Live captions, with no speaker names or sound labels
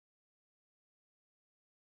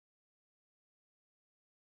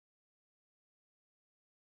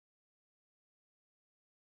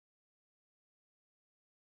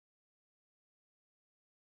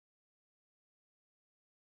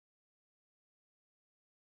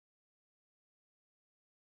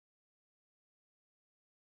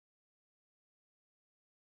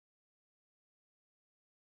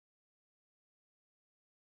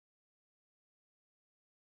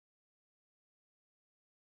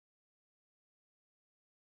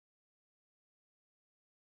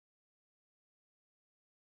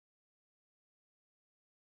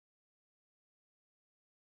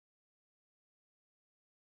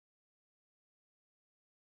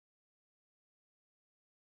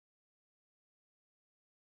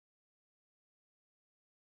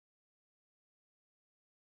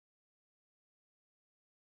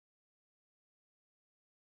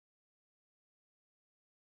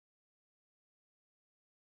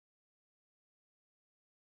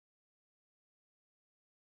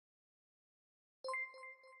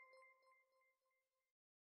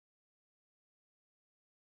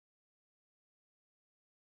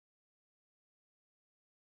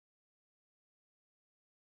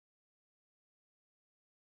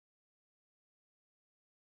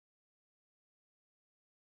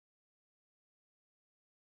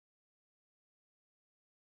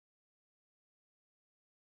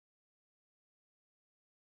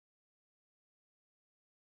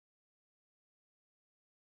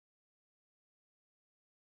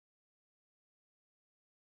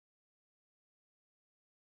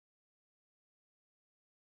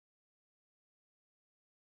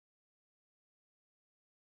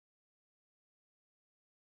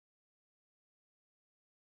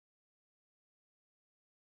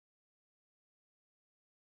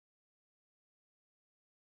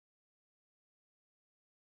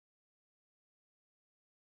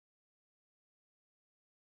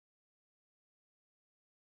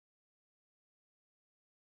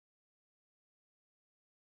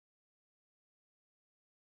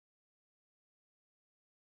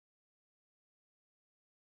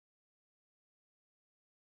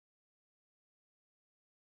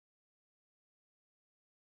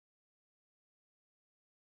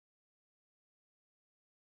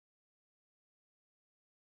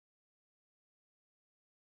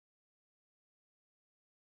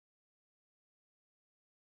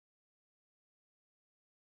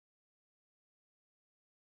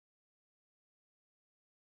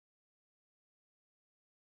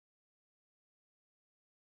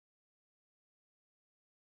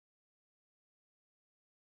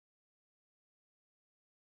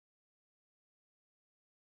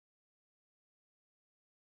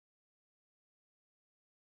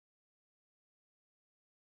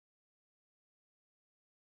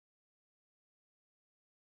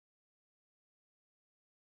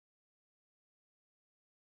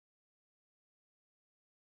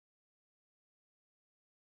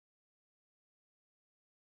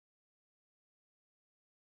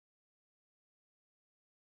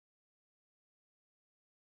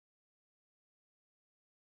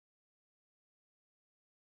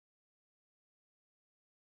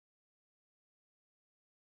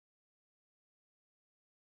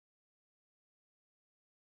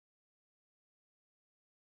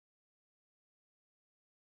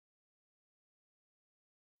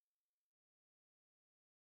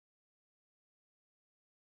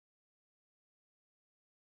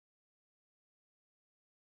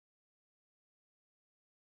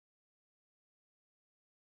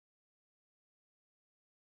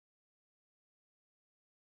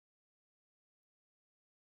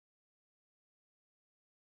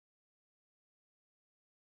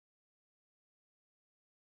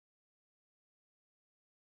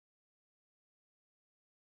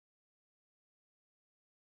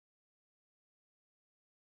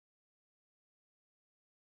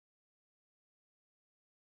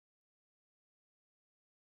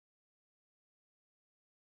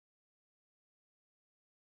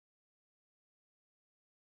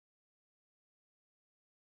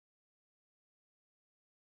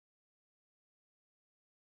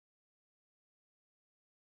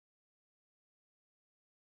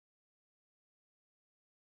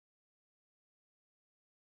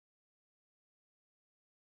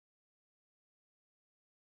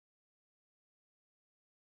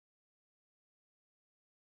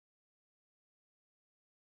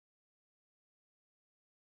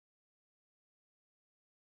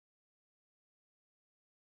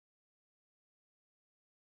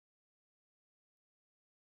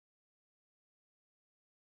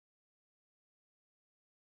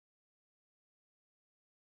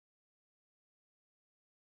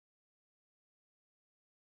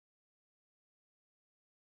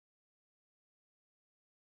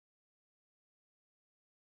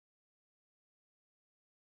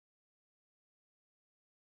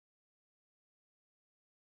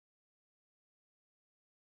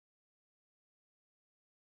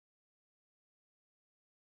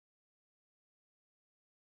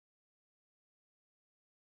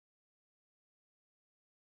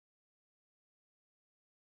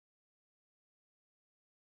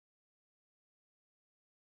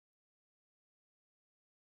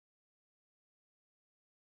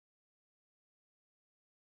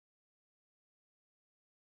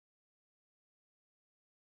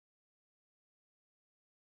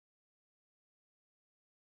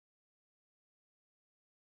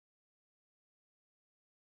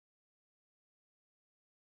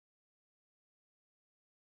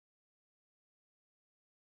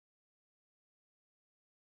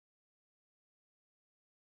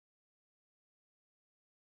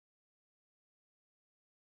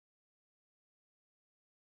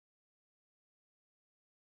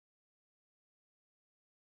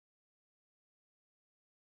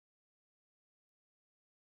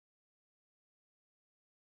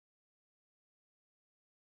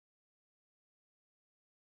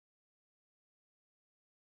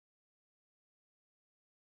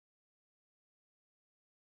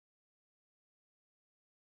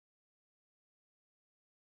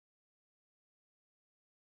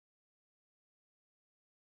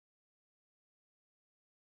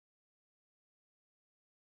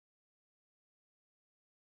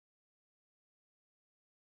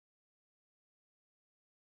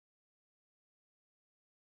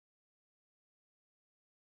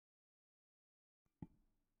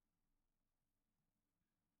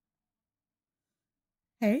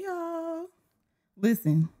Hey y'all.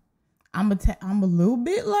 Listen, I'm a little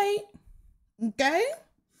bit late. Okay?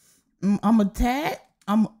 I'm a tad.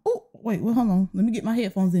 Oh, wait, well, hold on. Let me get my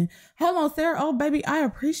headphones in. Hold on, Sarah. Oh, baby, I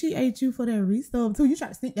appreciate you for that resub too. You tried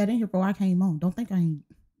to sneak that in here before I came on. Don't think I ain't.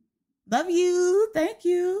 Love you. Thank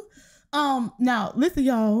you. Now listen,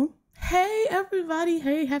 y'all. Hey everybody.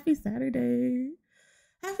 Hey, happy Saturday.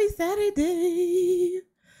 Happy Saturday.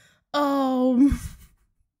 Um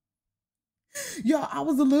Y'all, I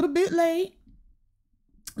was a little bit late.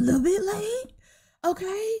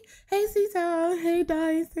 Okay. Hey, C-Town. Hey,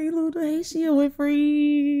 Dice. Hey, Luda. Hey, Shia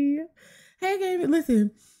Winfrey. Hey, Gaming.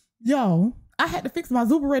 Listen, yo, I had to fix my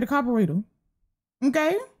Zuberator carburetor.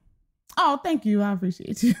 Okay? Oh, thank you. I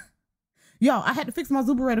appreciate you. Yo, I had to fix my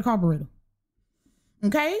Zuberator carburetor.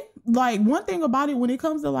 Okay? Like, one thing about it, when it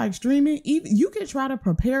comes to, like, streaming, even you can try to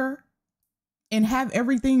prepare and have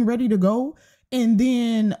everything ready to go. And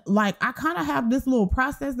then, like, I kind of have this little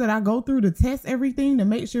process that I go through to test everything to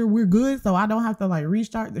make sure we're good, so I don't have to, like,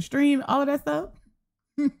 restart the stream, all of that stuff.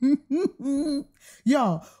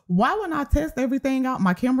 Yo, why when I test everything out,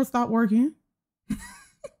 my camera stopped working?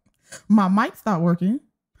 My mic stopped working.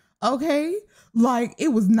 Okay? Like,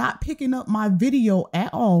 it was not picking up my video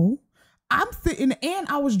at all. I'm sitting, and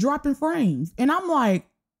I was dropping frames. And I'm like,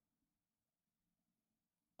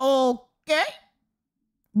 okay.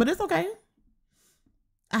 But it's okay.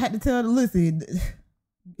 I had to tell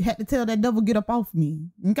that devil get up off me,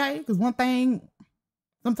 okay? Because one thing,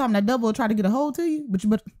 sometimes that devil will try to get a hold to you, but you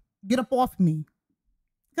better get up off me.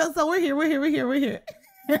 Because so we're here. we're here. we're here.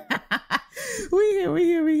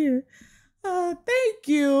 Thank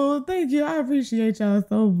you. I appreciate y'all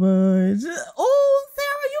so much. Oh,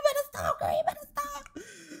 Sarah, you better stop, girl. You better stop.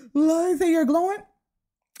 Like, say you're glowing.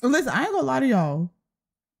 Listen, I ain't gonna lie to y'all.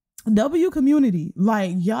 W community,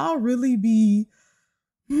 like, y'all really be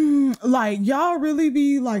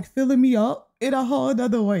like filling me up in a whole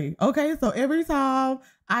other way. Okay, so every time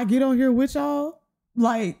I get on here with y'all,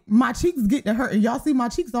 like, my cheeks get to hurting. Y'all see my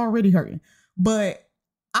cheeks already hurting, but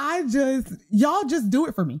y'all just do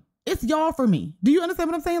it for me. It's y'all for me. Do you understand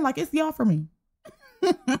what I'm saying? Like, it's y'all for me.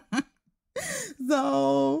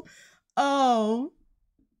 So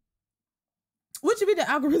what you mean the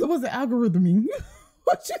algorithm? What's the algorithm?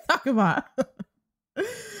 What you talking about?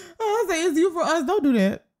 I say it's you for us. Don't do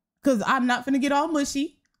that, because I'm not finna get all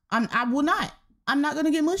mushy. I will not. I'm not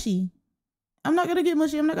gonna get mushy. I'm not gonna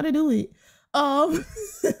do it.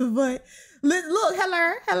 But look,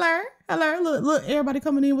 hello. Look, everybody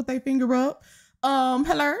coming in with their finger up.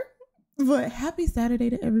 Hello. But happy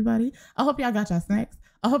Saturday to everybody. I hope y'all got y'all snacks.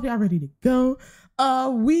 I hope y'all ready to go.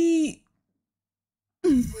 We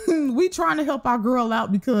trying to help our girl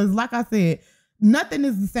out because, like I said, nothing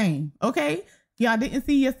is the same. Okay, y'all didn't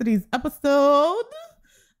see yesterday's episode.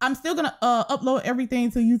 I'm still gonna upload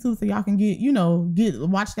everything to YouTube so y'all can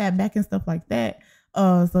watch that back and stuff like that.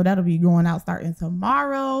 So that'll be going out starting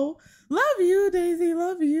tomorrow. Love you, Daisy.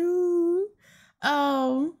 Love you.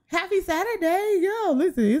 Happy Saturday, yo.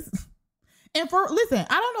 Listen,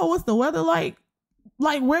 I don't know what's the weather like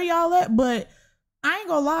where y'all at, but I ain't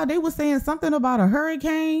gonna lie, they was saying something about a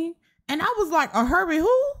hurricane, and I was like, a hurry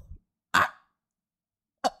who?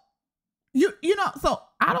 So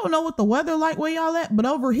I don't know what the weather like where y'all at, but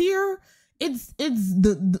over here, it's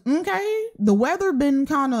the weather been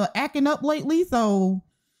kind of acting up lately, so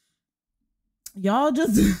y'all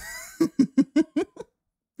just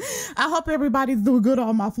I hope everybody's doing good,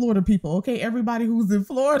 all my Florida people, okay? Everybody who's in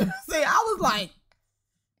Florida. See, I was like,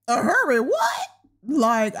 a hurry, what?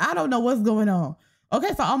 Like, I don't know what's going on.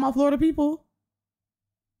 Okay, so all my Florida people,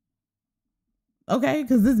 okay,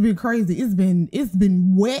 because it's been crazy. It's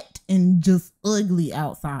been wet and just ugly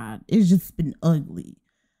outside. It's just been ugly.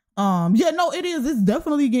 Yeah, no, it is. It's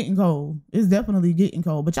definitely getting cold. But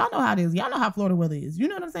y'all know how it is. Y'all know how Florida weather is. You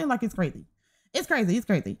know what I'm saying? Like, it's crazy. It's crazy.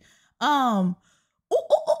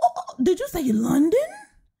 Did you say London?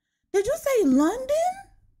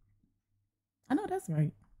 I know that's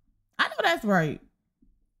right.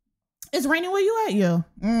 It's raining where you at, yeah.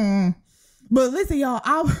 But listen, y'all,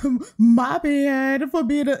 my bad for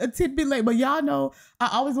being a tidbit late, but y'all know I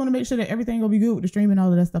always want to make sure that everything gonna be good with the stream and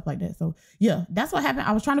all of that stuff like that. So yeah, that's what happened.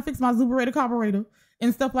 I was trying to fix my Zuberator carburetor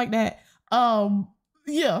and stuff like that.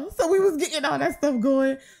 Yeah, so we was getting all that stuff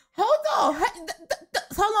going. Hold on,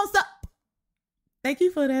 stop. Thank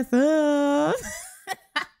you for that sub.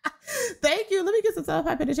 Thank you. Let me get some sub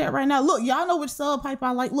pipe in the chat right now. Look, y'all know which sub pipe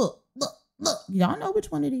I like. Look. Y'all know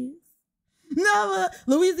which one it is. No,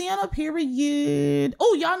 Louisiana, period.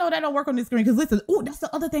 Oh, y'all know that don't work on this screen. Because listen, that's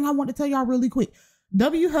the other thing I want to tell y'all really quick.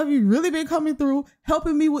 W have really been coming through,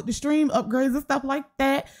 helping me with the stream upgrades and stuff like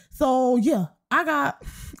that. So yeah, I got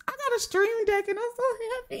a stream deck and I'm so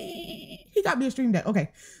happy. He got me a stream deck. Okay.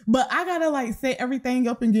 But I gotta like set everything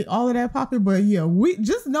up and get all of that popping. But yeah, we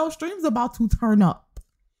just know stream's about to turn up.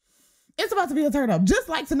 It's about to be a turn up. Just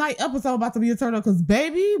like tonight's episode about to be a turn up. Cause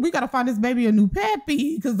baby, we gotta find this baby a new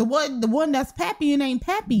pappy. Cause the one that's pappying ain't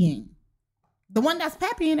pappying. The one that's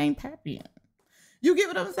pappying ain't pappying. You get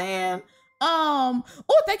what I'm saying? Oh,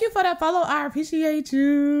 thank you for that follow. I appreciate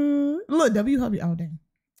you. Look, W hubby all day.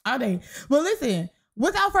 All day. But listen,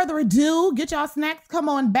 without further ado, get y'all snacks. Come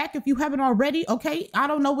on back if you haven't already. Okay. I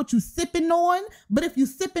don't know what you sipping on, but if you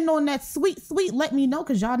sipping on that sweet, let me know.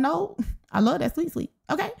 Cause y'all know I love that sweet.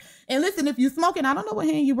 Okay. And listen, if you smoking, I don't know what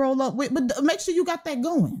hand you roll up with, but make sure you got that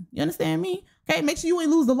going. You understand me? Okay. Make sure you ain't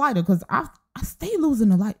lose the lighter. Cause I stay losing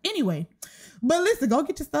the light anyway. But listen, go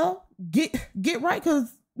get your stuff. Get right.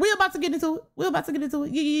 Cause we're about to get into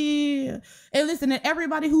it. Yeah. And listen, and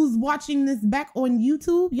everybody who's watching this back on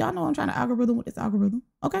YouTube, y'all know I'm trying to algorithm with this algorithm.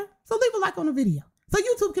 Okay? So leave a like on the video. So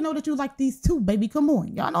YouTube can know that you like these too, baby. Come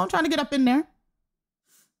on. Y'all know I'm trying to get up in there.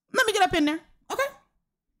 Let me get up in there. Okay?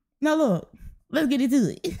 Now look, let's get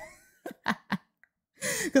into it.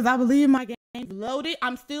 Because I believe my game's loaded.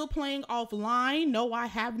 I'm still playing offline. No, I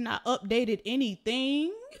have not updated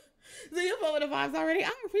anything. So you're following the vibes already.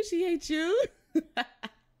 I appreciate you.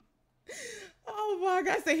 Oh my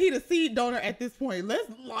God, say he the seed donor at this point. Let's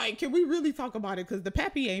like, can we really talk about it? Cause the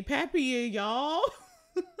pappy ain't pappying, y'all.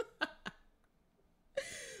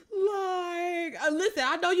 Like, listen,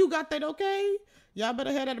 I know you got that, okay? Y'all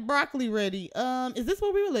better have that broccoli ready. Is this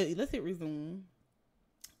what we were? Let's hit resume.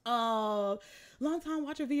 Long time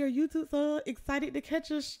watcher via YouTube, so excited to catch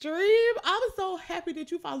a stream. I was so happy that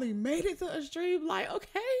you finally made it to a stream. Like,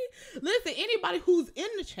 okay, listen, anybody who's in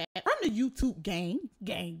the chat from the YouTube gang.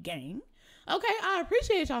 Okay, I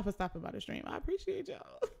appreciate y'all for stopping by the stream. I appreciate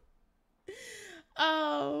y'all.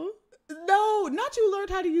 Oh, no, not you learned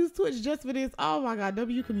how to use Twitch just for this. Oh my God,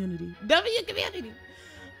 W community.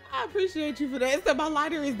 I appreciate you for that. Except my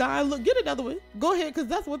lighter is dying. Look, get another one. Go ahead, because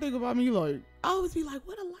that's one thing about me. Like, I always be like,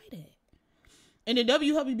 what a light at? And the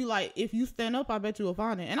W hubby be like, if you stand up, I bet you'll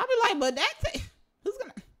find it. And I'll be like, but that's who's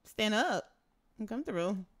gonna stand up and come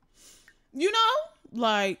through? You know?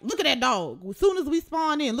 Like, look at that dog. As soon as we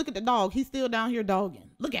spawn in, look at the dog. He's still down here dogging.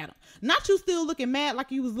 Look at him. Not you still looking mad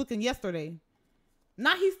like you was looking yesterday.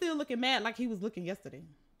 Not he still looking mad like he was looking yesterday.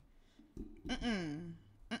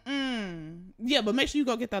 Yeah, but make sure you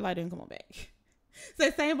go get that light and come on back.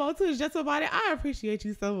 Say same old too. It's just about it. I appreciate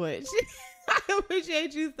you so much. I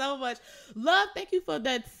appreciate you so much. Love, thank you for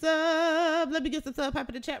that sub. Let me get some sub hype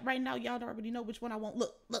in the chat right now. Y'all already know which one I want.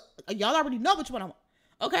 Look. Y'all already know which one I want.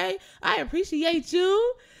 Okay? I appreciate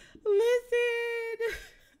you. Listen.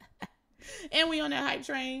 And we on that hype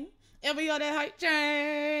train. And we on that hype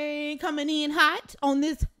train. Coming in hot on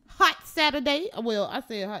this hot Saturday. Well, I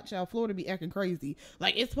said hot, y'all. Florida be acting crazy.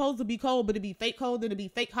 Like, it's supposed to be cold, but it be fake cold. Then it be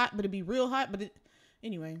fake hot, but it be real hot. But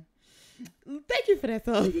anyway. Thank you for that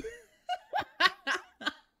sub.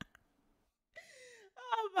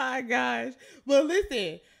 Oh my gosh. But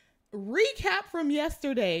listen, recap from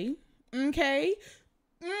yesterday. Okay.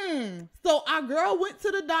 So our girl went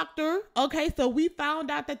to the doctor. Okay. So we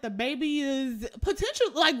found out that the baby is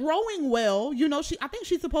potentially like growing well. You know, I think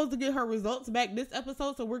she's supposed to get her results back this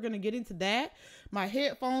episode. So we're going to get into that. My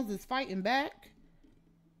headphones is fighting back.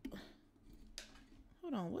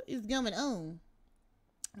 Hold on. What is going on?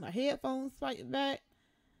 My headphones fighting back.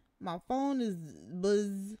 My phone is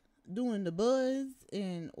doing the buzz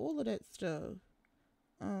and all of that stuff.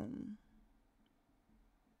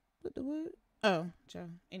 What the what? Oh,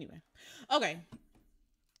 child. Anyway. Okay.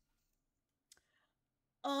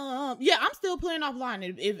 Yeah, I'm still playing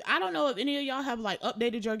offline. If I don't know if any of y'all have like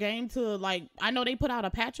updated your game to like, I know they put out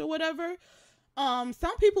a patch or whatever.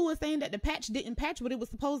 Some people were saying that the patch didn't patch what it was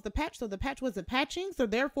supposed to patch, so the patch wasn't patching. So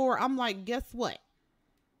therefore, I'm like, guess what?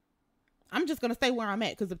 I'm just gonna stay where I'm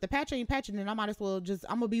at, because if the patch ain't patching, then I might as well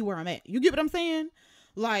I'm gonna be where I'm at. You get what I'm saying?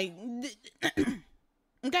 Like,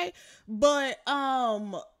 okay. But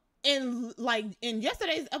in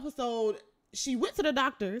yesterday's episode, she went to the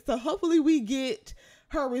doctor, so hopefully we get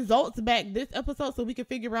her results back this episode so we can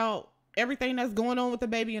figure out everything that's going on with the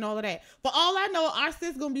baby and all of that. For all I know, our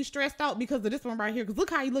sis gonna be stressed out because of this one right here. Because look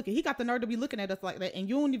how he looking. He got the nerve to be looking at us like that, and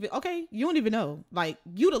you don't even know. Like,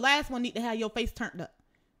 you the last one need to have your face turned up.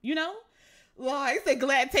 You know? Like, say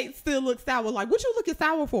glad Tate still looks sour. Like, what you looking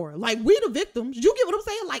sour for? Like, we the victims. You get what I'm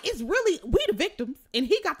saying? Like, it's really, we the victims. And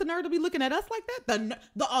he got the nerve to be looking at us like that.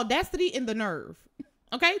 The audacity and the nerve.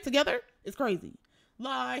 Okay? Together? It's crazy.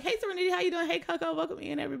 Like, hey, Serenity, how you doing? Hey, Coco, welcome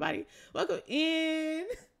in, everybody. Welcome in.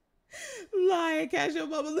 Like, cash your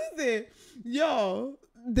mama. Listen, yo,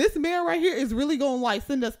 this man right here is really gonna like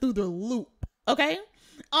send us through the loop. Okay.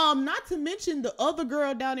 Not to mention the other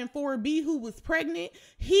girl down in 4B who was pregnant.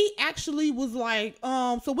 He actually was like,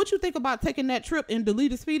 so what you think about taking that trip and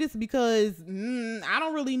delete his fetus? Because I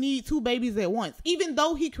don't really need two babies at once, even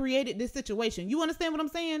though he created this situation. You understand what I'm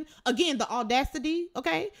saying? Again, the audacity,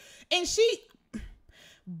 okay? And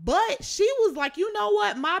but she was like, you know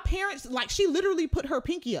what? My parents, like, she literally put her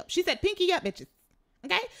pinky up. She said, pinky up, bitches.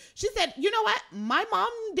 Okay? She said, you know what? My mom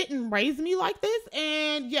didn't raise me like this.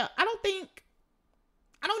 And yeah, I don't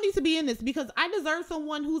need to be in this because I deserve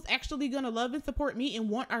someone who's actually going to love and support me and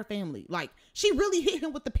want our family. Like, she really hit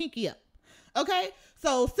him with the pinky up. Okay?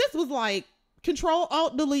 So sis was like, Control,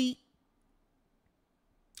 Alt, Delete.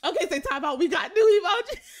 Okay, say time out. We got new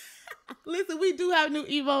emojis. Listen, we do have new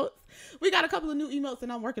emotes. We got a couple of new emotes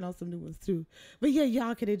and I'm working on some new ones too. But yeah,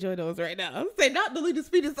 y'all can enjoy those right now. Say not delete the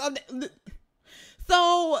fetus.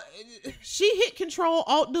 So she hit Control,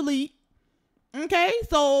 Alt, Delete. Okay,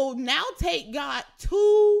 so now Tate got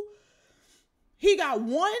he got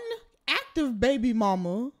one active baby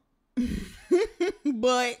mama,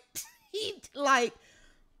 but he like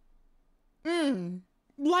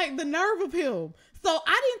the nerve of him. So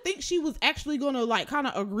I didn't think she was actually gonna like kind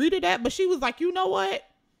of agree to that, but she was like, you know what?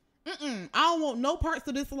 I don't want no parts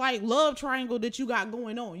of this like love triangle that you got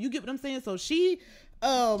going on. You get what I'm saying? So she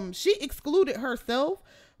excluded herself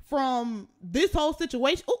from this whole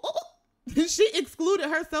situation. She excluded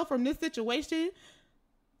herself from this situation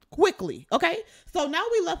quickly. Okay. So now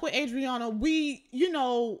we left with Adriana. We,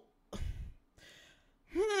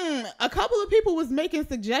 a couple of people was making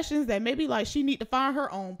suggestions that maybe like she need to find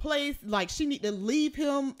her own place. Like she need to leave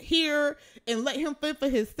him here and let him fend for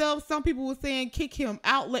himself. Some people were saying kick him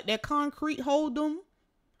out, let that concrete hold him.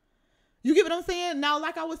 You get what I'm saying? Now,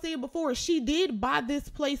 like I was saying before, she did buy this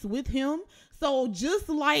place with him. So just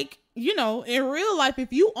like, in real life,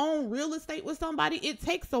 if you own real estate with somebody, it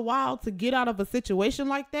takes a while to get out of a situation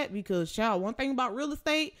like that because, child, one thing about real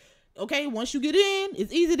estate, okay, once you get in,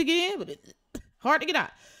 it's easy to get in, but it's hard to get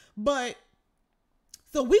out. But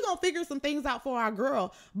so we gonna figure some things out for our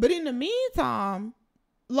girl. But in the meantime,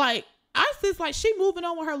 like, I sis like she moving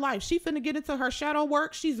on with her life. She finna get into her shadow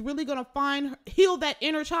work. She's really gonna heal that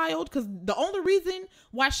inner child. Cause the only reason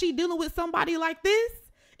why she dealing with somebody like this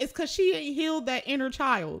is cause she ain't healed that inner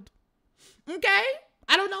child. Okay?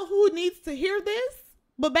 I don't know who needs to hear this,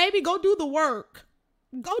 but baby, go do the work.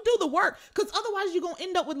 Go do the work. Cause otherwise you're gonna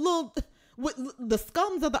end up with the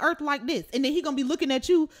scums of the earth like this. And then he gonna be looking at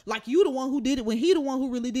you like you the one who did it when he the one who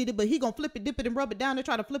really did it, but he gonna flip it, dip it, and rub it down and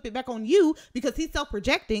try to flip it back on you because he's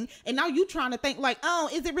self-projecting. And now you trying to think like, oh,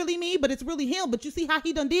 is it really me? But it's really him. But you see how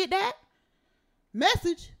he done did that?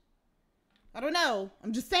 Message. I don't know.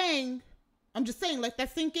 I'm just saying, let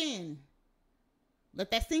that sink in. Let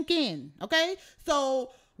that sink in. Okay?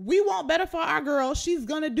 So we want better for our girl. She's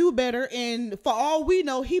gonna do better. And for all we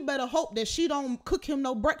know, he better hope that she don't cook him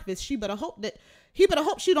no breakfast. He better hope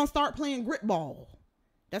she don't start playing grit ball.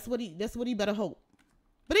 That's what he better hope.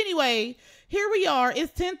 But anyway, here we are.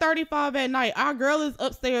 It's 10:35 at night. Our girl is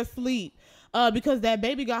upstairs asleep because that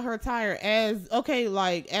baby got her tired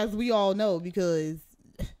as we all know, because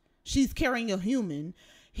she's carrying a human.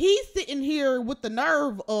 He's sitting here with the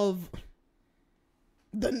nerve of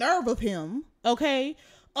him. Okay.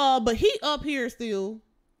 But he up here still.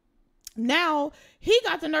 Now he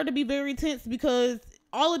got the nerve to be very tense because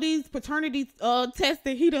all of these paternity tests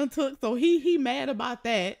that he done took. So he mad about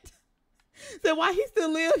that. So why he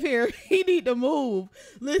still live here? He need to move.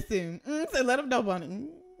 Listen, so let him know, Bonnet.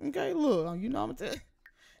 Okay, look, I'm gonna tell you.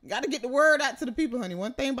 Got to get the word out to the people, honey.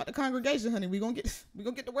 One thing about the congregation, honey, we gonna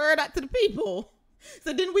get the word out to the people.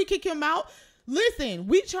 So then we kick him out. Listen,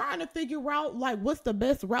 we trying to figure out like what's the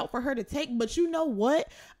best route for her to take. But you know what?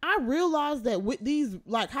 I realized that with these,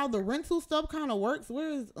 like how the rental stuff kind of works. Where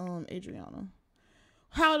is Adriana?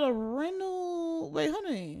 How the rental? Wait,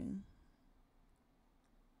 honey.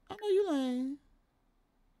 I know you lying,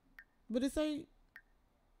 but it say.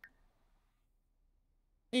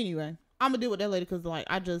 Anyway, I'm gonna deal with that later because like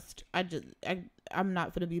I'm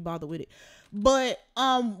not gonna be bothered with it. But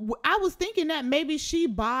I was thinking that maybe she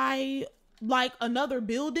buy like another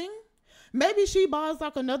building. Maybe she buys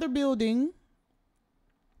like another building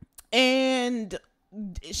and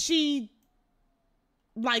she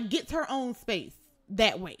like gets her own space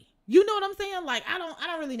that way. You know what I'm saying? Like I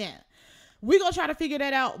don't really know. We gonna try to figure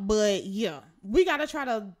that out, but yeah, we gotta try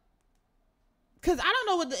to. Cause I don't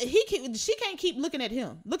know what she can't keep looking at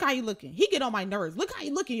him. Look how he looking. He get on my nerves. Look how he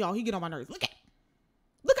looking, y'all. He get on my nerves. Look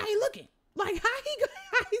how he looking. Like, how is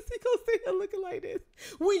he gonna sit here looking like this?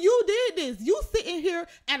 When you did this, you sitting here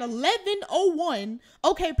at 11:01,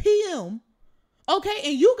 okay, p.m., okay,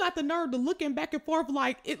 and you got the nerve to looking back and forth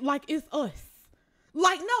like it's us.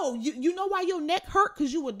 Like, no, you know why your neck hurt?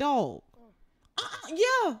 Because you a dog.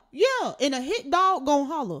 Yeah. And a hit dog gonna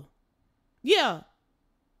holler. Yeah.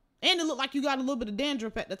 And it look like you got a little bit of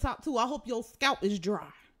dandruff at the top, too. I hope your scalp is dry.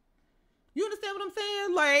 You understand what I'm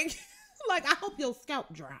saying? Like I hope your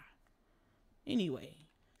scalp dry. Anyway.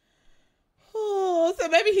 Oh, so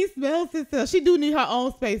maybe he smells himself. She do need her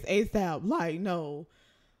own space ASAP. Like, no.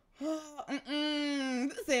 Listen,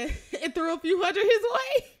 it threw a few hundred his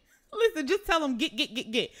way. Listen, just tell him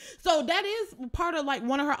get. So that is part of like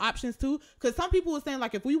one of her options too. Because some people were saying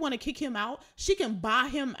like if we want to kick him out, she can buy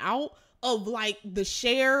him out of like his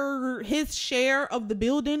share of the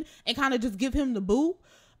building and kind of just give him the boot.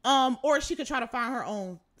 Or she could try to find her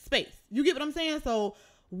own space. You get what I'm saying? So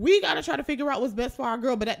we got to try to figure out what's best for our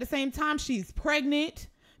girl. But at the same time, she's pregnant.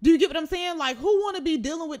 Do you get what I'm saying? Like, who want to be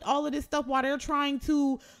dealing with all of this stuff while they're trying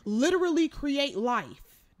to literally create life?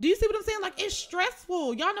 Do you see what I'm saying? Like, it's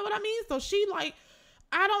stressful. Y'all know what I mean? So she like,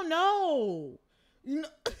 I don't know.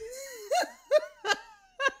 Not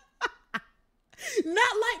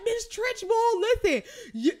like Miss Trenchbull. Listen,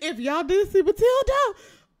 if y'all didn't see Matilda,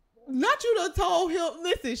 not you done told him,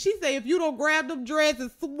 listen, she say if you don't grab them dreads and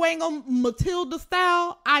swing them Matilda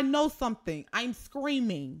style, I know something. I'm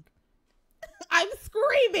screaming.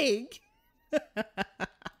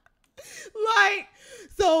 Like,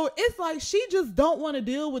 so it's like she just don't want to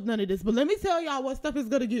deal with none of this. But let me tell y'all what stuff is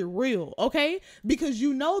going to get real, okay? Because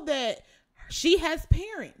you know that she has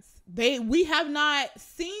parents. We have not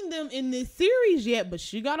seen them in this series yet, but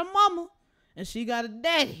she got a mama and she got a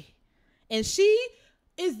daddy. And she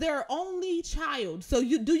is their only child. So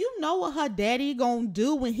do you know what her daddy gonna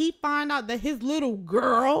do when he find out that his little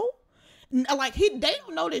girl, like they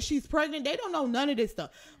don't know that she's pregnant. They don't know none of this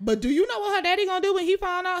stuff. But do you know what her daddy gonna do when he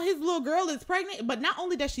find out his little girl is pregnant? But not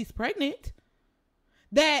only that she's pregnant,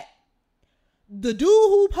 that the dude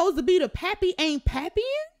who supposed to be the pappy ain't pappying.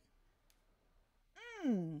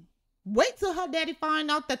 Wait till her daddy find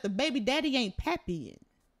out that the baby daddy ain't pappying.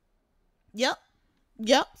 Yep.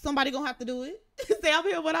 Somebody gonna have to do it. Say, I'm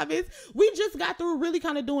here what I missed. We just got through really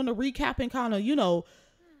kind of doing the recap and kind of,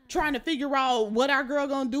 trying to figure out what our girl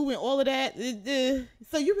gonna do and all of that.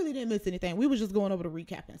 So you really didn't miss anything. We was just going over the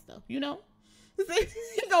recap and stuff, He gonna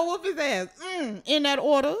whoop his ass. In that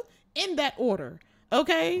order.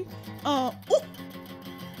 Okay.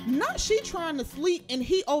 Not she trying to sleep and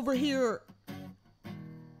he over here.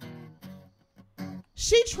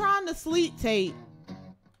 She trying to sleep, Tate.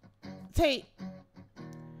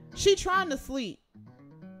 She trying to sleep.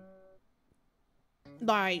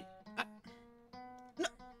 Like, no,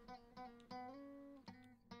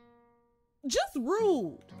 just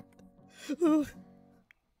rude. Look,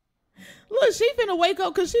 she finna wake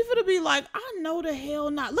up because she finna be like, I know the hell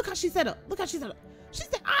not. Look how she set up. She said,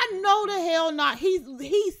 I know the hell not. He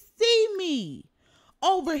see me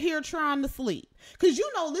over here trying to sleep. Because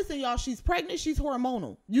listen, y'all, she's pregnant. She's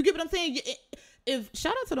hormonal. You get what I'm saying? If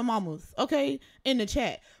shout out to the mamas, okay, in the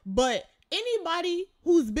chat. But anybody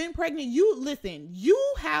who's been pregnant, you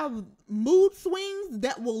have mood swings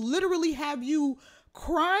that will literally have you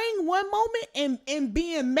crying one moment and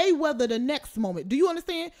being Mayweather the next moment. Do you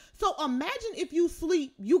understand? So imagine if you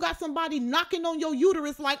sleep, you got somebody knocking on your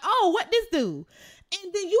uterus like, oh, what this do?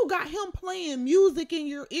 And then you got him playing music in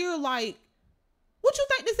your ear like, what you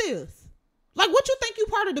think this is? Like, what you think you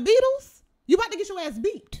part of the Beatles? You about to get your ass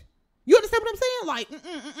beat. You understand what I'm saying? Like,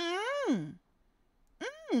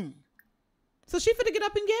 So she finna get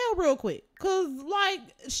up and yell real quick. Cause like,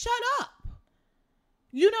 shut up.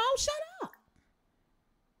 Shut up.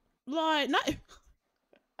 Like, not.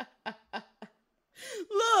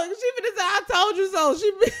 Look, she finna say, I told you so.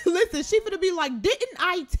 She finna be like, didn't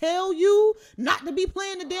I tell you not to be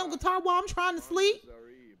playing the damn guitar while I'm trying to sleep?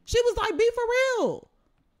 She was like, be for real.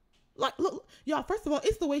 Like, look, y'all, first of all,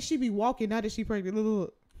 it's the way she be walking now that she pregnant.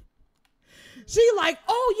 Look. She like,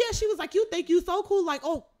 oh yeah, she was like, you think you so cool? Like,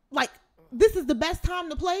 oh, like, this is the best time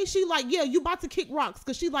to play? She like, yeah, you about to kick rocks.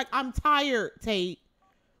 Cause she like, I'm tired, Tate.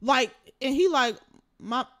 Like, and he like,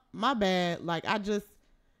 my bad. Like, I just,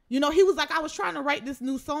 he was like, I was trying to write this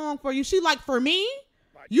new song for you. She like, for me?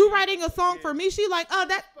 You writing a song for me? She like, oh,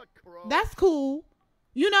 that's cool.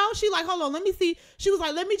 She like, hold on, let me see. She was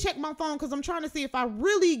like, let me check my phone because I'm trying to see if I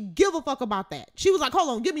really give a fuck about that. She was like, hold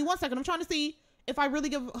on, give me 1 second. I'm trying to see if I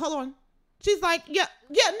really hold on. She's like, yeah,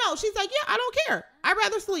 no. She's like, yeah, I don't care. I'd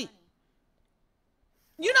rather sleep.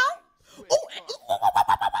 Oh,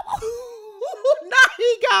 now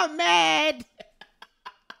he got mad.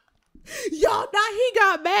 Y'all, now he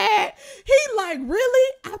got mad. He like,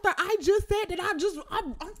 really? After I just said that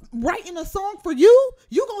I'm writing a song for you?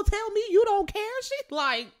 You gonna tell me you don't care? She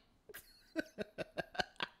like, look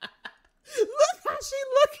how she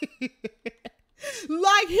looking.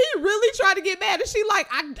 Like, he really tried to get mad. And she like,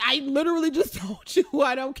 I literally just told you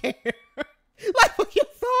I don't care. Like, for your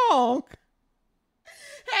song.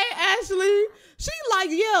 Hey, Ashley. She like,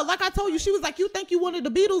 yeah, like I told you, she was like, you think you wanted the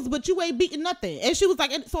Beatles, but you ain't beating nothing. And she was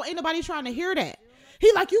like, so ain't nobody trying to hear that.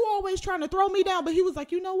 He like, you always trying to throw me down. But he was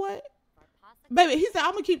like, you know what? Baby, he said,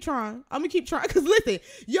 I'm going to keep trying. I'm going to keep trying. Because listen,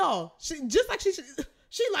 y'all, just like she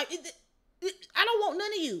like, I don't want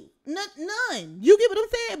none of you. None. You get what I'm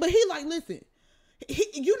saying? But he like, listen,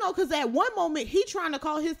 you know, because at one moment, he trying to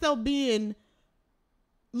call himself being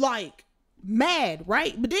like mad,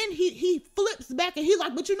 right? But then he flips back and he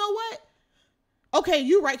like, but you know what? Okay,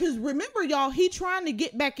 you're right. Because remember, y'all, he trying to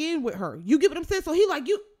get back in with her. You get what I'm saying? So he like,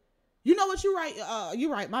 you know what? You're right.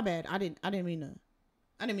 You're right. My bad. I didn't mean to.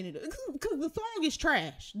 Because the song is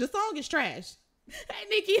trash. The song is trash. Hey,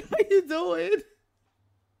 Nikki, how you doing?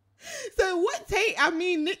 So what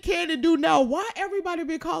Nick Cannon do now? Why everybody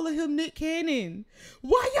been calling him Nick Cannon?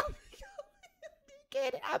 Why y'all been calling him Nick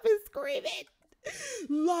Cannon? I've been screaming.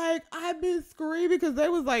 Like, I've been screaming because they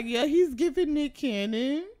was like, yeah, he's giving Nick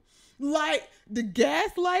Cannon. Like, the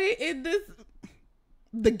gaslighting,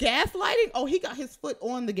 oh, he got his foot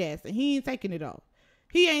on the gas and he ain't taking it off.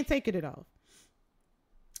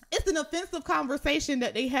 It's an offensive conversation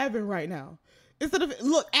that they having right now. Instead of,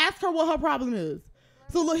 look, ask her what her problem is.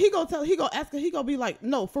 So look, he gonna ask her, he gonna be like,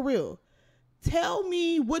 no, for real. Tell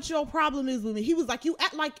me what your problem is with me. He was like, you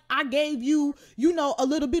act like I gave you, you know, a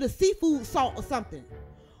little bit of seafood salt or something.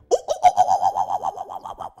 Wait.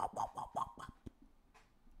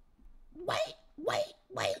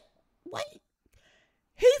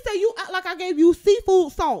 He said you act like I gave you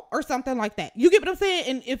seafood salt or something like that. You get what I'm saying?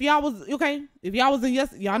 And if y'all was in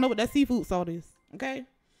yes, y'all know what that seafood salt is. Okay.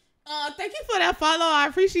 Thank you for that follow. I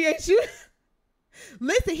appreciate you.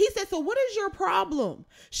 Listen, he said, so what is your problem?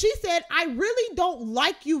 She said, I really don't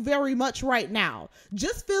like you very much right now.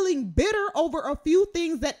 Just feeling bitter over a few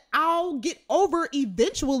things that I'll get over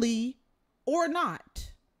eventually or not.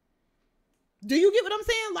 Do you get what I'm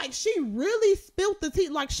saying? Like, she really spilled the tea.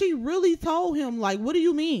 Like, she really told him, like, what do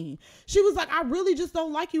you mean? She was like, I really just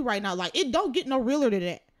don't like you right now. Like, it don't get no realer than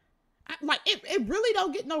that. It really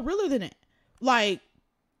don't get no realer than that. Like,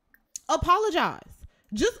 apologize.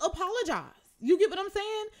 Just apologize. You get what I'm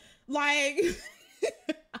saying? Like,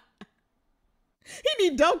 he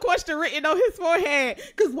need dumb question written on his forehead.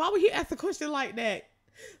 Because why would he ask a question like that?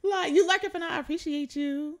 Like, you like it and I appreciate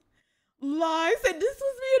you. Like, said this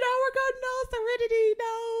was me an hour ago. No,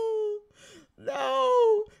 Serenity,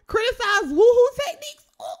 no. Criticize woohoo techniques.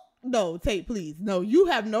 Oh, no, Tate, please. No, you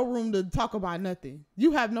have no room to talk about nothing.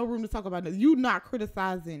 You not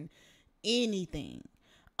criticizing anything.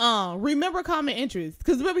 Remember common interest.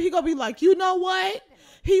 Because remember, he gonna be like, you know what?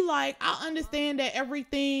 He like, I understand that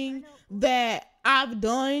everything that I've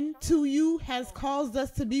done to you has caused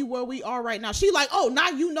us to be where we are right now. She like, oh, now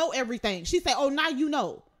you know everything. She said, oh, now you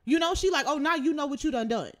know. You know, she like, oh, now you know what you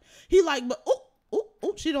done. He like, but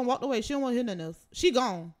she done walked away. She don't want to hear nothing else. She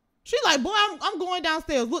gone. She like, boy, I'm going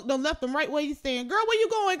downstairs. Look, done left them right where you stand. Girl, where you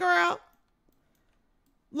going, girl?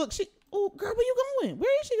 Look, girl, where you going?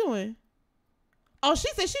 Where is she going? Oh, she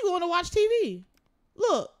said she going to watch TV.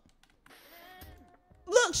 Look,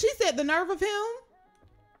 she said the nerve of him.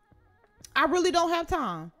 I really don't have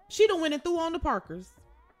time. She done went and threw on the Parkers.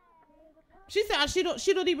 She said she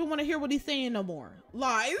don't even want to hear what he's saying no more.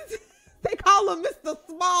 Lies. They call him Mr.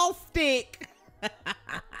 Small Stick.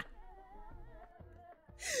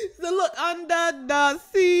 So look, under the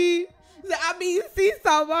sea. See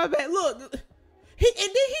something, man. Look. And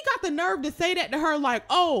then he got the nerve to say that to her, like,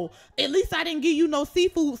 oh, at least I didn't give you no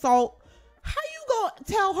seafood salt. How you gonna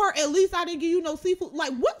tell her at least I didn't give you no seafood?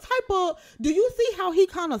 Like, what type of, do you see how he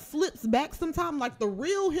kind of slips back sometimes? Like, the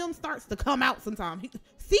real him starts to come out sometimes.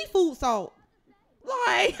 Seafood salt.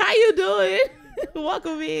 Like, how you doing?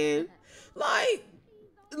 Welcome in. Like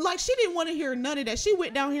she didn't want to hear none of that. She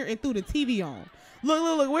went down here and threw the TV on.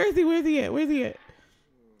 Look. Where's he at?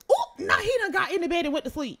 Oh, now he done got in the bed and went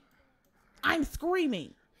to sleep. I'm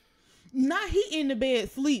screaming. Now he in the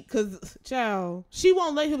bed sleep because, child, she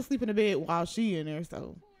won't let him sleep in the bed while she in there.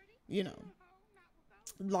 So, you know,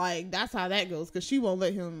 like, that's how that goes because she won't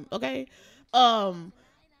let him. Okay.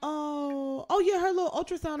 Oh yeah, her little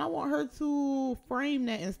ultrasound. I want her to frame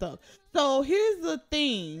that and stuff. So here's the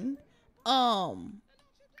thing.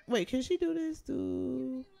 Wait, can she do this?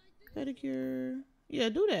 Pedicure? Yeah,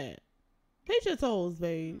 do that. Paint your toes,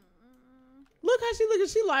 babe. Look how she looking.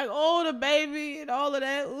 She like, oh, the baby and all of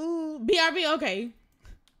that. Ooh, BRB, okay.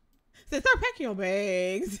 Said, start packing your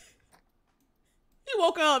bags. He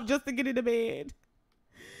woke up just to get into bed.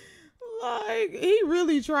 Like, he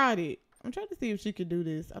really tried it. I'm trying to see if she could do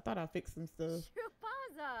this. I thought I fixed some stuff.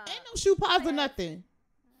 Ain't no shoe paws or nothing.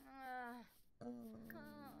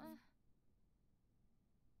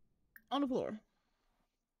 On the floor.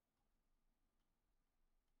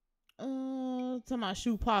 To my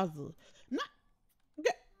shoe puzzle.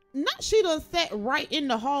 Not she done sat right in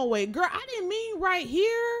the hallway. Girl, I didn't mean right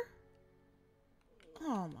here.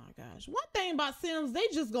 Oh my gosh. One thing about Sims, they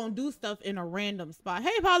just gonna do stuff in a random spot.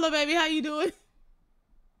 Hey Paula, baby, how you doing? Like,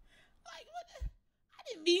 what I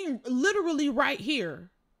didn't mean literally right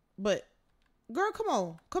here. But girl, come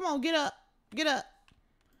on. Come on, get up. Get up.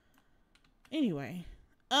 Anyway.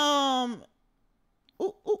 Ooh,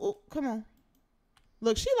 come on.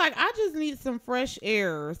 Look, she like, I just need some fresh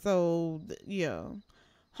air. So, yeah.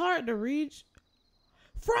 Hard to reach.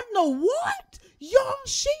 From the what? Y'all,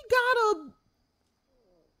 she got a...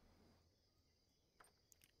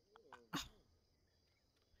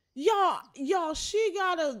 Y'all, she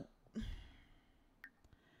got a...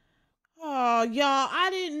 Oh, y'all, I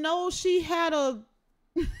didn't know she had a...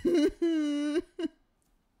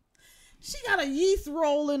 She got a yeast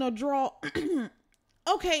roll in a drawer.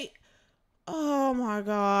 Okay. Oh my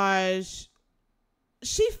gosh.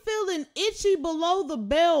 She feeling itchy below the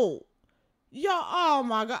belt. Y'all, oh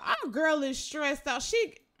my God. Our girl is stressed out. I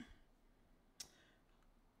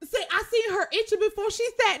seen her itching before she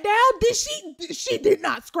sat down. She did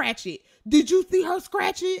not scratch it. Did you see her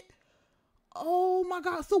scratch it? Oh my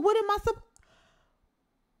God. So what am I supposed...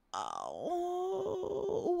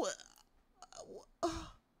 Oh...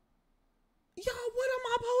 Y'all, what am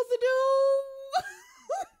I supposed to do?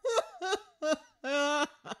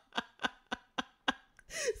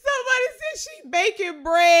 Somebody said she baking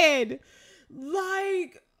bread.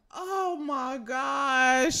 Like, oh my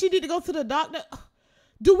gosh. She need to go to the doctor.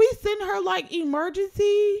 Do we send her like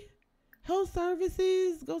emergency health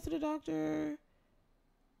services? Go to the doctor.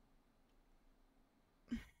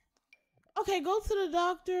 Okay, go to the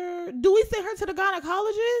doctor. Do we send her to the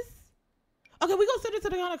gynecologist? Okay, we go send her to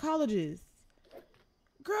the gynecologist.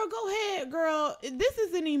 Girl, go ahead, girl. This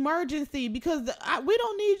is an emergency because we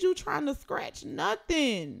don't need you trying to scratch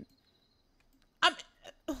nothing.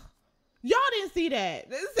 Y'all didn't see that.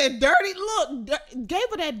 It said dirty look. Gave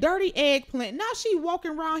her that dirty eggplant. Now she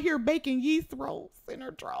walking around here baking yeast rolls in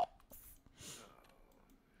her drawers.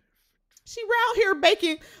 She around here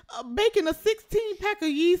baking a 16-pack of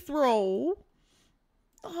yeast roll.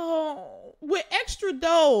 Oh, with extra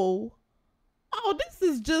dough. Oh, this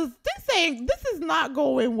is not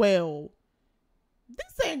going well.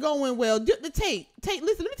 This ain't going well. Tate, listen,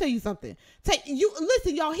 let me tell you something.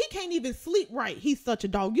 Listen, y'all, he can't even sleep right. He's such a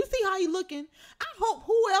dog. You see how he looking? I hope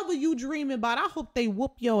whoever you dreaming about, I hope they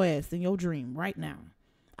whoop your ass in your dream right now.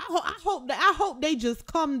 I hope they just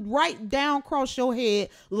come right down across your head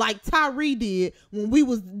like Tyree did when we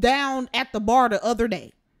was down at the bar the other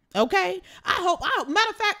day. Okay? Matter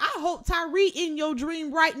of fact, I hope Tyree in your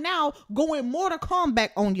dream right now going Mortal Kombat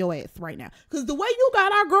on your ass right now. Because the way you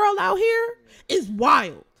got our girl out here is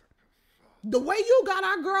wild. The way you got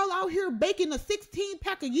our girl out here baking a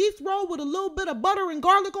 16-pack of yeast roll with a little bit of butter and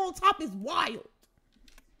garlic on top is wild.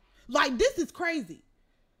 Like, this is crazy.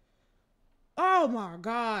 Oh my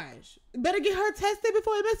gosh. Better get her tested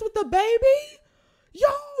before I mess with the baby. Yo,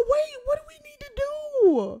 wait, what do we need to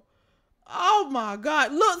do? Oh my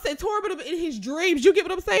God. Look, say Torben in his dreams. You get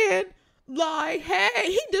what I'm saying? Like,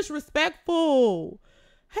 hey, he disrespectful.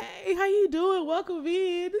 Hey, how you doing? Welcome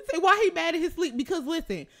in. Say why he mad in his sleep? Because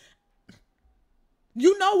listen,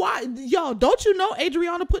 you know why? Y'all, don't you know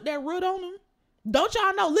Adriana put that root on him? Don't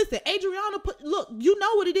y'all know? Listen, Adriana look, you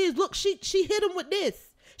know what it is. Look, she hit him with this.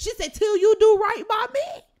 She said, till you do right by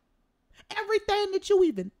me, everything that you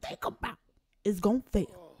even think about is gonna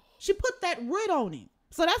fail. She put that root on him.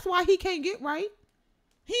 So that's why he can't get right.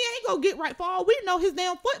 He ain't gonna get right. For all we know, his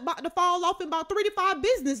damn foot about to fall off in about 3 to 5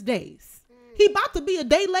 business days. He about to be a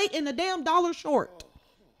day late and a damn dollar short.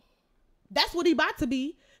 That's what he about to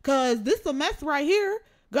be. Cause this a mess right here.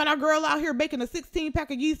 Got our girl out here baking a 16-pack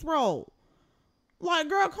of yeast roll. Like,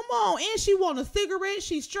 girl, come on. And she want a cigarette.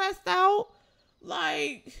 She's stressed out.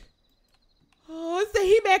 Like, oh, say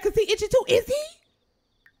he mad cause he itchy too. Is he?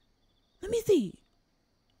 Let me see.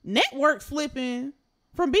 Network slipping.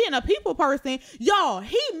 From being a people person, y'all,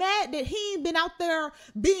 he mad that he ain't been out there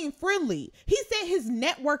being friendly. He said his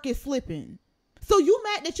network is slipping. So you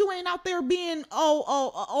mad that you ain't out there being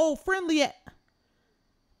friendly at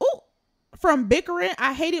from bickering.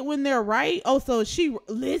 I hate it when they're right. Oh, so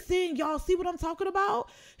listen, y'all see what I'm talking about?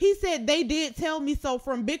 He said they did tell me so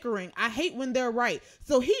from bickering. I hate when they're right.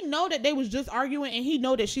 So he know that they was just arguing and he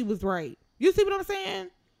know that she was right. You see what I'm saying?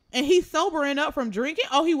 And he's sobering up from drinking.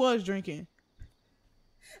 Oh, he was drinking.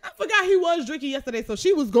 I forgot he was drinking yesterday. So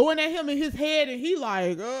she was going at him in his head and he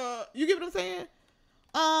like, you get what I'm saying?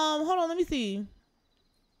 Hold on, let me see.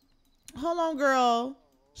 Hold on, girl.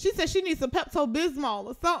 She said she needs some Pepto-Bismol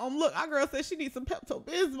or something. Look, our girl said she needs some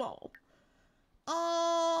Pepto-Bismol.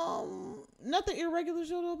 Nothing irregular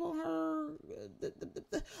showed up on her.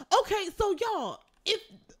 Okay, so y'all, if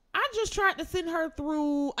I just tried to send her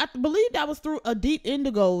through, I believe that was through a Deep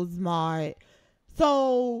Indigo's mod.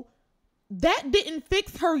 So that didn't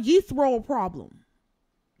fix her yeast roll problem.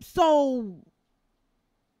 So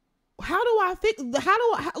how do I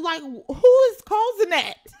who is causing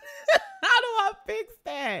that? How do I fix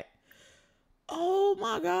that? Oh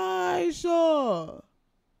my gosh.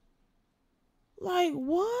 Like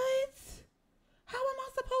what? How am I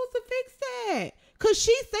supposed to fix that? Cause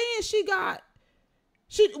she's saying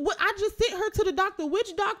I just sent her to the doctor.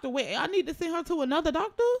 Which doctor? Wait, I need to send her to another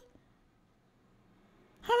doctor?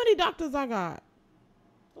 How many doctors I got?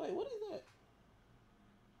 Wait, what is that?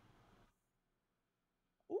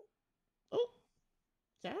 Oh,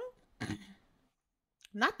 child.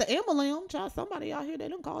 Not the MLM, child. Somebody out here, they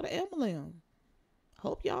don't call the MLM.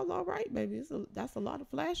 Hope y'all all right, baby. That's a lot of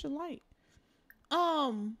flashing light.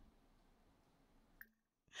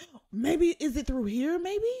 Maybe, is it through here,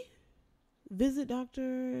 maybe? Visit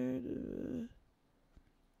doctor.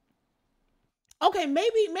 Okay,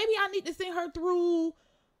 maybe I need to send her through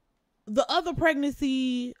the other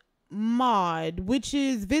pregnancy mod, which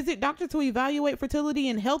is visit doctor to evaluate fertility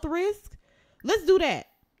and health risk. Let's do that.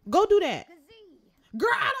 Go do that. Girl,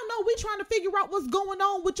 I don't know. We trying to figure out what's going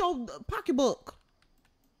on with your pocketbook.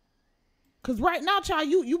 Cause right now, child,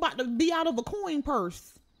 you about to be out of a coin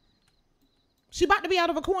purse. She about to be out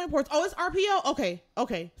of a coin purse. Oh, it's RPO?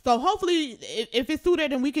 Okay. So hopefully if it's through there,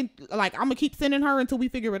 then we can, like, I'm gonna keep sending her until we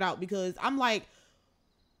figure it out, because I'm like,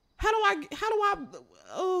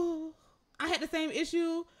 oh, I had the same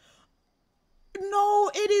issue. No,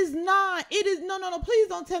 it is not. It is no. Please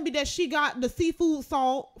don't tell me that she got the seafood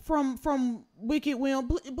salt from Wicked Will.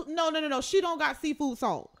 No. She don't got seafood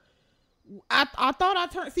salt. I thought I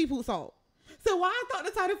turned seafood salt. So why I thought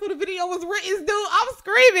the title for the video was written, dude? I'm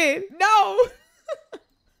screaming. No.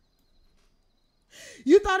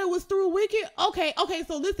 You thought it was through Wicked? Okay.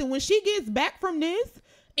 So listen, when she gets back from this,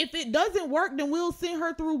 if it doesn't work, then we'll send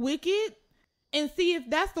her through Wicked and see if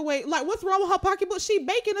that's the way. Like, what's wrong with her pocketbook? She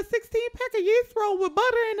baking a 16-pack of yeast roll with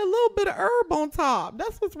butter and a little bit of herb on top.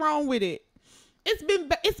 That's what's wrong with it.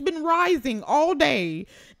 It's been rising all day.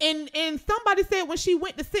 And somebody said when she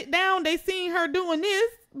went to sit down, they seen her doing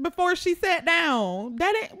this before she sat down. We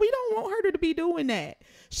don't want her to be doing that.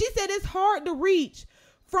 She said it's hard to reach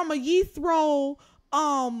from a yeast roll.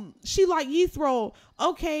 She like yeast roll.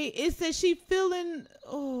 Okay, it says she feeling,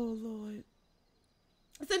 oh Lord.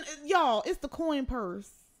 Y'all, it's the coin purse.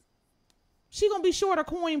 She gonna be short a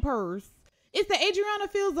coin purse. It's the Adriana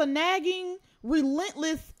feels a nagging,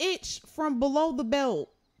 relentless itch from below the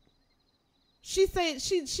belt. She said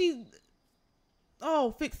she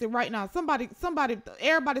oh, fix it right now. Somebody,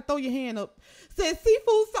 everybody throw your hand up. Said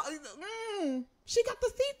seafood salt. She got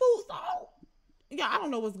the seafood salt. Yeah, I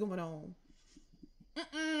don't know what's going on.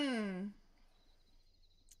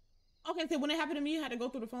 Okay, so when it happened to me, you had to go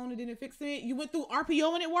through the phone and then it fixed it. You went through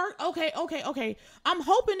RPO and it worked? Okay. I'm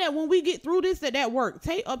hoping that when we get through this, that worked.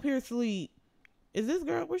 Tay up here sleep. Is this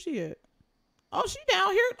girl? Where she at? Oh, she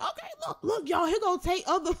down here. Okay, look, y'all. Here go Tay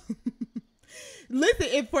other. Listen,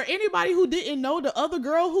 if for anybody who didn't know, the other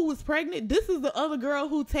girl who was pregnant, this is the other girl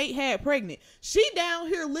who Tate had pregnant. She down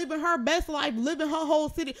here living her best life, living her whole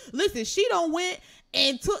city. Listen, she done went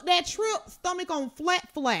and took that trip, stomach on flat.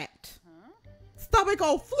 Stomach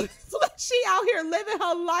on flat. She out here living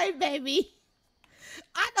her life, baby.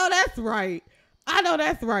 I know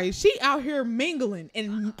that's right. She out here mingling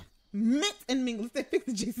and mingling. Say, fix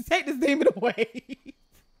it, Jesus. Take this demon away.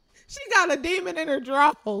 She got a demon in her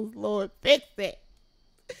drawers. Lord, fix it.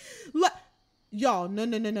 Look, y'all, no.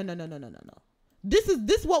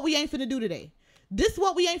 This what we ain't finna do today. This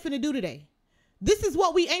what we ain't finna do today. This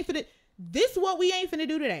what we ain't finna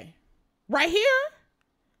do today. Right here?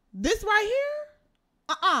 This right here?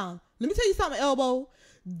 Let me tell you something, Elbow.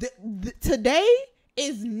 Today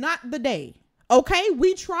is not the day. Okay?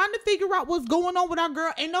 We trying to figure out what's going on with our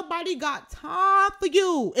girl. Ain't nobody got time for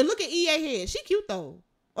you. And look at EA head. She cute though.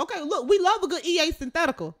 Okay, look, we love a good EA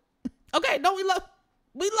synthetical. Okay, don't we love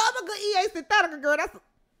a good EA synthetical, girl?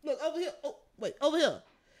 Look over here. Oh, wait, over here.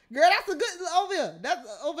 Girl, that's a good over here. That's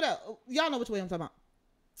over there. Y'all know which way I'm talking about.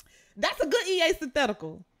 That's a good EA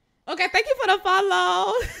synthetical. Okay, thank you for the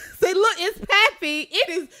follow. Say, look, it's Pappy. It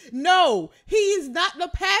is no. He is not the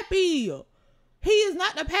Pappy. He is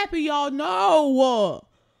not the Pappy, y'all. No.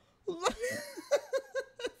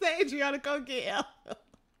 Say, Adriana, go get him.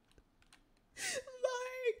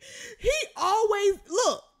 Like, he always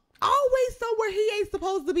somewhere he ain't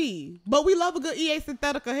supposed to be. But we love a good EA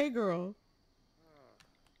synthetica. Hey, girl.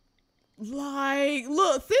 Like,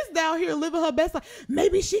 look, sis down here living her best life.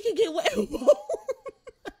 Maybe she can get what elbow.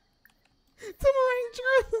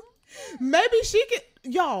 True. Maybe she can.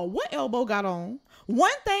 Y'all, what elbow got on?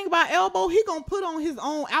 One thing about elbow, he gonna put on his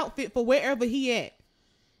own outfit for wherever he at.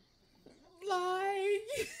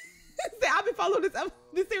 Like, I've been following this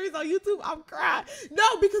series on YouTube. I'm crying.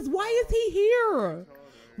 No, because why is he here?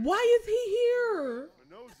 Why is he here?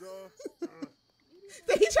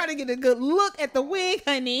 So he trying to get a good look at the wig,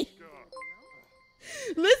 honey.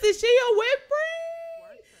 Listen, Shia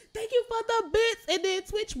Winfrey. Thank you for the bits. And then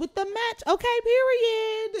Twitch with the match. Okay,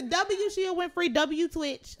 period. W Shia Winfrey, W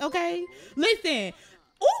Twitch. Okay. Listen.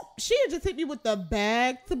 Ooh, Shia just hit me with the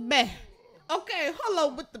back to back. Okay,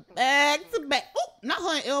 hello with the back to back. Ooh, not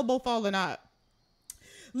her elbow falling out.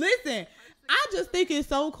 Listen, I just think it's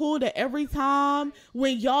so cool that every time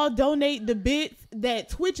when y'all donate the bits that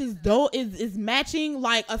Twitch is matching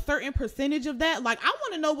like a certain percentage of that. Like, I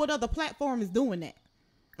want to know what other platform is doing that.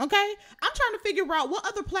 Okay? I'm trying to figure out what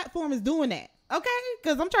other platform is doing that. Okay?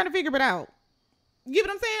 Because I'm trying to figure it out. You get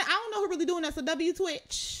what I'm saying? I don't know who really doing that. So W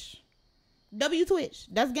Twitch. W Twitch.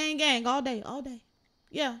 That's gang all day. All day.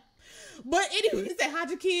 Yeah. But anyway, he said, hide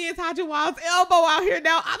your kids, hide your wife's elbow out here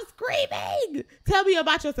now. I'm screaming. Tell me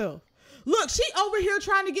about yourself. Look, she over here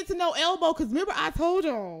trying to get to know elbow. Because remember I told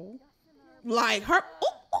y'all. Like her.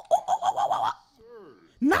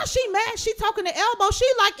 Now she mad. She talking to elbow. She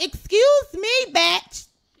like, excuse me, bitch.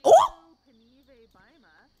 Ooh.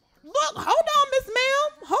 Look, hold on, Miss Ma'am.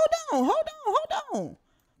 Hold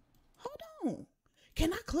on.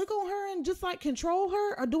 Can I click on her and just like control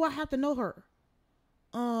her, or do I have to know her?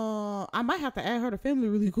 I might have to add her to family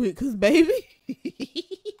really quick, cause baby.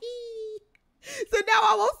 So now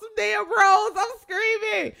I want some damn rolls. I'm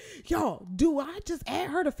screaming. Y'all, do I just add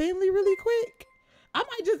her to family really quick? I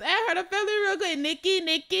might just add her to family real quick. Nikki.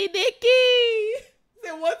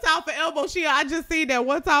 Said one time for elbow. I just seen that.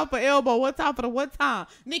 One time for elbow. One time for the one time.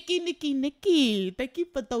 Nikki. Thank you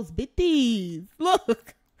for those bitties.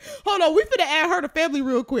 Look. Hold on. We finna add her to family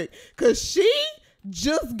real quick. Cause she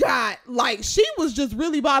just got, like, she was just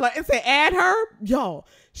really bothered and said, add her. Y'all,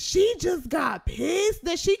 she just got pissed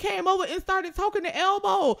that she came over and started talking to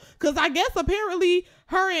elbow. Cause I guess apparently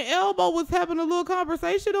her and elbow was having a little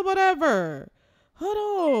conversation or whatever. Hold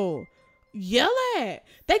on. Yell at.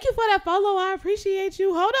 Thank you for that follow. I appreciate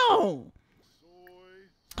you. Hold on.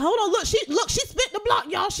 Look, she spit the block,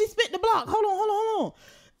 y'all. She spit the block. Hold on.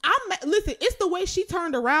 Listen, it's the way she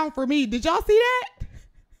turned around for me. Did y'all see that?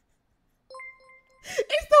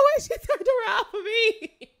 It's the way she turned around for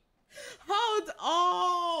me. Hold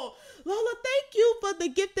on. Lola, thank you for the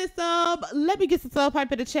gifted sub. Let me get some sub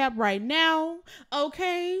hype in the chat right now.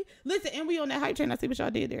 Okay. Listen, and we on that hype train. I see what y'all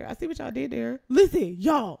did there. Listen,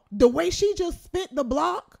 y'all, the way she just spit the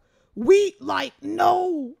block, we like,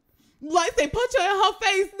 no. Like, say, punch her in her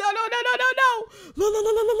face. No.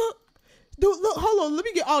 Look. Dude, look, hold on. Let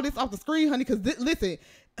me get all this off the screen, honey, because listen,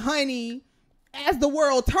 honey, as the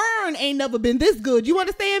world turn ain't never been this good. You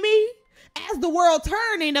understand me? As the world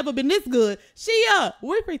turn ain't never been this good. Shia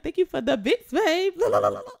Winfrey, thank you for the bits, babe. Look.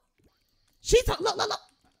 Look. She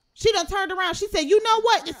done turned around. She said, you know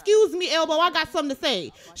what? Excuse me, elbow. I got something to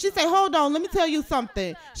say. She said, hold on. Let me tell you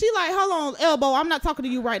something. She like, hold on, elbow. I'm not talking to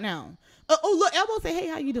you right now. Look, elbow said, hey,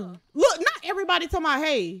 how you doing? Look, not everybody talking about,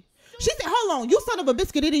 hey. She said, hold on, you son of a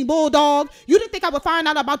biscuit eating bulldog. You didn't think I would find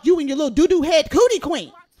out about you and your little doo-doo head cootie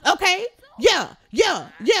queen. Okay? Yeah.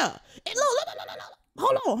 And look.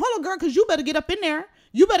 Hold on, girl, because you better get up in there.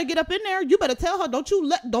 You better tell her, don't you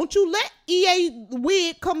let EA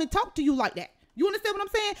wig come and talk to you like that. You understand what I'm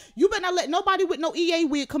saying? You better not let nobody with no EA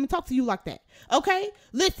wig come and talk to you like that. Okay?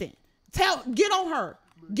 Listen, get on her.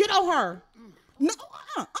 No,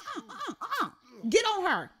 get on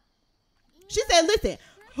her. She said, listen,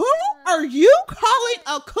 who are you calling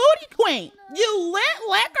a cootie queen? You lint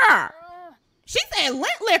liquor. She said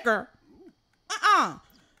lint liquor.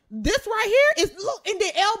 This right here is, look, and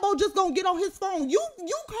the elbow just gonna get on his phone. You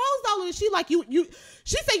caused all of this. She like, she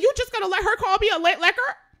said, you just gonna let her call me a lint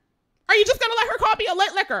liquor? Are you just gonna let her call me a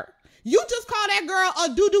lint liquor? You just called that girl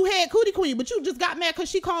a doo-doo head cootie queen, but you just got mad because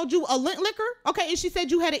she called you a lint liquor? Okay, and she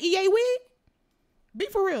said you had an EA wig? Be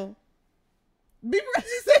for real. Be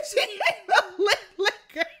said she ain't no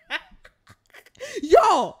liquor.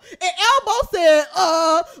 Yo, and Elbow said,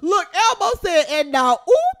 look, Elbow said, and now,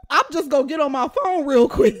 I'm just gonna get on my phone real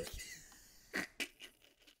quick.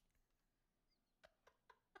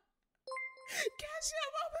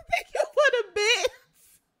 Thank you for the bits.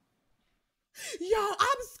 Yo,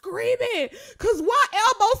 I'm screaming. Cause why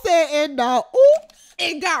Elbow said, and now,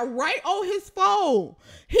 it got right on his phone.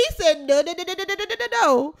 He said,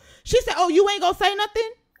 no. She said, oh, you ain't gonna say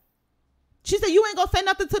nothing? She said, you ain't gonna say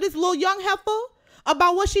nothing to this little young heifer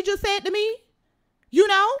about what she just said to me? You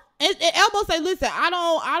know? And Elbow said, listen, I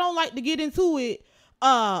don't like to get into it.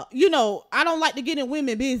 I don't like to get in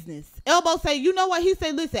women business. Elbow say, you know what? He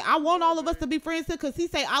said, listen, I want all of us to be friends here because he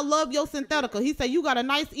said, I love your synthetical. He said, you got a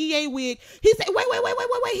nice EA wig. He said, wait.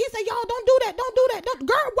 He said, y'all don't do that. Girl,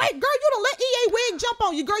 you done let EA wig jump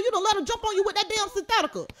on you. Girl, you done let her jump on you with that damn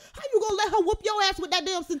synthetical. How you gonna let her whoop your ass with that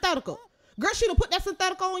damn synthetical? Girl, she done put that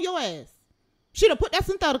synthetical on your ass. She done put that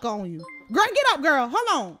synthetical on you. Girl, get up, girl. Hold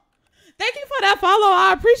on. Thank you for that follow.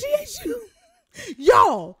 I appreciate you.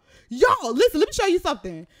 Y'all, listen, let me show you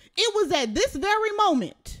something. It was at this very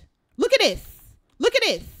moment. Look at this.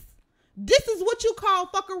 This is what you call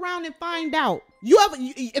fuck around and find out. I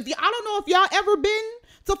don't know if y'all ever been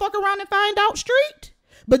to fuck around and find out street,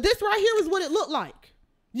 but this right here is what it looked like.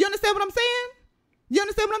 You understand what I'm saying?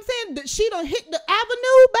 That she done hit the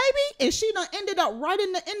avenue, baby, and she done ended up right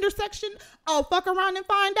in the intersection of fuck around and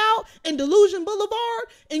find out in Delusion Boulevard.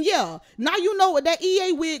 And yeah, now you know what that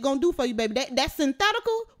EA wig gonna do for you, baby. That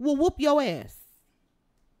synthetical will whoop your ass.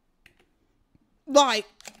 Like,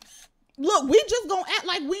 look, we just gonna act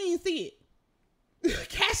like we ain't see it.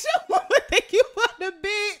 Cash up, mama, thank you for the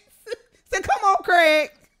bits. Say, come on,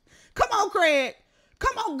 Craig. Come on,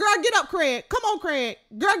 girl, get up, Craig. Come on, Craig.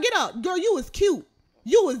 Girl, get up. Girl, you is cute.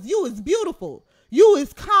 You is beautiful. You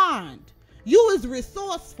is kind. You is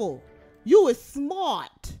resourceful. You is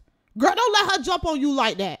smart. Girl, don't let her jump on you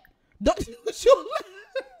like that. Don't you See,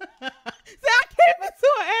 I came into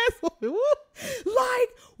an asshole. Like,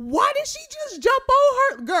 why did she just jump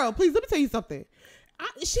on her? Girl, please, let me tell you something.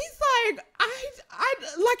 She's like,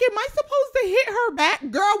 am I supposed to hit her back?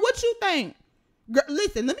 Girl, what you think? Girl,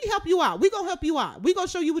 listen, let me help you out. We gonna help you out. We gonna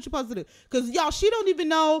show you what you're supposed to do. Cause y'all, she don't even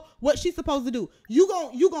know what she's supposed to do. You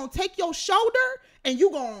gonna take your shoulder and you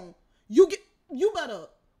better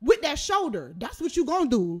with that shoulder. That's what you gonna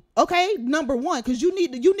do. Okay, number one, cause you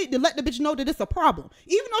need to let the bitch know that it's a problem.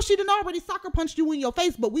 Even though she done already sucker punched you in your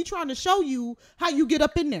face, but we trying to show you how you get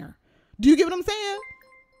up in there. Do you get what I'm saying?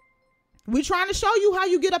 We trying to show you how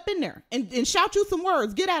you get up in there and shout you some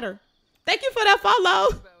words. Get at her. Thank you for that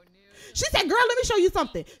follow. She said, girl, let me show you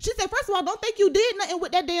something. She said, first of all, don't think you did nothing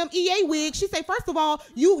with that damn EA wig. She said, first of all,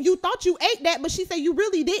 you thought you ate that, but she said you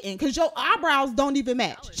really didn't because your eyebrows don't even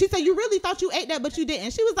match. She said, you really thought you ate that, but you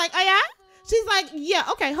didn't. She was like, oh, yeah? She's like, yeah,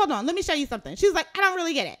 okay, hold on. Let me show you something. She's like, I don't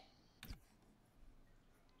really get it.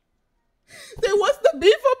 Then what's the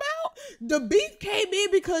beef about? The beef came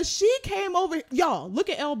in because she came over. Y'all, look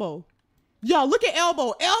at Elbow.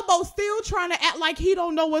 Elbow still trying to act like he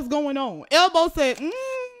don't know what's going on. Elbow said,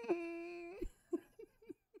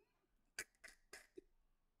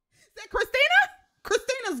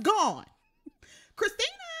 Christina's gone. Christina?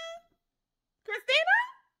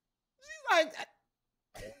 She's like,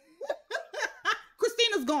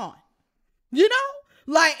 Christina's gone. You know?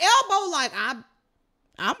 Like, Elbow, like,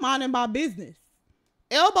 I'm minding my business.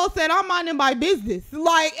 Elbow said, I'm minding my business.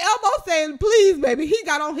 Like, Elbow said, please, baby. He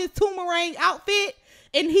got on his Toomerang outfit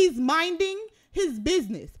and he's minding his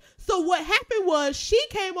business. So what happened was she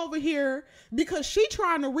came over here because she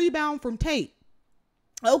trying to rebound from Tate.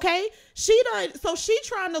 Okay, she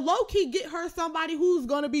trying to low-key get her somebody who's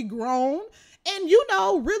gonna be grown and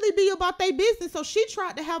really be about their business. So she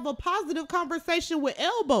tried to have a positive conversation with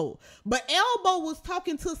Elbow, but Elbow was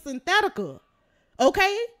talking to Synthetica.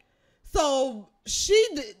 Okay, so she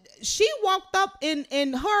walked up and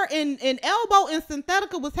her and Elbow and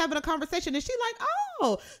Synthetica was having a conversation, and she like,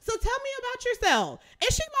 oh, so tell me about yourself.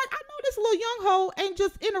 And she like, I know this little young hoe ain't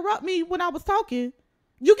just interrupt me when I was talking.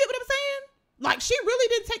 You get what I'm saying? Like, she really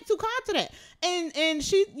didn't take too kind to that. And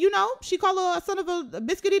she, she called her a son of a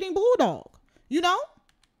biscuit eating bulldog,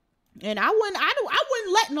 and I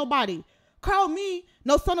wouldn't let nobody call me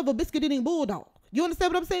no son of a biscuit eating bulldog. You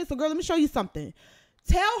understand what I'm saying? So girl, let me show you something.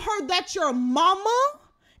 Tell her that your mama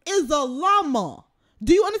is a llama.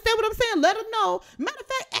 Do you understand what I'm saying? Let her know. Matter of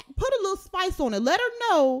fact, put a little spice on it. Let her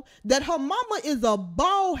know that her mama is a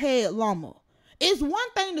bald head llama. It's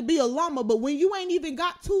one thing to be a llama, but when you ain't even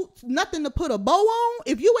got nothing to put a bow on,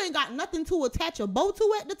 if you ain't got nothing to attach a bow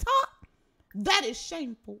to at the top, that is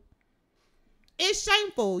shameful. It's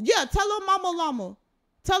shameful. Yeah, tell her mama llama.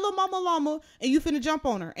 Tell her mama llama, and you finna jump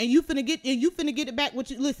on her, and you finna get it back. What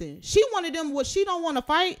you listen? She wanted them. What she don't want to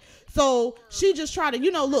fight, so she just try to,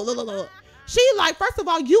 look. She like, first of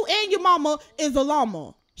all, you and your mama is a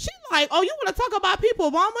llama. She like, oh, you want to talk about people,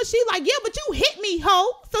 mama? She like, yeah, but you hit me,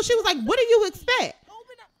 ho. So she was like, what do you expect?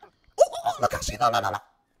 Oh, look how she no. Yo,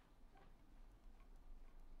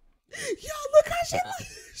 look how she.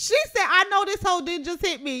 She said, I know this hoe didn't just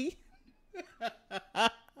hit me. Yo,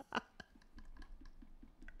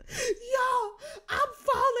 I'm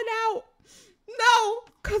falling out. No,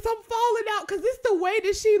 cause I'm falling out. Cause it's the way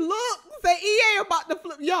that she looks. Say EA about to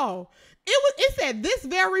flip. Yo, it's at this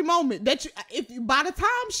very moment that by the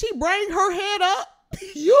time she bring her head up,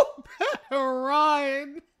 you better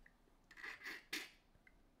run.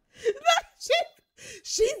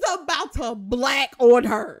 She's about to black on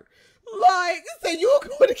her. Like, say you're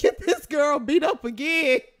going to get this girl beat up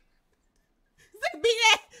again. Say beat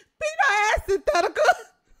her ass, synthetica.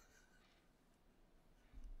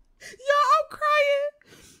 Yo, I'm crying.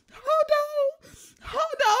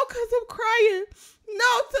 Hold on, cause I'm crying.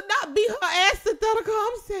 No, to not beat her ass, synthetica.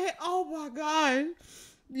 I'm saying, oh my God.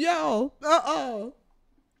 Yo,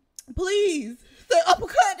 please, say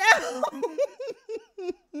uppercut down.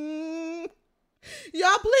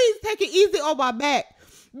 Y'all, please take it easy on my back.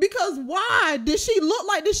 Because why did she look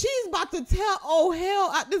like this? She's about to tell, oh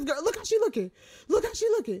hell, out this girl. Look how she looking. Look, and she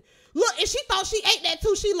thought she ate that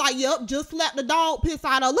too. She like, yep, just slapped the dog piss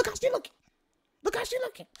out of her. Look how she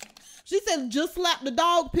looking. She said, just slapped the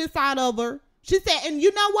dog piss out of her. She said, and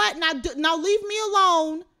you know what? Now leave me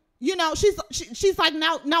alone. You know, she's like,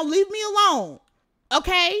 now leave me alone.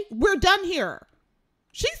 Okay, we're done here.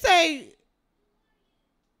 She say,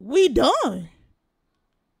 we done.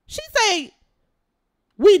 She say,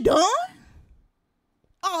 we done?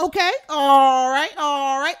 Oh, okay. All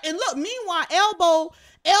right. And look, meanwhile,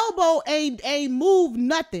 Elbow ain't moved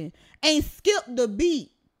nothing. Ain't skipped the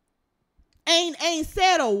beat. Ain't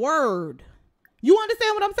said a word. You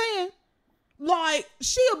understand what I'm saying? Like,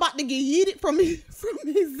 she about to get yeeted from existence.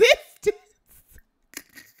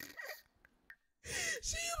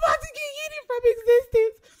 She about to get yeeted from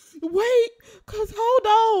existence. Wait, cause hold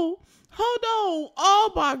on.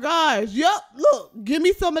 Oh my gosh. Yup. Look, give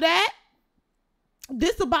me some of that.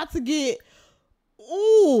 This about to get.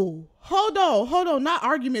 Ooh. Hold on. Not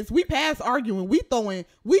arguments. We past arguing. We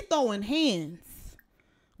throwing hands.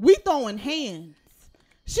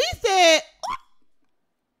 She said.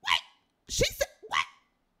 Wait. She said what?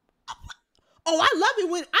 Oh, I love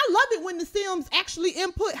it when the Sims actually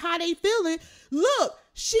input how they feeling. Look,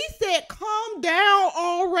 she said, calm down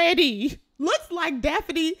already. Looks like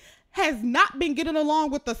Daphne has not been getting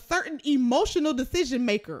along with a certain emotional decision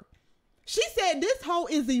maker. She said this hoe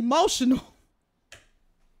is emotional.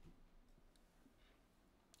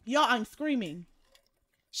 Y'all, I'm screaming.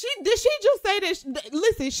 Did she just say that?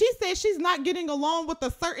 Listen, she said she's not getting along with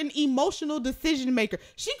a certain emotional decision maker.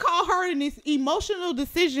 She called her an emotional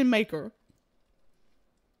decision maker.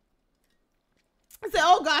 I said,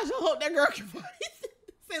 oh gosh, I hope that girl can fight.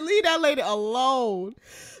 Said, leave that lady alone.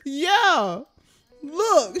 Yeah.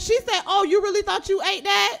 Look, she said, oh, you really thought you ate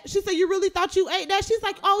that? She said, you really thought you ate that? She's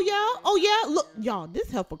like, oh yeah. Look, y'all,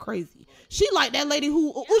 this heifer crazy. She like that lady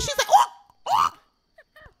who, she said,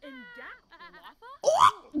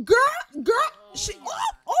 girl, she,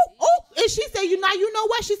 and she said, you know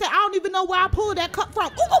what? She said, I don't even know where I pulled that cup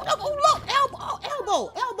from. Look,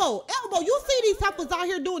 elbow. You see these heifers out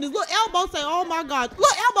here doing this. Look, elbow say, oh my God.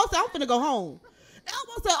 Look, elbow say, I'm finna go home.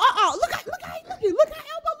 Elbow say, look how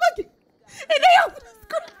elbow looking. And they open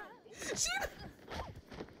the screen.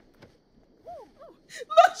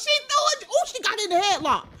 Look, she threw it. Oh, she got in the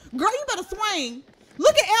headlock. Girl, you better swing.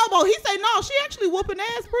 Look at elbow. He say, no, she actually whooping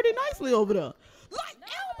ass pretty nicely over there. Like,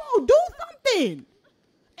 elbow, do something.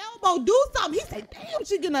 Elbow, do something. He said, damn,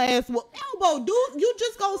 she getting her ass whooped. Elbow, you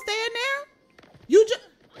just gonna stand there? You just.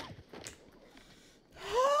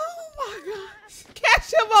 Oh my gosh.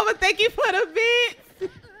 Catch your mama, thank you for the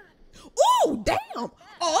bits. Ooh, damn.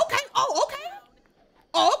 Oh, okay.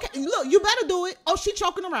 Look, you better do it. Oh, she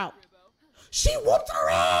choking her out. She whooped her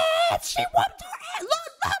ass. Look.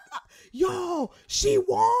 Yo, she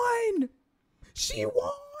won. Look, she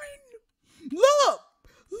won.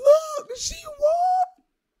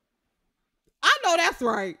 I know that's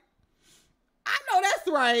right.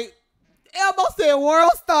 Elbow said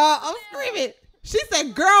world star. I'm screaming. She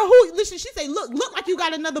said, girl, who, listen, she said, look like you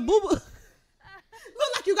got another boo-boo.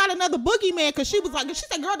 Look like you got another boogeyman. Cause she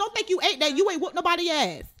said, girl, don't think you ate that. You ain't whooped nobody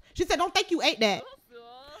ass. She said, don't think you ate that.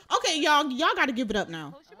 Okay, y'all gotta give it up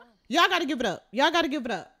now. Y'all gotta give it up.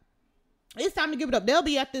 It's time to give it up. They'll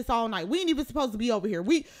be at this all night. We ain't even supposed to be over here.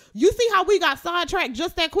 You see how we got sidetracked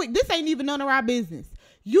just that quick? This ain't even none of our business.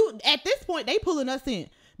 At this point, they pulling us in.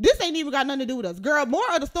 This ain't even got nothing to do with us. Girl, more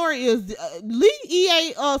of the story is leave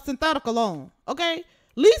EA Synthetic alone. Okay?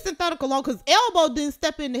 Leave Synthetic alone because Elbow didn't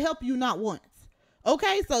step in to help you not once.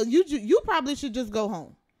 Okay? So you probably should just go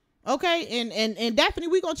home. Okay? And Daphne,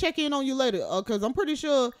 we gonna check in on you later because I'm pretty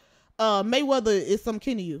sure Mayweather is some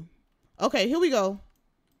kin of you. Okay, here we go.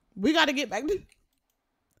 We got to get back to...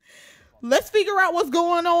 Let's figure out what's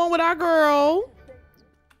going on with our girl.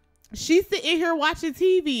 She's sitting here watching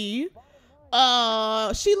TV.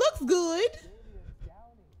 She looks good.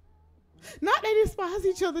 Not they despise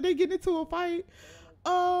each other. They get into a fight.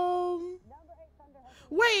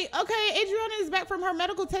 Wait, okay. Adriana is back from her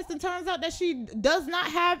medical test and turns out that she does not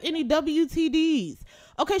have any WTDs.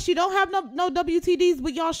 Okay, she don't have no WTDs,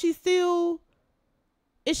 but y'all, she still...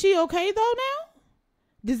 Is she okay though now?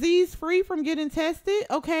 Disease free from getting tested.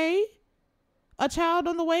 Okay. A child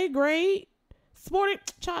on the way. Great. Sporting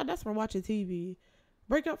child. That's from watching TV.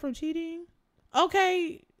 Break up from cheating.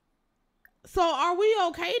 Okay. So are we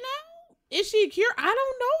okay now? Is she cured? I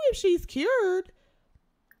don't know if she's cured.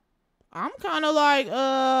 I'm kind of like,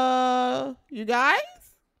 you guys?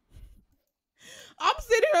 I'm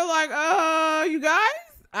sitting here like, you guys?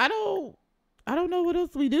 I don't know what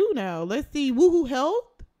else we do now. Let's see. Woohoo Health.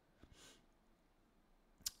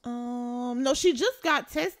 No, she just got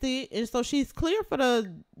tested, and so she's clear for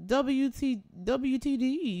the WTDs.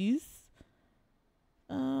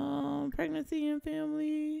 Pregnancy and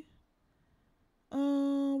family.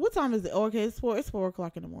 What time is it? Oh, okay, it's 4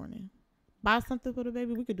 o'clock in the morning. Buy something for the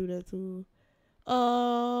baby. We could do that too.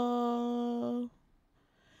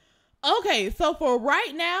 Okay, so for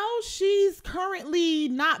right now, she's currently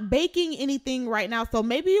not baking anything right now, so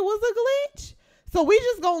maybe it was a glitch. So we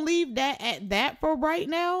just gonna leave that at that for right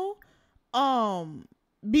now.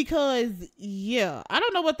 Because yeah, I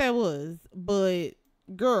don't know what that was, but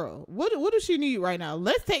girl, what does she need right now?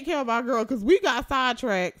 Let's take care of our girl because we got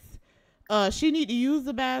sidetracks. She need to use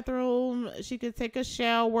the bathroom. She could take a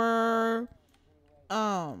shower.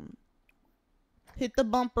 Hit the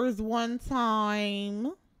bumpers one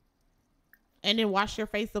time. And then wash your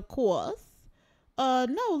face, of course. No,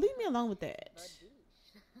 leave me alone with that.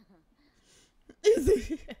 Is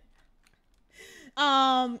it?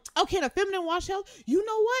 Okay, the feminine wash health. You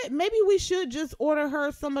know what? Maybe we should just order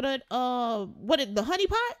her some of that, the honey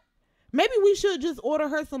pot? Maybe we should just order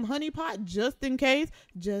her some honey pot just in case.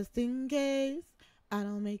 Just in case I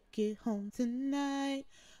don't make it home tonight.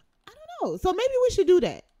 I don't know. So maybe we should do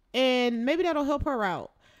that. And maybe that'll help her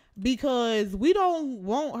out. Because we don't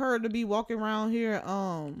want her to be walking around here,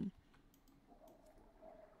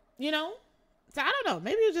 you know? So I don't know.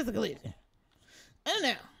 Maybe it's just a glitch. I don't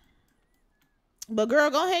know. But girl,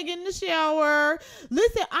 go ahead and get in the shower.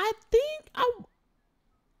 Listen, I think I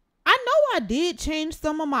know I did change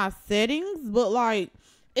some of my settings, but like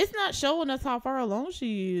it's not showing us how far along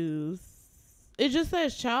she is. It just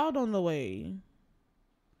says child on the way.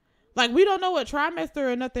 Like we don't know what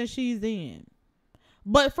trimester or nothing she's in.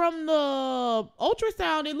 But from the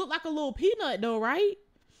ultrasound, it looked like a little peanut though, right?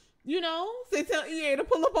 You know? Say tell EA to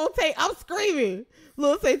pull up on tape. I'm screaming.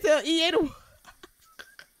 Look, say tell EA to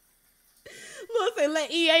look, say let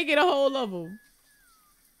EA get a hold of him.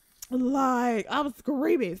 Like, I'm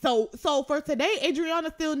screaming. So for today, Adriana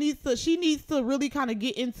still needs to really kind of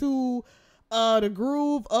get into the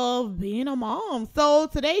groove of being a mom. So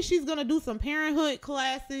today she's gonna do some parenthood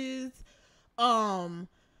classes.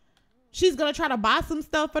 She's gonna try to buy some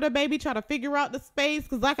stuff for the baby, try to figure out the space.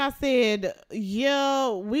 Cause like I said,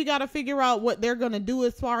 yeah, we gotta figure out what they're gonna do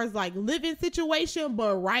as far as like living situation.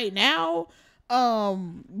 But right now,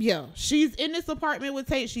 yeah, she's in this apartment with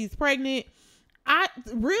Tate. She's pregnant. I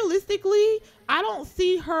don't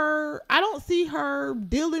see her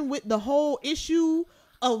dealing with the whole issue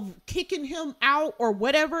of kicking him out or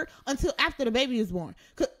whatever until after the baby is born.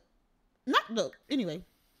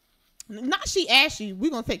 Not she ashy.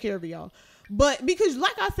 We're gonna take care of it, y'all. But because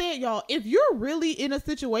like I said, y'all, if you're really in a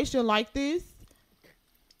situation like this,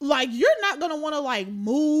 like you're not gonna want to like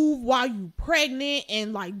move while you pregnant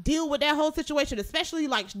and like deal with that whole situation, especially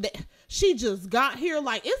like she just got here.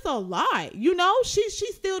 Like it's a lot, you know. She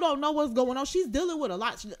still don't know what's going on. She's dealing with a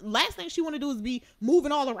lot. Last thing she want to do is be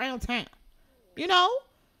moving all around town, you know.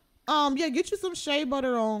 Yeah, get you some shea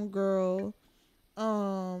butter on, girl.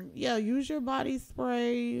 Yeah, use your body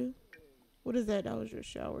spray. What is that? That was your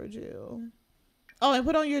shower gel. Oh, and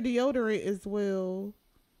put on your deodorant as well.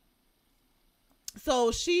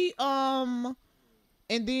 So she and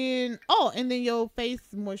then your face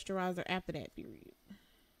moisturizer after that period.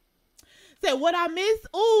 Said what I missed.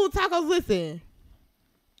 Ooh, tacos. Listen,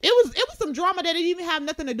 it was some drama that didn't even have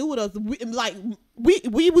nothing to do with us.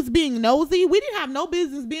 We was being nosy. We didn't have no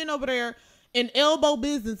business being over there in Elbow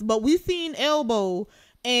business, but we seen Elbow,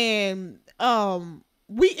 and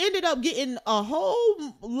we ended up getting a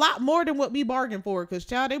whole lot more than what we bargained for, because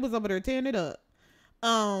child, they was over there tearing it up.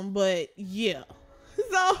 But yeah,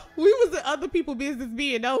 so we was in other people's business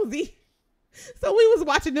being nosy. So we was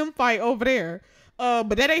watching them fight over there. But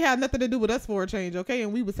that ain't had nothing to do with us for a change, okay?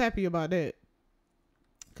 And we was happy about that,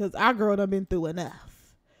 because our girl done been through enough.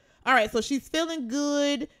 All right, so she's feeling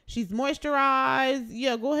good. She's moisturized.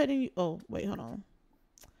 Yeah, go ahead and... Oh, wait, hold on.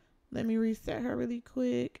 Let me reset her really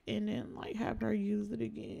quick and then, like, have her use it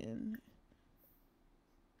again.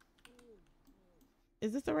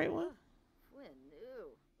 Is this the right one?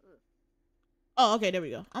 Oh, okay, there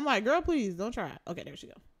we go. I'm like, girl, please, don't try it. Okay, there she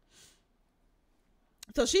go.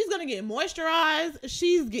 So she's going to get moisturized.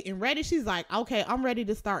 She's getting ready. She's like, okay, I'm ready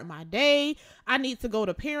to start my day. I need to go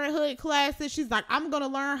to parenthood classes. She's like, I'm going to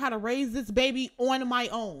learn how to raise this baby on my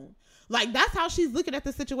own. Like, that's how she's looking at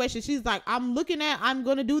the situation. She's like, I'm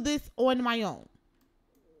going to do this on my own.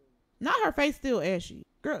 Not her face still ashy.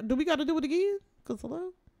 Girl, do we got to do it again? Because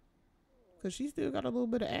hello? Because she still got a little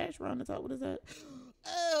bit of ash around the top. What is that?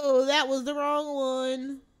 Oh, that was the wrong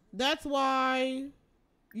one. That's why.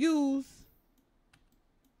 Use.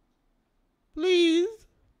 Please.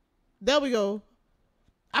 There we go.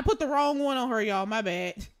 I put the wrong one on her, y'all. My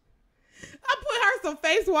bad. I put her some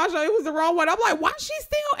face wash on. It was the wrong one. I'm like, why is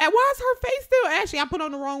her face still ashy? I put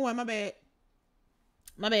on the wrong one. My bad.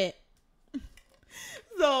 My bad.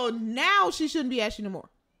 So now she shouldn't be ashy no more.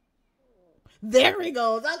 There it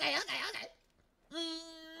goes. Okay.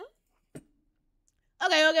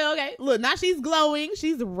 Okay. Look, now she's glowing.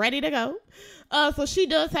 She's ready to go. So she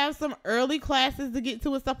does have some early classes to get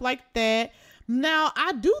to and stuff like that. Now,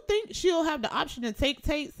 I do think she'll have the option to take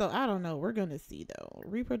Tate. So I don't know. We're going to see though.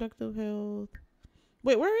 Reproductive health.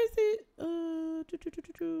 Wait, where is it?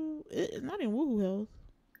 It's not in Woohoo Health.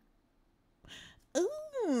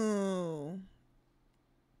 Ooh.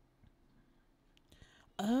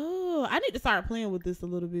 Oh, I need to start playing with this a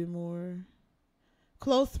little bit more.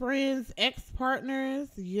 Close friends, ex-partners,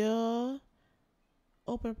 yeah.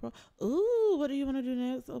 Open pro. Ooh, what do you want to do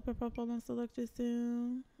next? Open profile and select this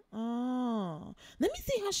soon. Oh, let me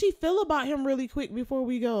see how she feel about him really quick before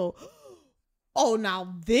we go. Oh,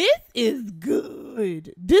 now this is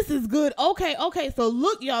good. This is good. Okay. So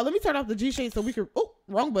look, y'all. Let me turn off the G shade so we can. Oh,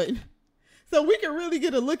 wrong button. So we can really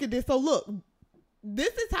get a look at this. So look,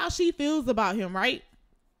 this is how she feels about him, right?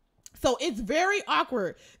 So it's very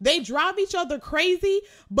awkward. They drive each other crazy,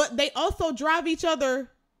 but they also drive each other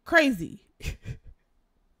crazy.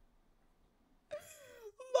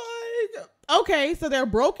 Like, okay, so they're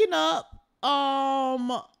broken up.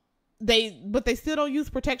 They still don't use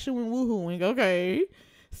protection when woohooing. Okay.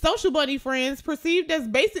 Social buddy friends perceived as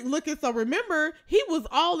basic looking. So remember, he was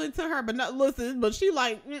all into her, but not listen. But she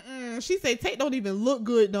like, she said, Tate don't even look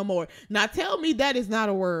good no more. Now tell me that is not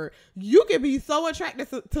a word. You can be so attracted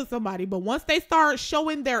to somebody, but once they start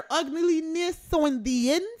showing their ugliness on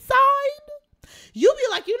the inside, you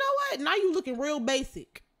be like, you know what? Now you looking real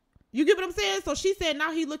basic. You get what I'm saying? So she said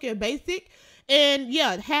now he looking basic. And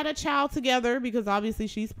yeah, had a child together because obviously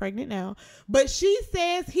she's pregnant now. But she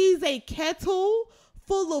says he's a kettle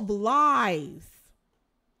full of lies.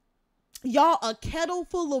 Y'all, a kettle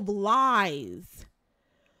full of lies.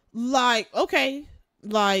 Like, okay.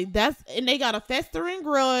 Like, that's, and they got a festering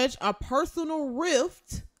grudge, a personal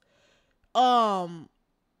rift.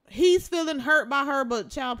 He's feeling hurt by her, but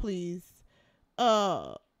child, please.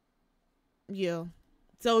 Yeah.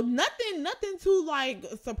 So nothing too like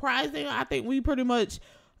surprising. I think we pretty much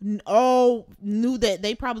all knew that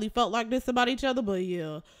they probably felt like this about each other, but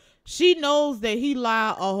yeah. She knows that he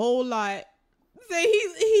lied a whole lot. Say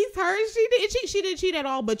he's hurt. She didn't cheat at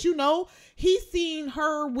all. But you know, he's seen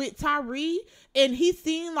her with Tyree, and he's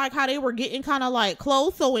seen like how they were getting kind of like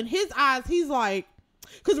close. So in his eyes, he's like,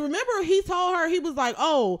 because remember he told her, he was like,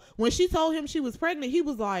 oh, when she told him she was pregnant, he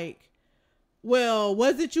was like, well,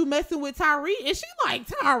 was it you messing with Tyree? And she like,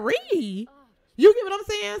 Tyree? You get what I'm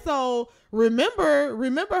saying? So remember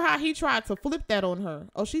how he tried to flip that on her.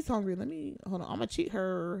 Oh, she's hungry. Hold on. I'm gonna cheat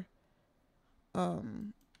her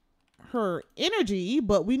energy,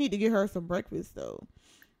 but we need to get her some breakfast though.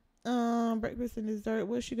 Breakfast and dessert.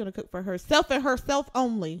 What's she gonna cook for herself and herself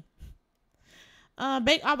only?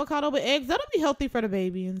 Baked avocado with eggs. That'll be healthy for the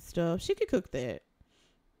baby and stuff. She could cook that.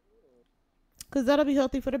 Cause that'll be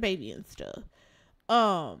healthy for the baby and stuff.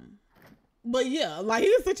 But yeah, like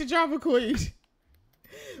he's such a drama queen.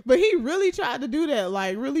 But he really tried to do that.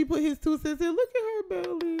 Like really put his 2 cents in. Look at her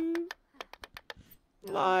belly.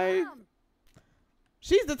 Like,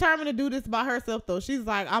 she's determined to do this by herself, though. She's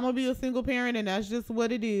like, I'm gonna be a single parent, and that's just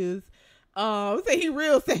what it is. Say he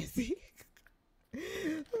real sassy.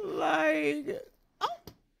 Like, oh,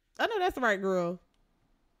 I know that's right, girl.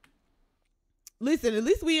 Listen, at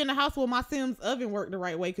least we in the house where my Sims oven work the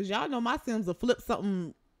right way, because y'all know my Sims will flip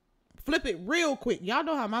it real quick. Y'all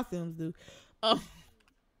know how my Sims do. But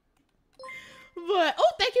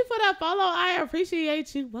thank you for that follow. I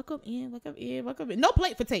appreciate you. Welcome in. No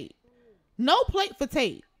plate for Tate. No plate for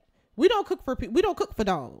Tate. We don't cook for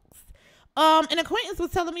dogs. An acquaintance was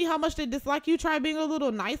telling me how much they dislike you. Try being a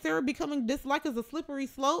little nicer. Becoming disliked is a slippery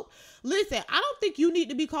slope. Listen, I don't think you need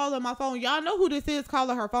to be calling my phone. Y'all know who this is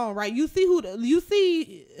calling her phone, right? You see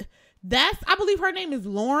I believe her name is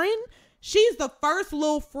Lauren. She's the first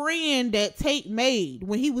little friend that Tate made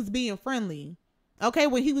when he was being friendly. Okay,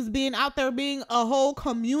 when he was being out there being a whole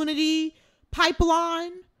community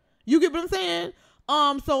pipeline. You get what I'm saying?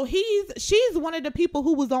 So she's one of the people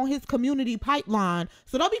who was on his community pipeline.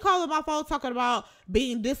 So don't be calling my phone talking about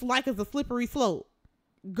being disliked as a slippery slope.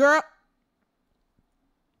 Girl,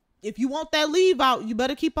 if you want that leave out, you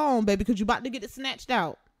better keep on, baby, because you about to get it snatched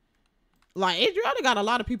out. Like, Adriana got a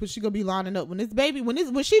lot of people she gonna be lining up. When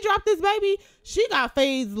she dropped this baby, she got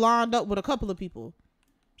fades lined up with a couple of people.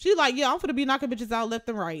 She like, yeah, I'm finna be knocking bitches out left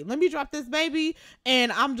and right. Let me drop this baby,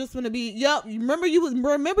 and I'm just gonna be, yep. Remember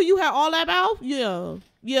you had all that mouth? Yeah.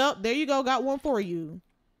 Yep, there you go. Got one for you.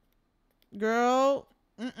 Girl.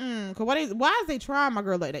 Cause why is they trying my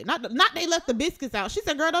girl like that? Not they left the biscuits out. She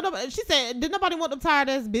said, girl, she said, did nobody want them tired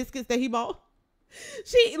ass biscuits that he bought?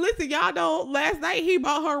 Listen, y'all know, last night he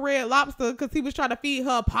bought her Red Lobster because he was trying to feed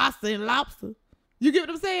her pasta and lobster. You get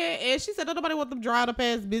what I'm saying? And she said, nobody want them dried up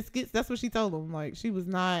ass biscuits. That's what she told him. Like, she was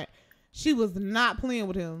not playing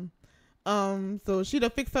with him. So she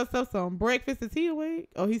done fixed herself some breakfast. Is he awake?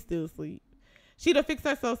 Oh, he's still asleep. She done fixed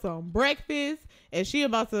herself some breakfast, and she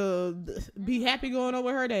about to be happy going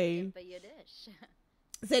over her day.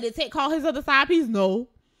 Said did Tate call his other side piece? No.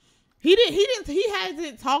 He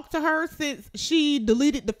hasn't talked to her since she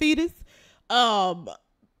deleted the fetus.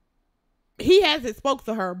 He hasn't spoke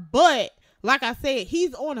to her, but like I said,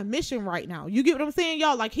 he's on a mission right now. You get what I'm saying,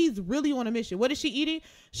 y'all? Like, he's really on a mission. What is she eating?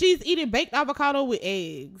 She's eating baked avocado with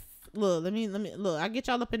eggs. Look, let me look. I get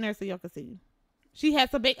y'all up in there so y'all can see. She has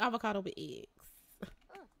some baked avocado with eggs.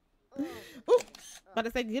 Ooh, about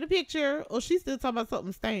to say, get a picture. Oh, she's still talking about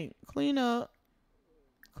something stank. Clean up,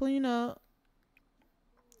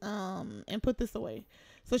 and put this away.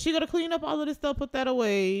 So she gonna clean up all of this stuff, put that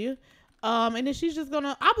away. And then she's just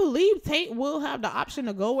gonna, I believe Tate will have the option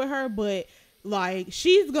to go with her, but like,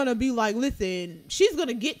 she's gonna be like, listen, she's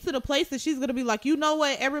gonna get to the place that she's gonna be like, you know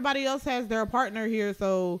what, everybody else has their partner here,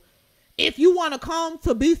 so if you want to come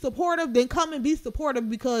to be supportive, then come and be supportive,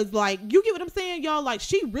 because like, you get what I'm saying, y'all? Like,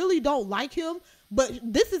 she really don't like him, but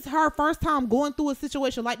this is her first time going through a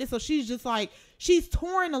situation like this, so she's just like, she's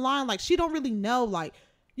touring the line, like, she don't really know, like,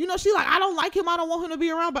 you know, she like, I don't like him. I don't want him to be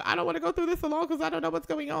around, but I don't want to go through this alone because I don't know what's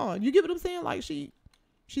going on. You get what I'm saying? Like, she's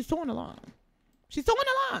torn the line. She's torn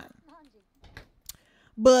the line.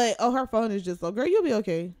 But, her phone is just, girl, you'll be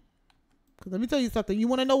okay. Because let me tell you something. You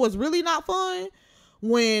want to know what's really not fun?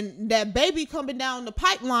 When that baby coming down the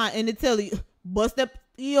pipeline and they tell you, bust that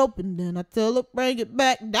open, then I tell her, bring it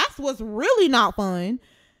back. That's what's really not fun.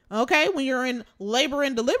 Okay? When you're in labor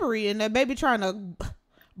and delivery and that baby trying to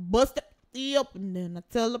bust it up, and then I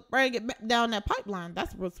tell her bring it back down that pipeline.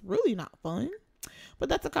 That's what's really not fun. But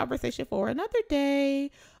that's a conversation for another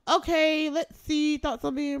day. Okay, let's see. Thoughts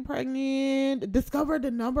on being pregnant. Discover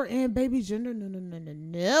the number and baby gender.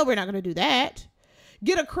 No, we're not gonna do that.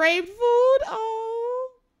 Get a craved food.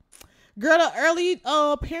 Oh, girl, the early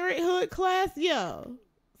parenthood class. Yeah,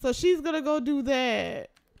 so she's gonna go do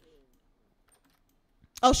that.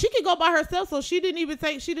 Oh, she could go by herself, so she didn't even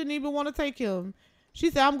want to take him. She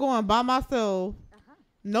said, I'm going by myself.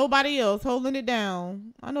 Nobody else holding it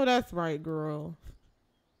down. I know that's right, girl.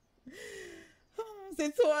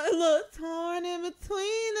 Said, look, torn in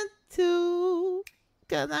between the two,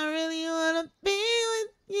 because I really want to be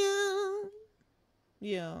with you.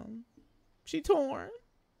 Yeah. She torn.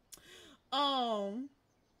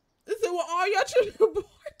 They said, well, all your children are born.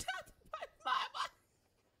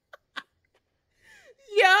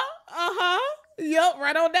 Yeah. Yep,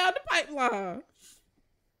 right on down the pipeline.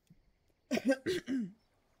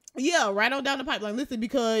 Yeah, right on down the pipeline. Listen,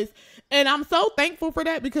 and I'm so thankful for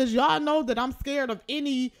that, because y'all know that I'm scared of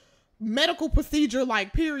any medical procedure,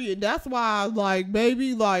 like, period. That's why, like,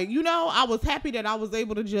 baby, like, you know, I was happy that I was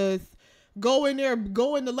able to just go in there,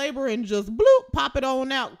 go into labor and just bloop, pop it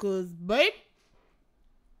on out, because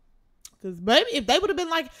Because, baby, if they would have been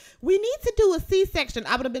like, we need to do a C-section,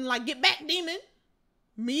 I would have been like, get back, demon.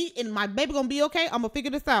 Me and my baby gonna be okay. I'm gonna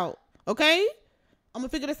figure this out. Okay? I'm gonna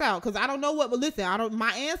figure this out. Because I don't know what, but listen,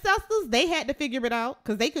 my ancestors, they had to figure it out.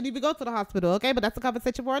 Because they couldn't even go to the hospital. Okay? But that's a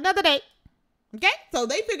conversation for another day. Okay? So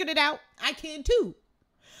they figured it out. I can too.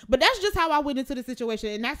 But that's just how I went into the situation.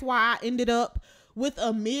 And that's why I ended up with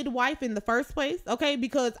a midwife in the first place. Okay?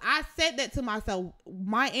 Because I said that to myself.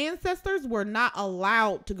 My ancestors were not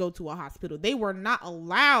allowed to go to a hospital. They were not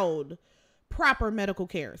allowed proper medical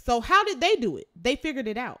care. So how did they do it? They figured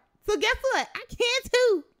it out. So guess what? I can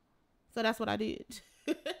too. So that's what I did.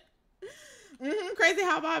 Crazy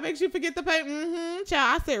how God makes you forget the pain.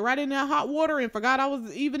 Child, I sat right in that hot water and forgot I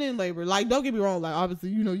was even in labor. Like, don't get me wrong. Like, obviously,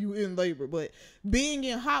 you know, you in labor, but being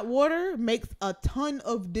in hot water makes a ton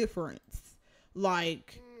of difference.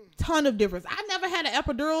 Like, ton of difference. I never had an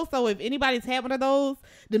epidural. So if anybody's had one of those,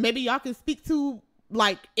 then maybe y'all can speak to,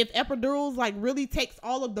 like, if epidurals, like, really takes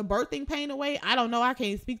all of the birthing pain away. I don't know. I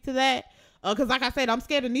can't speak to that. Because, like I said, I'm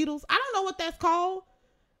scared of needles. I don't know what that's called.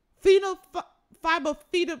 Phobia.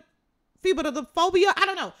 I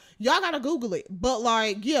don't know. Y'all gotta Google it. But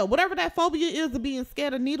like, yeah, whatever that phobia is of being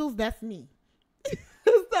scared of needles, that's me.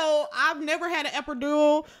 So I've never had an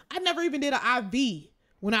epidural. I never even did an IV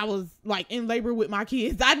when I was like in labor with my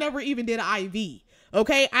kids. I never even did an IV.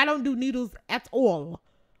 Okay, I don't do needles at all.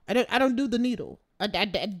 I don't do the needle. I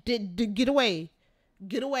did get away.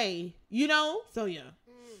 You know. So yeah.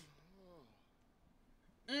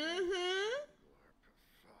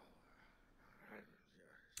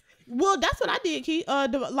 Well, that's what I did, Key.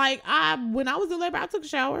 When I was in labor, I took a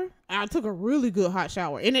shower. I took a really good hot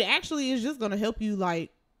shower, and it actually is just gonna help you like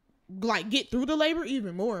get through the labor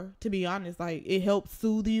even more. To be honest, like it helps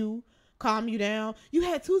soothe you, calm you down. You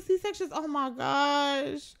had 2 C-sections. Oh my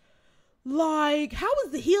gosh! Like, how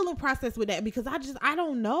was the healing process with that? Because I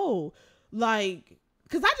don't know. Like,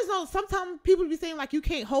 because I just know sometimes people be saying like you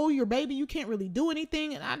can't hold your baby, you can't really do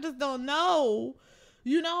anything, and I just don't know.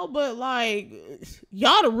 You know, but like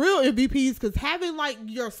y'all the real MVPs, because having like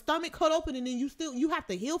your stomach cut open and then you have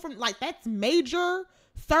to heal from, like, that's major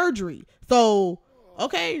surgery. So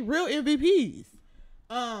okay, real MVPs.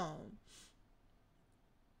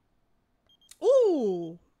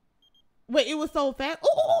 Ooh, wait, it was so fast.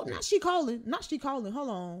 Oh, not she calling. Hold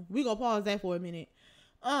on, we gonna pause that for a minute.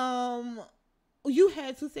 You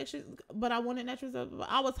had 2 sections, but I wanted natural.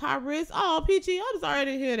 I was high risk. Oh, Peachy, I'm sorry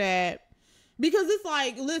to hear that. Because it's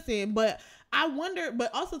like, listen, but I wonder,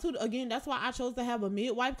 but also too, again, that's why I chose to have a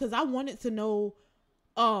midwife, because I wanted to know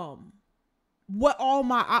what all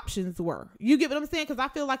my options were. You get what I'm saying? Because I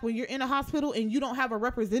feel like when you're in a hospital and you don't have a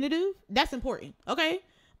representative, that's important. Okay.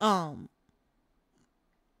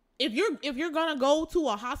 If you're gonna go to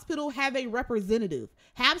a hospital, have a representative.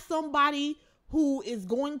 Have somebody who is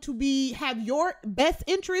going to have your best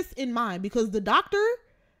interests in mind, because the doctor,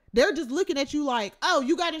 they're just looking at you like, oh,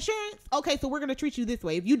 you got insurance? Okay, so we're going to treat you this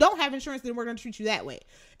way. If you don't have insurance, then we're going to treat you that way.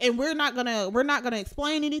 And we're not going to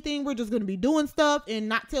explain anything. We're just going to be doing stuff and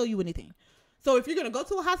not tell you anything. So if you're going to go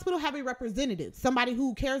to a hospital, have a representative, somebody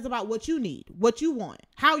who cares about what you need, what you want,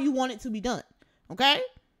 how you want it to be done. Okay?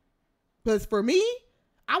 Because for me,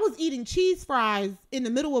 I was eating cheese fries in the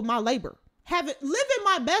middle of my labor, living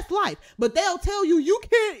my best life, but they'll tell you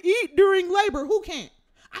can't eat during labor. Who can't?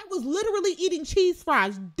 I was literally eating cheese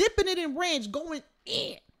fries, dipping it in ranch, going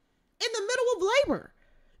in the middle of labor,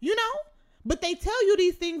 you know? But they tell you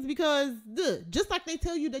these things because, just like they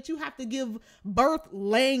tell you that you have to give birth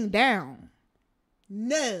laying down.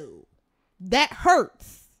 No, that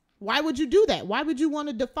hurts. Why would you do that? Why would you want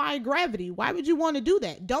to defy gravity? Why would you want to do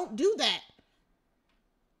that? Don't do that.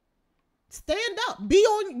 Stand up,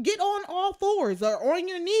 get on all fours or on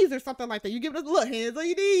your knees or something like that. You give it a look, hands on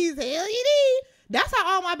your knees, hell you need. That's how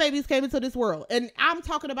all my babies came into this world. And I'm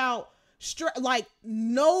talking about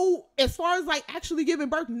no, as far as like actually giving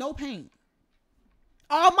birth, no pain.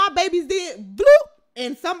 All my babies did, bloop,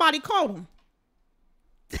 and somebody caught them.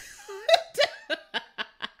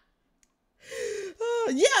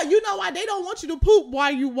 Yeah, you know why they don't want you to poop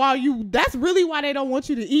while you, that's really why they don't want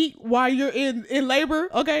you to eat while you're in labor,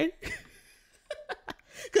 okay?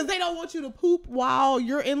 Because they don't want you to poop while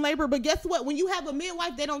you're in labor. But guess what? When you have a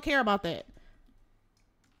midwife, they don't care about that.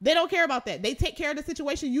 They don't care about that. They take care of the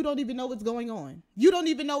situation. You don't even know what's going on. You don't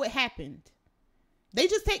even know it happened. They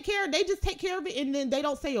just take care of it, and then they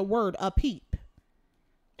don't say a word, a peep.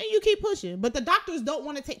 And you keep pushing. But the doctors don't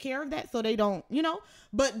want to take care of that, so they don't, you know.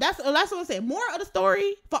 But that's what I'm saying. More of the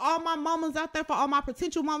story for all my mamas out there, for all my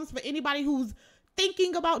potential mamas, for anybody who's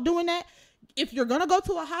thinking about doing that. If you're going to go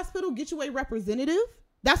to a hospital, get you a representative.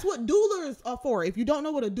 That's what doulas are for. If you don't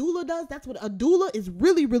know what a doula does, that's what a doula is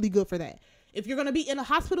really, really good for that. If you're going to be in a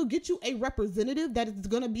hospital, get you a representative that is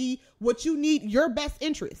going to be what you need, your best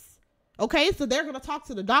interests. Okay, so they're going to talk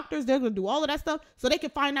to the doctors. They're going to do all of that stuff so they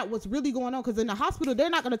can find out what's really going on. Because in the hospital, they're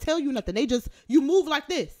not going to tell you nothing. You move like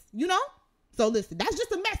this, you know? So listen, that's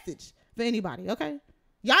just a message for anybody, okay?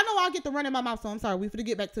 Y'all know I'll get the run in my mouth, so I'm sorry. We finna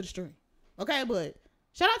get back to the stream, okay? But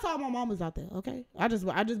shout out to all my mamas out there, okay? I just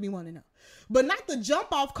be wanting to know. But not the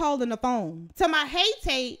jump off calling the phone. To my, hey,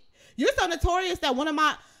 Tate, you're so notorious that one of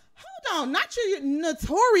my, hold on, not you're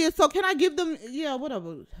notorious, so can I give them, yeah,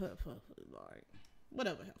 whatever.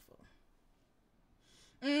 Whatever helpful.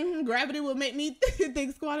 Gravity will make me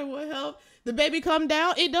think squatting will help the baby come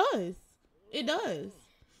down. It does. It does.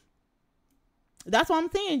 That's what I'm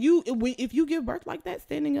saying. If you give birth like that,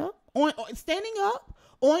 standing up on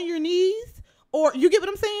your knees, or you get what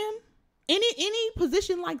I'm saying? Any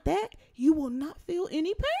position like that, you will not feel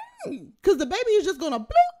any pain because the baby is just gonna bloop.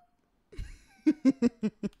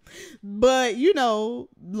 But you know,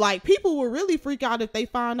 like, people will really freak out if they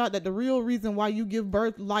find out that the real reason why you give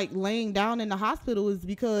birth like laying down in the hospital is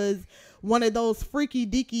because one of those freaky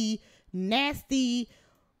deaky nasty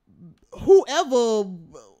whoever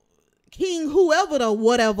the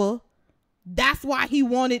whatever, that's why he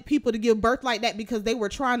wanted people to give birth like that, because they were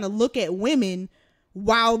trying to look at women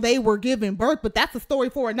while they were giving birth. But that's a story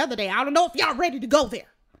for another day. I don't know if y'all ready to go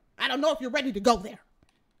there. I don't know if you're ready to go there.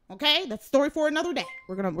 Okay, that's a story for another day.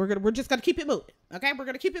 We're just gonna keep it moving. Okay, we're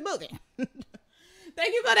gonna keep it moving.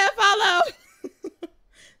 Thank you for that follow.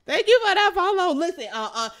 Thank you for that follow. Listen,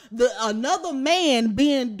 another man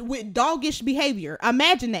being with doggish behavior.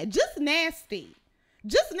 Imagine that. Just nasty.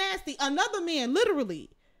 Another man, literally,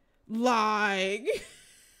 like,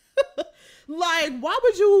 like, why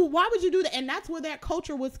would you do that? And that's where that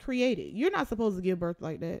culture was created. You're not supposed to give birth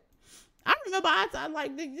like that. I remember I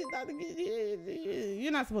like,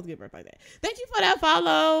 you're not supposed to give birth like that. Thank you for that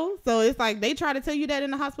follow. So it's like, they try to tell you that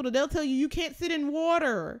in the hospital. They'll tell you can't sit in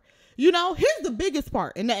water. You know, here's the biggest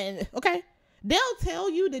part. Okay, they'll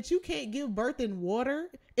tell you that you can't give birth in water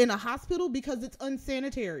in a hospital because it's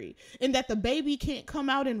unsanitary and that the baby can't come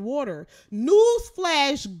out in water.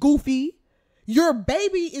 Newsflash, goofy. Your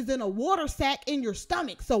baby is in a water sack in your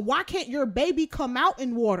stomach. So why can't your baby come out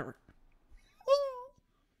in water?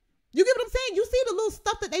 You get what I'm saying? You see the little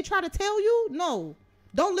stuff that they try to tell you? No,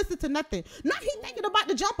 don't listen to nothing. Now he thinking about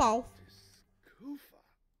the jump off.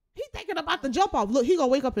 He thinking about the jump off. Look, he gonna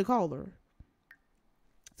wake up and call her.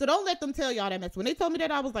 So don't let them tell y'all that mess. When they told me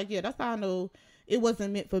that, I was like, yeah, that's how I know it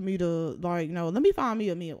wasn't meant for me to, like, no, let me find me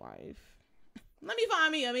a midwife. Let me find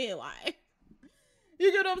me a midwife.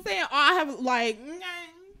 You get what I'm saying? Or I have, like,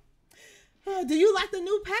 do you like the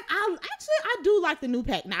new pack? I do like the new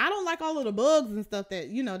pack. Now, I don't like all of the bugs and stuff that,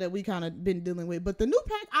 you know, that we kind of been dealing with. But the new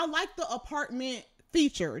pack, I like the apartment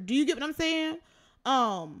feature. Do you get what I'm saying?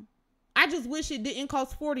 I just wish it didn't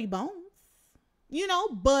cost 40 bones, you know,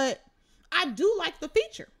 but I do like the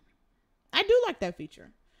feature. I do like that feature.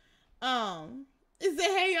 It said,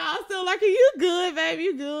 hey, y'all, still like it. You good, baby.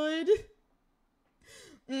 You good.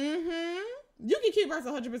 You can keep us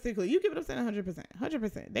 100% clear. You get what I'm saying?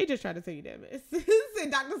 100%. They just try to tell you that, man.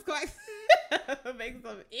 Said Dr. Quacks makes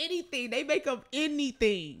up anything. They make up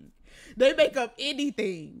anything.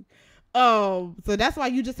 So that's why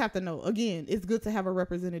you just have to know. Again, it's good to have a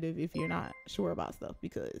representative if you're not sure about stuff,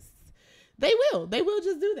 because they will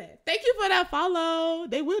just do that. Thank you for that follow.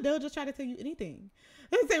 They'll just try to tell you anything.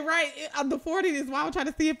 They say, right, the 40 is why I'm trying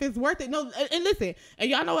to see if it's worth it. No, and listen,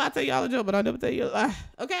 and y'all know I tell y'all a joke, but I never tell you.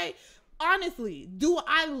 Okay. Honestly,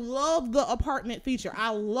 I love the apartment feature.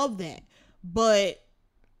 I love that. But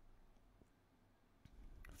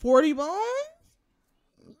 40 bones?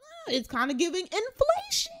 It's kind of giving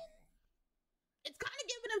inflation.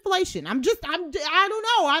 I don't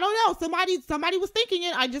know. Somebody was thinking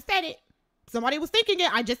it. I just said it. It's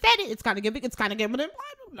kind of giving inflation.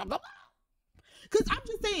 Blah, blah, blah. Cause I'm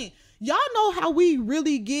just saying, y'all know how we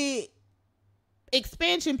really get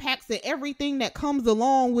expansion packs and everything that comes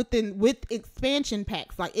along with expansion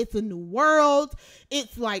packs. Like, it's a new world.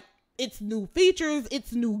 It's like, it's new features.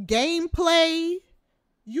 It's new gameplay,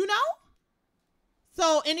 you know?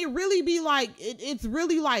 So, and it really be like, it's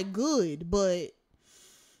really like good, but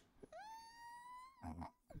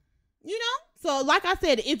you know? So like I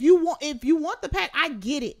said, if you want the pack, I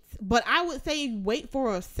get it. But I would say wait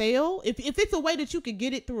for a sale. If it's a way that you could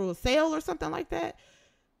get it through a sale or something like that,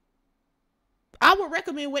 I would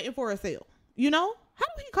recommend waiting for a sale. You know? How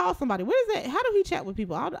do he call somebody? What is that? How do he chat with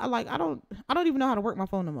people? I don't even know how to work my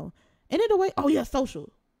phone no more. And in a way, oh yeah,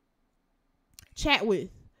 social. Chat with.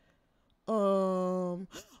 Oh,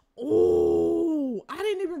 Oh, I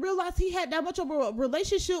didn't even realize he had that much of a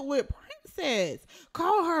relationship with Princess.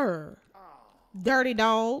 Call her. Dirty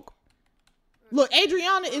dog. Look,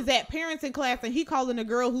 Adriana is at parenting class and he calling the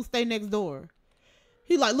girl who stay next door.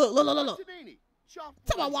 He like, look. Talk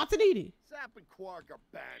about Watanini.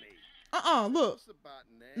 Look.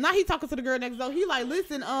 Now he talking to the girl next door. He like,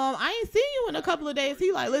 listen, I ain't seen you in a couple of days.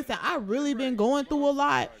 He like, listen, I really been going through a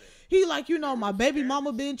lot. He like, you know, my baby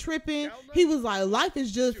mama been tripping. He was like, life is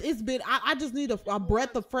just, it's been, I just need a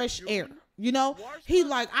breath of fresh air. You know, he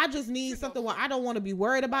like, I just need something where I don't want to be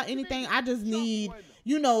worried about anything. I just need,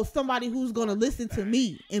 you know, somebody who's going to listen to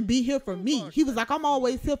me and be here for me. He was like, I'm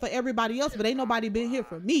always here for everybody else, but ain't nobody been here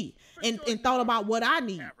for me and thought about what I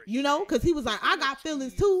need, you know, because he was like, I got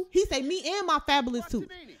feelings too. He said, me and my fabulous too.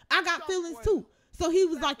 I got feelings too. So he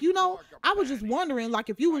was like, you know, I was just wondering, like,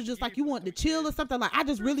 if you was just like, you wanted to chill or something, like, I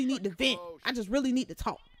just really need to vent. I just really need to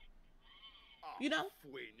talk. You know?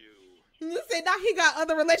 Listen, now he got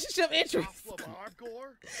other relationship interests.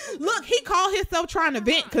 Look, he called himself trying to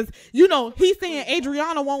vent because, you know, he's saying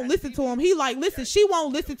Adriana won't listen to him. He like, listen, she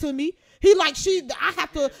won't listen to me. He like, I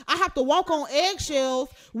have to walk on eggshells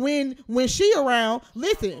when she around.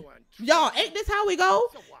 Listen, y'all, ain't this how we go?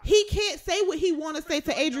 He can't say what he want to say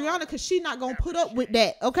to Adriana because she not going to put up with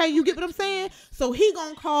that. Okay, you get what I'm saying? So he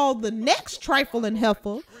going to call the next trifling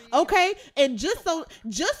heifer, okay? And just so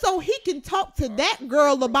he can talk to that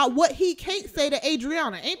girl about what he can't say to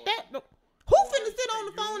Adriana. Ain't that... Who finna sit on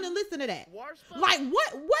the phone and listen to that? Like,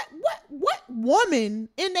 what woman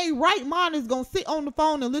in their right mind is going to sit on the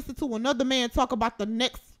phone and listen to another man talk about the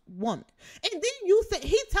next woman? And then you say,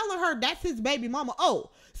 he telling her that's his baby mama. Oh,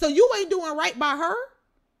 so you ain't doing right by her?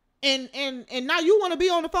 And now you want to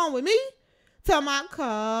be on the phone with me? Tell my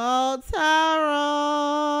call Tyrone.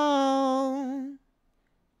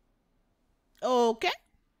 Okay.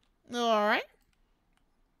 All right.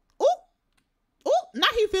 Ooh, now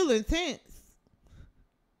he feel intense.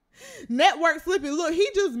 Network slipping. Look, he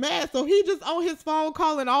just mad. So he just on his phone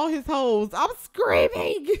calling all his hoes. I'm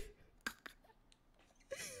screaming.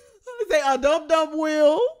 Say a dumb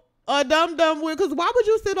will. A dumb will. Because why would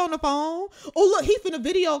you sit on the phone? Oh, look, he finna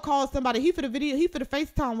video call somebody. He finna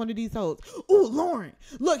FaceTime one of these hoes. Oh, Lauren.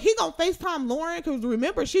 Look, he gonna FaceTime Lauren because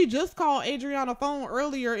remember, she just called Adriana phone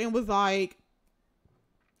earlier and was like,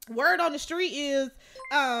 word on the street is,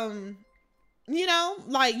 you know,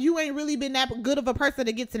 like, you ain't really been that good of a person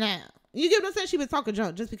to get to now. You get what I'm saying? She been talking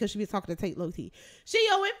junk just because she been talking to Tate Low-T. She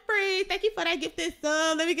went free. Thank you for that gifted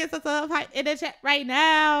sub. Let me get some sub in the chat right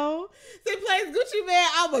now. Say, plays Gucci Man,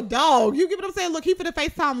 I'm a dog. You get what I'm saying? Look, he finna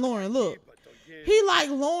FaceTime Lauren. Look. He like,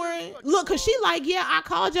 Lauren. Look, because she like, yeah, I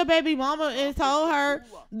called your baby mama and told her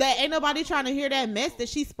that ain't nobody trying to hear that mess that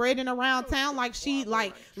she's spreading around town. Like she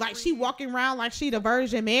walking around like she the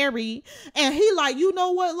Virgin Mary. And he like, you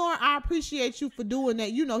know what, Lauren? I appreciate you for doing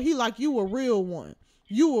that. You know, he like, you a real one.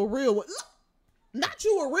 You a real one. Look, not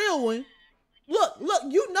you a real one. Look,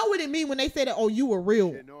 you know what it mean when they say that, oh, you a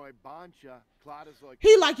real one.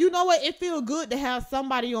 He like, you know what? It feel good to have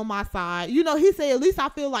somebody on my side. You know, he said, at least I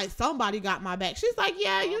feel like somebody got my back. She's like,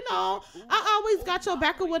 yeah, you know, I always got your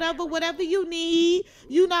back or whatever you need.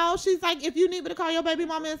 You know, she's like, if you need me to call your baby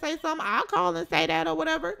mama and say something, I'll call and say that or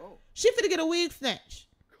whatever. She finna get a wig snatch.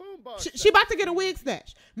 She about to get a wig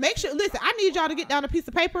snatch. Make sure, listen, I need y'all to get down a piece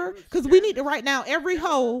of paper because we need to write down every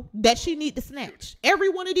hoe that she need to snatch. Every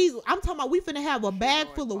one of these, I'm talking about we finna have a bag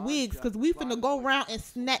full of wigs because we finna go around and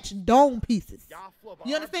snatch dome pieces.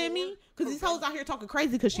 You understand me? Because these hoes out here talking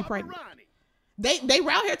crazy because she pregnant. They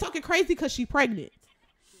around here talking crazy because she pregnant.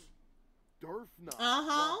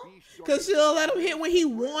 Because she'll let him hit when he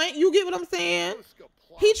want. You get what I'm saying?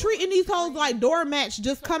 He treating these hoes like doormats,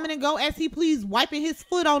 just coming and go as he please, wiping his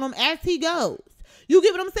foot on them as he goes. You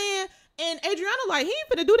get what I'm saying? And Adriana like, he ain't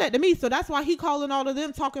finna do that to me. So that's why he calling all of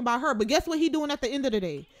them talking about her. But guess what he doing at the end of the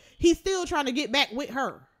day? He's still trying to get back with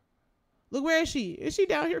her. Look, where is she? Is she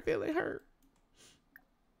down here feeling hurt?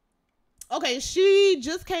 Okay, she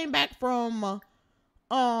just came back from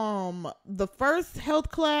the first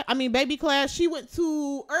baby class. She went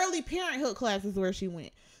to early parenthood class is where she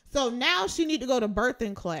went. So now she need to go to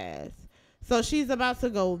birthing class. So she's about to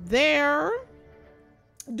go there,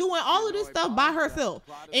 doing all of this stuff by herself.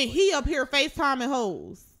 And he up here FaceTiming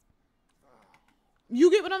hoes.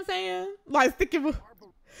 You get what I'm saying? Like,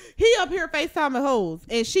 he up here FaceTiming hoes.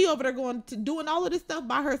 And she over there doing all of this stuff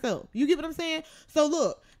by herself. You get what I'm saying? So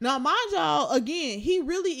look, now mind y'all, again, he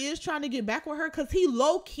really is trying to get back with her because he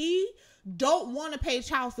low-key don't want to pay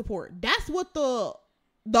child support. That's what the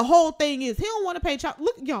whole thing is. He don't want to pay child.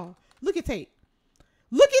 Look, y'all. Look at Tate.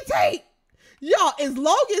 Look at Tate. Y'all, as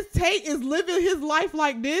long as Tate is living his life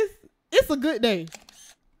like this, it's a good day.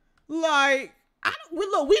 Like, I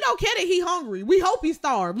we don't care that he hungry. We hope he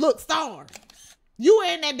starved. Look, starve. You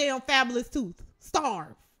and that damn fabulous tooth.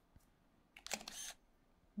 Starve.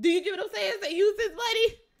 Do you get what I'm saying? Say use this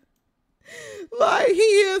money. Like, he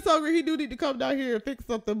is hungry. He do need to come down here and fix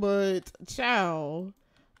something, but child.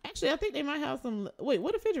 Actually, I think they might have some. Wait,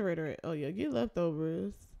 what refrigerator at? Oh yeah, get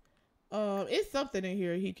leftovers. It's something in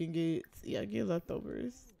here he can get. Yeah, get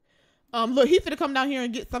leftovers. Look, he finna come down here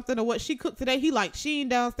and get something of what she cooked today. She ain't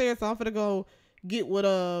downstairs, so I'm finna go get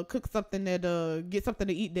cook something that get something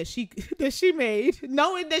to eat that she made,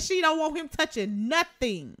 knowing that she don't want him touching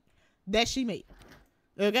nothing that she made.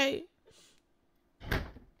 Okay.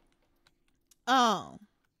 Come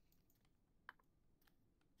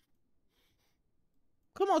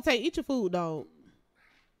on, Tay, eat your food, dog.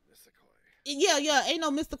 Yeah, ain't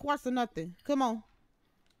no Mr. Quartz or nothing. Come on,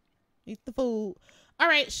 eat the food. All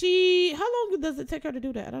right, how long does it take her to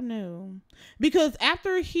do that? I don't know. Because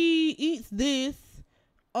after he eats this,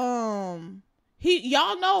 y'all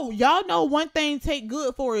know one thing Take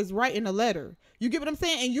good for is writing a letter. You get what I'm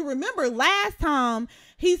saying? And you remember last time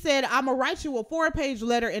he said, I'm gonna write you a 4-page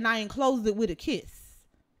letter and I enclosed it with a kiss.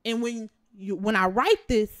 And when I write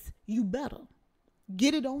this, you better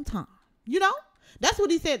get it on time. You know? That's what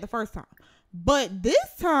he said the first time. But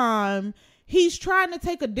this time he's trying to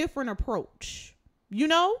take a different approach. You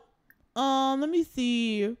know? Let me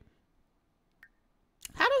see.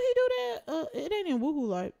 How do he do that? It ain't in Woohoo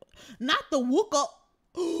Life. Not the Wook Up.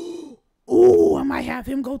 Oh, I might have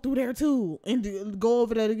him go through there too and go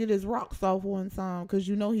over there to get his rocks off one time, because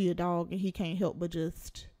you know he a dog and he can't help but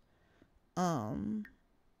just do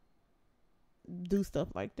stuff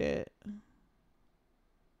like that.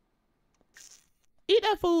 Eat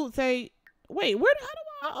that food. Say, wait, how do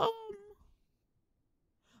I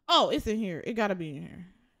oh, it's in here. It gotta be in here.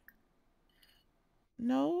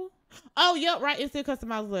 No. Oh, yep, right. It's in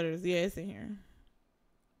customized letters. Yeah, it's in here.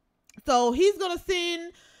 So he's gonna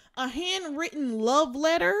send a handwritten love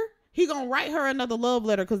letter. He gonna write her another love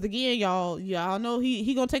letter, because again, y'all know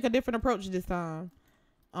he gonna take a different approach this time.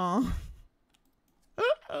 We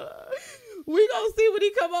gonna see what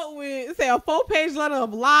he come up with. Say a 4-page letter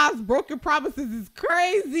of lies, broken promises is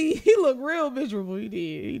crazy. He looked real miserable.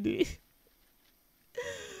 He did.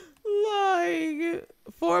 Like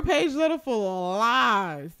 4-page letter full of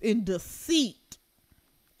lies and deceit.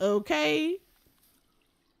 Okay.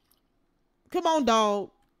 Come on,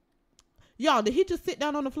 dog. Y'all, did he just sit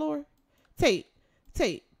down on the floor? Tate,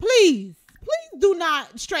 please do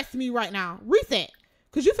not stress me right now. Reset,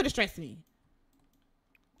 because you finna stress me.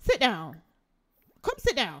 Sit down. Come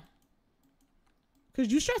sit down,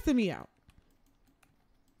 because you stressing me out.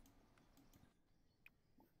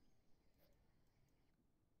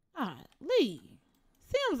 Lee.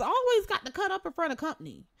 Sims always got to cut up in front of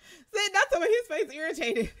company. See, that's why his face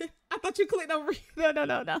irritated. I thought you clicked over.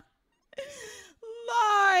 No.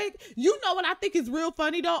 Like, you know what I think is real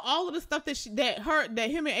funny though? All of the stuff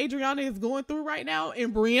that him and Adriana is going through right now,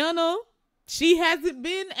 and Brianna, she hasn't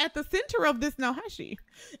been at the center of this now, has she?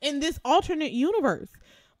 In this alternate universe.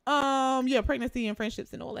 Yeah, pregnancy and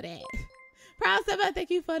friendships and all of that. Proud Seba,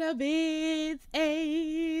 thank you for the bits.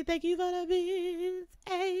 Hey, thank you for the bits.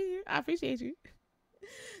 Hey, I appreciate you.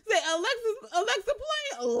 Say, Alexa,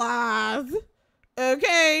 play lies.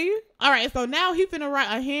 Okay. All right. So now he finna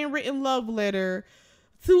write a handwritten love letter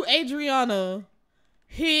to Adriana.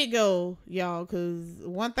 Here it go, y'all. Cause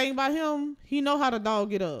one thing about him, he know how to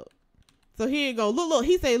dog it up. So here it go. Look.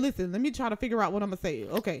 He say, listen, let me try to figure out what I'm gonna say.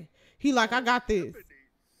 Okay. He like, I got this.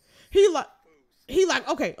 He like,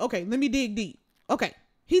 okay, let me dig deep. Okay.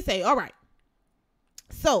 He say, all right.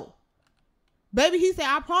 So, baby, he said,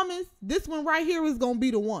 I promise this one right here is going to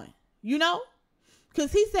be the one, you know?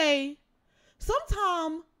 Because he say,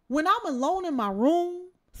 sometimes when I'm alone in my room,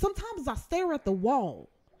 sometimes I stare at the wall.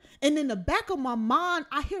 And in the back of my mind,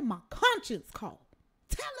 I hear my conscience call,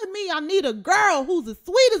 telling me I need a girl who's as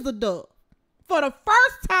sweet as a dove. For the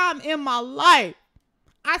first time in my life,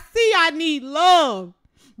 I see I need love.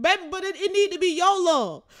 Baby, but it need to be your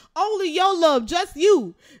love. Only your love, just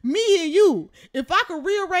you, me and you. If I could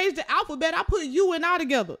rearrange the alphabet, I put you and I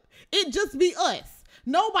together. It just be us,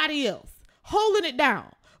 nobody else, holding it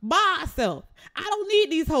down by ourselves. I don't need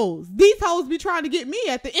these hoes. These hoes be trying to get me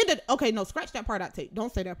at the end of okay, no, scratch that part out, Tate.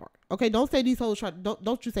 Don't say that part. Okay, don't say these hoes try.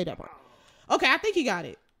 Don't you say that part. Okay, I think he got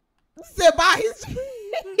it. Said by his he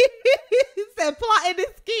said plotting and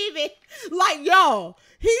scheming. Like, y'all,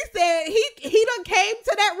 he said he done came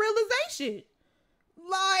to that realization.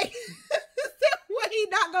 Like, what he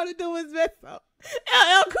not gonna do is mess up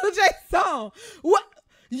LL Cool J song. What,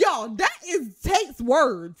 y'all, that is Tate's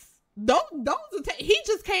words. Those are he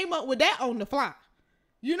just came up with that on the fly.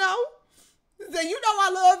 You know? Say, you know I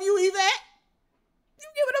love you, Yvette. You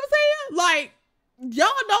get what I'm saying? Like,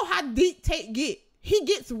 y'all know how deep Tate get. He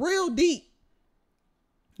gets real deep.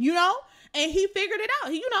 You know? And he figured it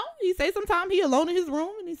out. He say sometimes he alone in his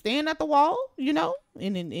room and he's staring at the wall,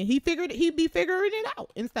 and he be figuring it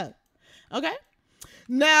out and stuff. Okay?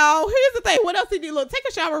 Now, here's the thing. What else he did? Look, take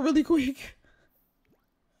a shower really quick.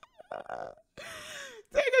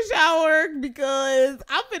 Take a shower because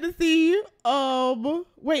I'm finna see.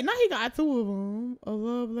 Wait, now he got two of them. A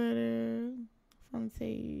love letter from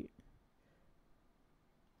Tate.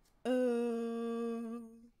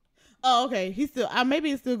 Oh, okay. He still, maybe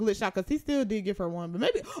it's still glitched out because he still did give her one, but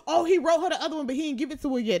maybe, he wrote her the other one, but he didn't give it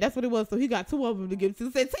to her yet. That's what it was. So he got two of them to give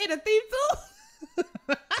to. Said Tate a thief too.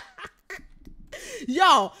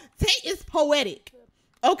 Y'all, Tate is poetic.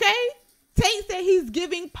 Okay? Tate said he's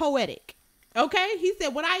giving poetic. Okay? He said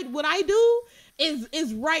what I do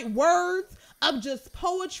is write words of just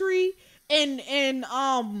poetry and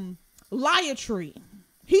liatry.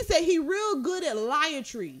 He said he real good at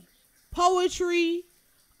liatry, poetry,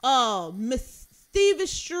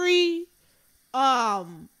 mischievistry,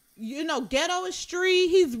 ghettoistry.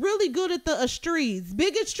 He's really good at the astries.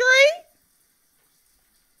 Bigotry.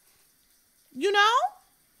 He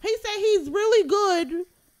said he's really good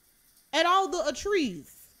at all the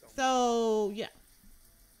trees. So yeah.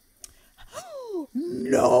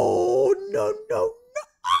 No.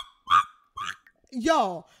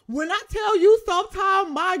 Y'all, when I tell you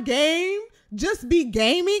sometime my game just be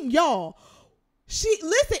gaming, y'all.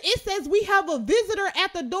 Listen, it says we have a visitor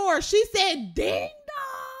at the door. She said, ding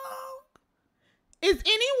dong. Is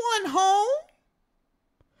anyone home?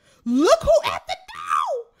 Look who at the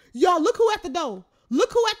door. Y'all, look who at the door.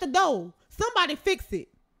 Look who at the door. Somebody fix it.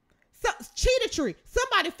 Cheatertree.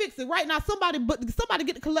 Somebody fix it right now. Somebody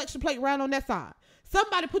get the collection plate right on that side.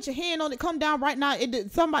 Somebody put your hand on it. Come down right now.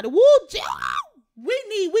 Somebody. Woo, we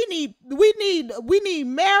need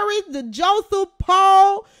Mary, the Joseph,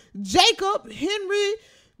 Paul, Jacob, Henry,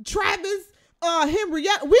 Travis,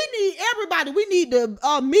 Henrietta. We need everybody. We need the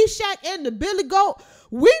Meshach and the Billy Goat.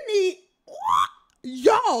 We need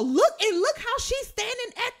y'all. Look how she's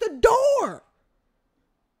standing at the door.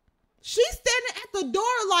 She's standing at the door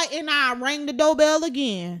like, and I rang the doorbell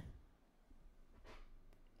again.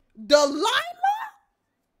 Delilah?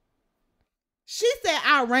 She said,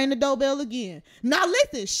 I rang the doorbell again. Now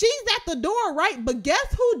listen, she's at the door, right? But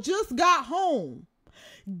guess who just got home?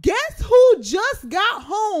 Guess who just got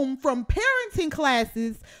home from parenting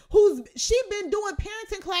classes? She been doing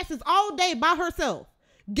parenting classes all day by herself.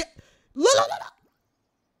 Look.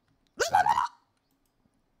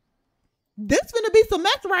 This finna be some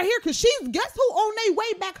mess right here because guess who on their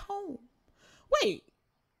way back home? Wait.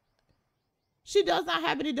 She does not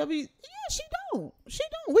have any W. Yeah, she don't.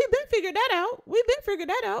 We've been figured that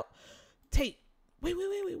out. Tate. Wait.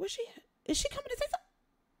 Where's she at? Is she coming to say something?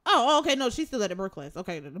 Oh, okay. No, she's still at the birth class.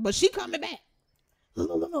 Okay, but she coming back.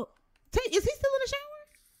 Look. Tate, is he still in the shower?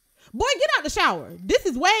 Boy, get out the shower. This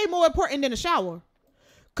is way more important than the shower.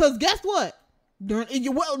 Because guess what?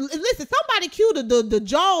 Listen, somebody cue the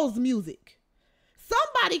Jaws music.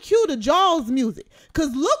 Somebody cue the Jaws music.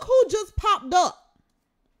 Because look who just popped up.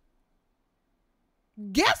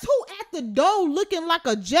 Guess who at the door looking like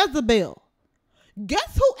a Jezebel?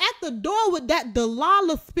 Guess who at the door with that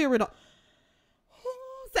Delilah spirit on?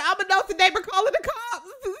 Say, I'm a neighbor calling the cops.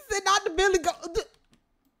 Said not the Billy Goat.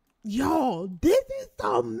 Y'all, this is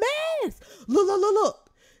a mess. Look.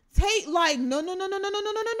 Tate like, no.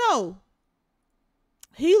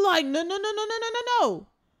 He like, no.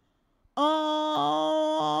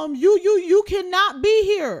 You cannot be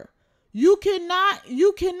here. You cannot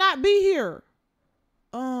be here.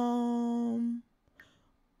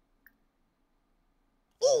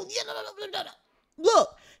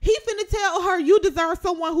 Look, he finna tell her you deserve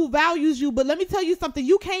someone who values you, but let me tell you something.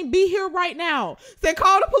 You can't be here right now. Say,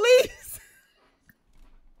 call the police.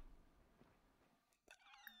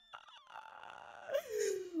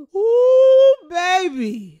 Ooh,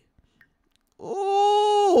 baby.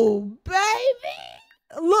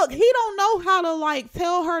 Look, he don't know how to like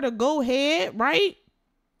tell her to go ahead, right?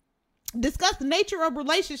 Discuss the nature of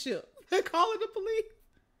relationship. They're calling the police.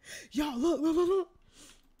 Y'all, look.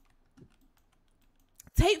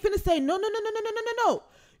 Tate finna say, no.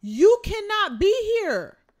 You cannot be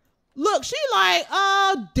here. Look, she like,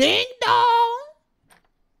 ding dong.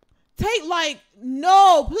 Tate like,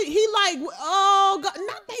 no, please. He like, oh, God,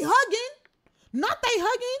 not they hugging.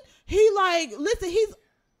 He like, listen, he's,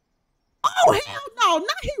 oh, hell no.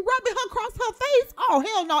 Not he rubbing her across her face. Oh,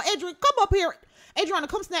 hell no. Adrian, come up here. Adriana,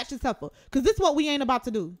 come snatch this heifer. Because this is what we ain't about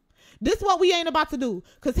to do.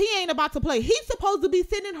 Because he ain't about to play. He's supposed to be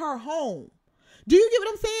sending her home. Do you get what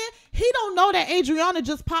I'm saying? He don't know that Adriana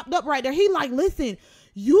just popped up right there. He like, listen,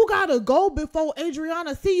 you gotta go before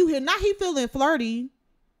Adriana see you here. Now he feeling flirty.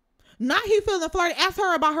 Ask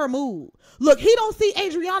her about her mood. Look, he don't see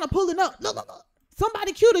Adriana pulling up. Look.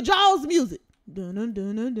 Somebody cue the Jaws music. Dun, dun,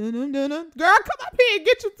 dun, dun, dun, dun, dun. Girl, come up here and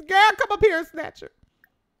get you. Girl, come up here and snatch her.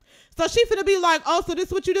 So she finna be like, oh, so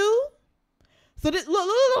this what you do? So this, look.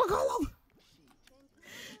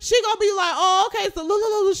 She gonna be like, oh, okay, so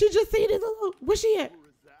look, she just seen it. Look, where she at?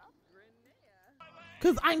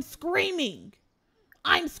 Cause I'm screaming.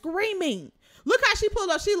 Look how she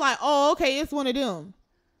pulled up. She like, oh, okay, it's one of them.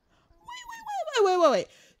 Wait.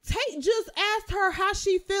 Tate just asked her how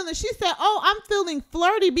she feeling. She said, oh, I'm feeling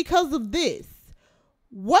flirty because of this.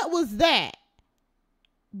 What was that?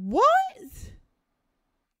 What?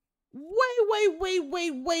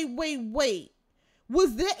 Wait.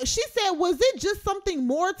 Was it just something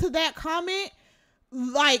more to that comment?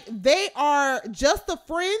 Like they are just a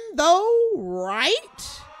friend though,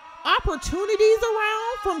 right? Opportunities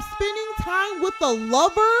around from spending time with a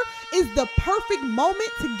lover is the perfect moment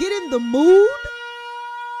to get in the mood.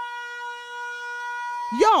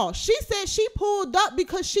 Y'all, she said she pulled up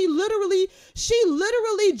because she literally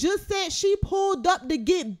just said she pulled up to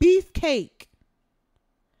get beefcake.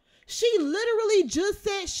 She literally just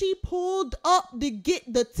said she pulled up to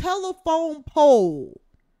get the telephone pole.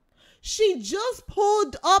 She just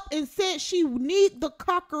pulled up and said she need the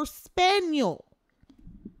Cocker Spaniel.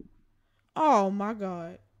 Oh my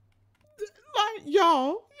God. Like,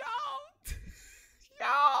 y'all.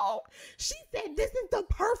 She said this is the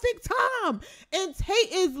perfect time. And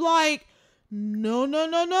Tate is like,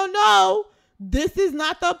 no. This is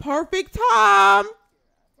not the perfect time.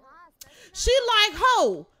 She like,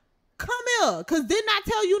 ho, come here. Cause didn't I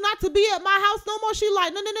tell you not to be at my house no more? She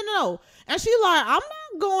like, no. And she like, I'm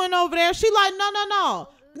not going over there. She like, no. No,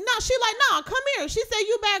 she like, nah, come here. She said,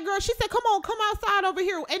 you bad girl. She said, come on, come outside over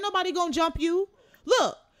here. Ain't nobody gonna jump you.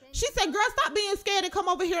 Look, she said, girl, stop being scared and come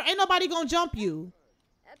over here. Ain't nobody gonna jump you.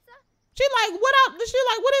 She like, what up? She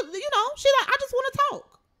like, what is, she like, I just want to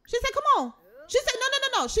talk. She said, come on. She said,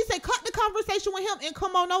 no. She said, cut the conversation with him and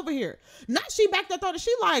come on over here. Not she back there throwing it.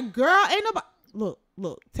 She like, girl, ain't nobody.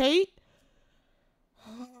 Look, Tate.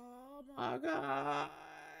 Oh my gosh.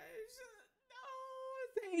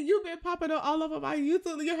 No, you've been popping up all over my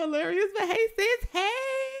YouTube. You're hilarious. But hey, sis, hey.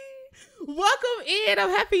 Welcome in. I'm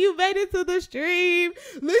happy you made it to the stream.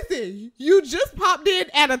 Listen, you just popped in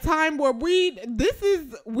at a time where we didn't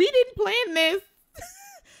plan this.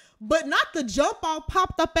 But not the jump off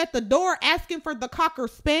popped up at the door asking for the Cocker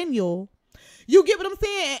Spaniel. You get what I'm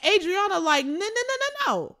saying? And Adriana like,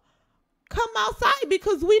 no. Come outside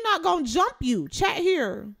because we not gonna jump you. Chat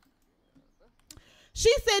here. She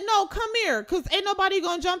said, no, come here, because ain't nobody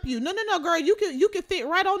gonna jump you. No, girl, you can fit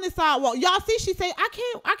right on this sidewalk. Y'all see, she said, I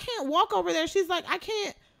can't walk over there. She's like, I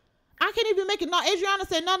can't even make it. No, Adriana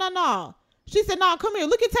said, no. She said, no, come here.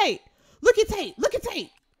 Look at Tate.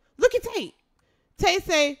 Tate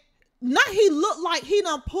say, not he looked like he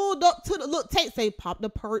done pulled up to the, look, Tate say, pop the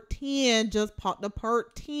perk 10, just pop the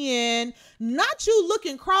perk 10. Not you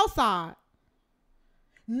looking cross-eyed.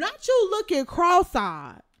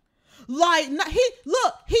 Like,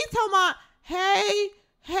 he's talking about, hey,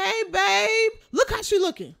 babe. Look how she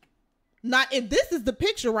looking. Now, if this is the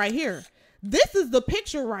picture right here. This is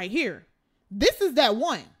that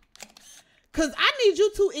one. Because I need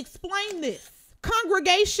you to explain this.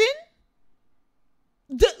 Congregation.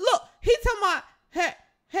 Look, he's talking about, hey,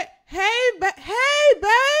 babe.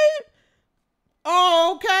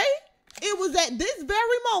 Oh, okay. It was at this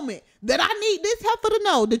very moment that I need this heifer to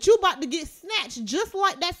know that you about to get snatched just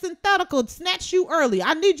like that Synthetica snatched you earlier.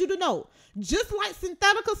 I need you to know. Just like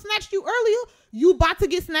Synthetica snatched you earlier, you about to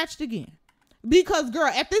get snatched again. Because, girl,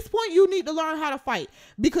 at this point, you need to learn how to fight.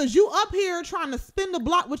 Because you up here trying to spin the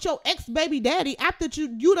block with your ex-baby daddy after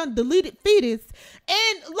you done deleted fetus.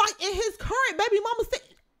 And, like, in his current baby mama said,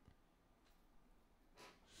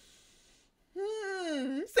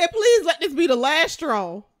 please let this be the last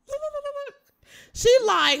straw. She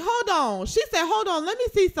like, hold on. She said, hold on, let me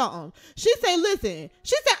see something. She said, listen.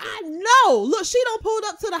 She said, I know. Look, she done pulled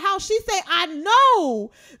up to the house. She said, I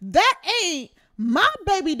know that ain't my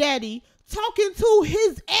baby daddy talking to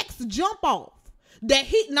his ex jump off. That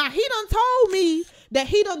he done told me that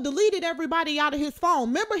he done deleted everybody out of his phone.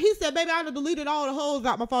 Remember, he said, baby, I done deleted all the hoes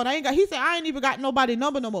out my phone. He said, I ain't even got nobody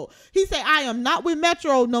number no more. He said, I am not with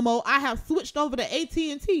Metro no more. I have switched over to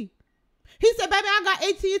AT&T. He said, baby, I got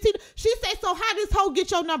AT&T. She said, so how this hoe get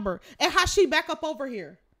your number? And how she back up over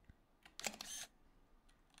here?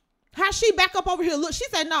 Look, she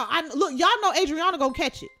said, no, look, y'all know Adriana gonna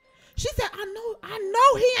catch it. She said, I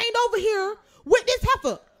know he ain't over here with this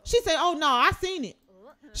heifer. She said, oh no, I seen it.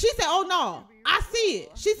 She said, oh no, I see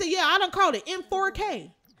it. She said, yeah, I done caught it in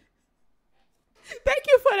 4K. Thank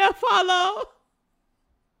you for that follow.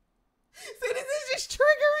 See, this is just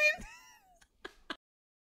triggering.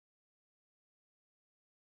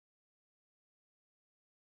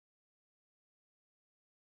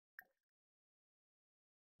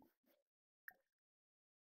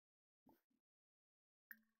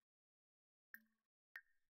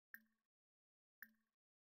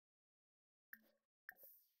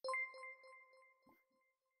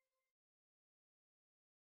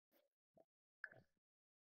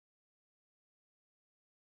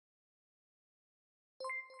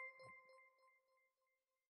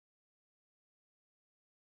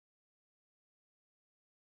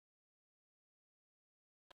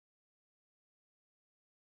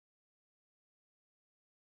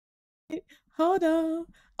 Hold on.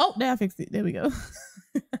 Oh, now I fixed it. There we go.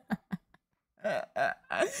 I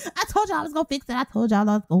told y'all I was gonna fix it. I told y'all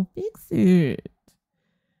I was gonna fix it.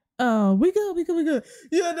 Oh, we good.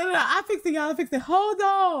 Yeah, no. I fixed it, y'all. I fixed it. Hold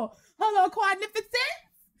on, Quadnificent.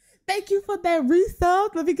 Thank you for that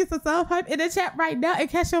resub. Let me get some self hype in the chat right now. And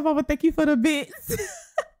Cash Up Mama, thank you for the bits.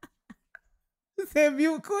 Said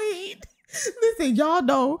mute queen. Listen, y'all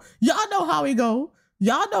know how we go.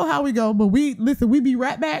 Y'all know how we go, but we be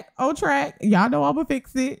right back on track. Y'all know I'ma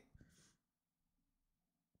fix it.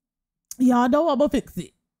 Y'all know I'ma fix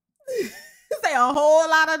it. Say a whole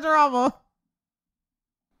lot of drama.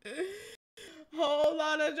 Whole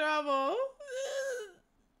lot of drama.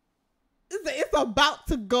 It's about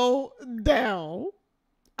to go down.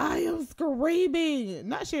 I am screaming.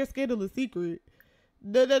 Not share scandalous secret.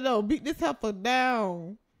 No. Beat this heifer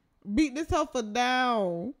down. Beat this heifer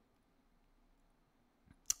down.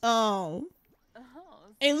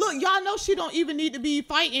 And look, y'all know she don't even need to be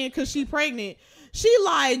fighting because she pregnant. She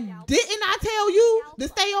like, didn't I tell you to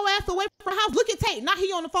stay your ass away from the house? Look at Tate. Now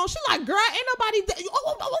he on the phone. She like, girl, ain't nobody.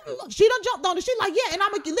 She done jumped on it. She like, yeah, and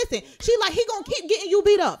I'm gonna listen. She like, he gonna keep getting you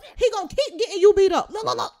beat up. He gonna keep getting you beat up.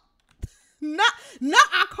 Look. Not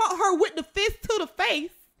I caught her with the fist to the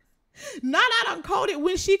face. Not I done caught it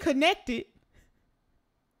when she connected.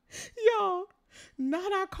 Yo,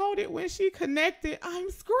 not I caught it when she connected.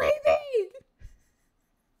 I'm screaming.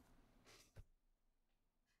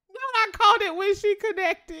 I called it when she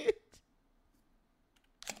connected.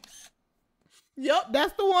 Yep,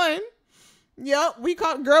 that's the one. Yep, we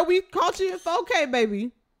caught you in 4K,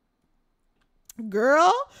 baby.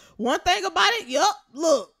 Girl, one thing about it, yep,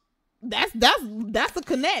 look, that's a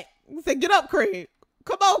connect. I said, get up, Craig.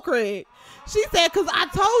 Come on, Craig. She said, cause I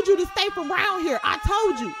told you to stay from around here. I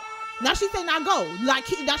told you. Now she said, now go. Now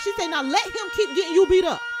she said, now let him keep getting you beat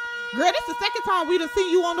up. Girl, this the second time we done seen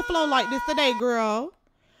you on the floor like this today, girl.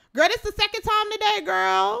 Girl, this the second time today,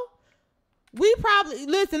 girl. We probably,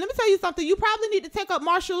 listen, let me tell you something. You probably need to take up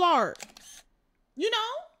martial art. You know?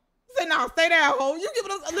 Say, no, stay there, ho. You give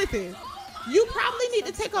it a, listen. You probably need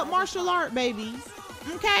to take up martial art, baby.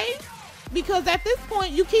 Okay? Because at this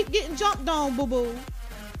point, you keep getting jumped on, boo-boo.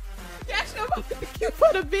 That's your cute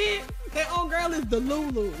for the bit. That old girl is the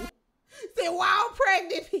Lulu. Say, wow,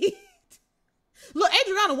 pregnant. Look,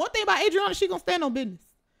 Adriana, one thing about Adriana, she gonna stand on business.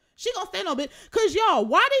 She gonna stand on it. Cause y'all,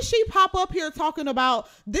 why did she pop up here talking about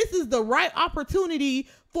this is the right opportunity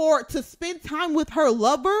to spend time with her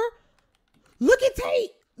lover? Look at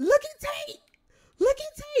Tate. Look at Tate. Look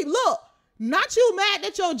at Tate. Look, not you mad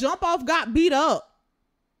that your jump off got beat up.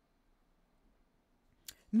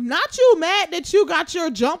 Not you mad that you got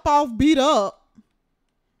your jump off beat up.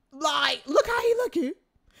 Like, look how he looking.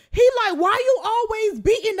 He like, why you always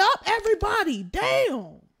beating up everybody?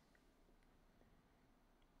 Damn.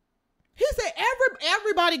 He said,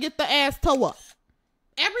 everybody get the ass toe up.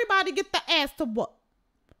 Everybody get the ass toe up.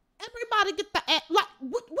 Everybody get the ass. Like,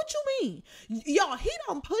 what you mean? Y'all, he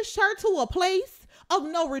done pushed her to a place of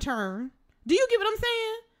no return. Do you get what I'm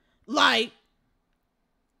saying? Like,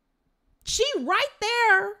 she right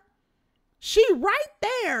there. She right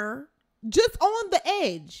there, just on the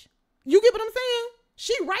edge. You get what I'm saying?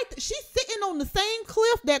 She's sitting on the same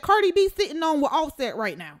cliff that Cardi B sitting on with Offset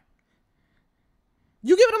right now.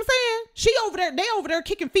 You get what I'm saying? They over there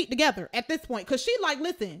kicking feet together at this point. Cause she like,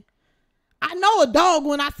 listen, I know a dog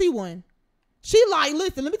when I see one. She like,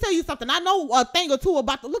 listen, let me tell you something. I know a thing or two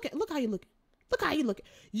about look how you looking. Look how you looking.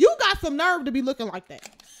 You got some nerve to be looking like that.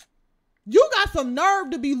 You got some nerve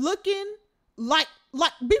to be looking like,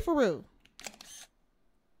 be for real.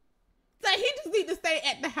 Say he just need to stay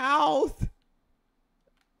at the house.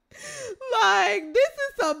 Like, this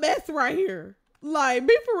is a mess right here. Like,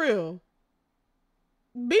 be for real.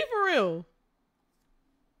 Be for real.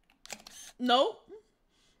 Nope.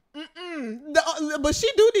 But she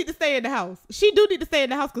do need to stay in the house. She do need to stay in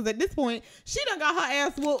the house because at this point, she done got her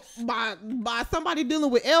ass whooped by somebody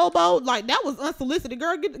dealing with elbow. Like, that was unsolicited.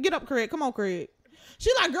 Girl, get up, Craig. Come on, Craig.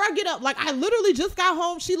 She like, girl, get up. Like, I literally just got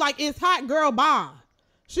home. She like, it's hot, girl, bye.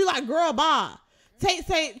 She like, girl, bye. Tate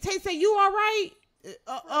say, you all right?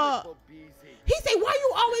 He say, why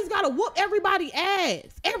you always gotta whoop everybody ass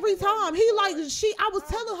every time? He like, I was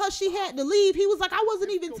telling her she had to leave. He was like, I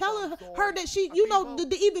wasn't even telling her that she, you know,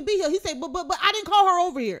 to even be here. He said, but I didn't call her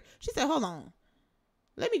over here. She said, hold on,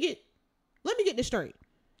 let me get this straight.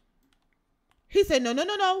 He said, no.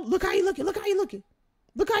 Look how you looking.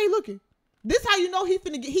 This how you know he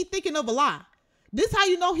thinking of a lie. This how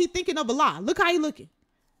you know he thinking of a lie. Look how he looking.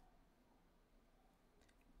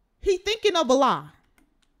 He thinking of a lie.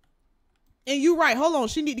 And you right. Hold on.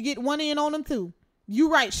 She need to get one in on him too.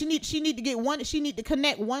 You right. She need to get one. She need to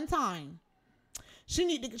connect one time. She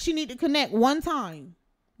need to connect one time.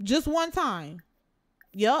 Just one time.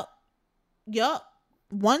 Yup.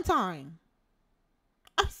 One time.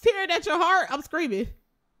 I'm staring at your heart. I'm screaming.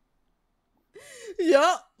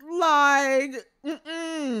 Yup. Like,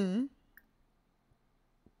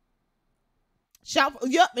 Shout,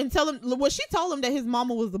 yup, and tell him. Well, she told him that his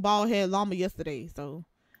mama was the bald head llama yesterday, so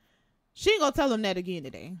she ain't gonna tell him that again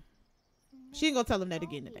today.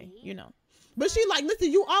 You know. But she like,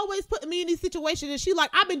 listen, you always putting me in these situations, and she like,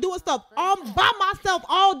 I've been doing stuff by myself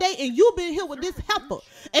all day, and you been here with this heifer.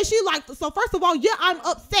 And she like, so first of all, yeah, I'm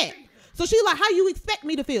upset. So she like, how you expect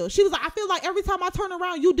me to feel? She was like, I feel like every time I turn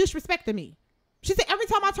around, you disrespecting me. She said, every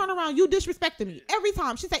time I turn around, you disrespecting me. Every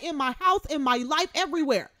time. She said, in my house, in my life,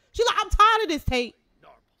 everywhere. She like, I'm tired of this, Tate.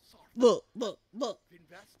 Look.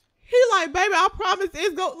 He like, baby, I promise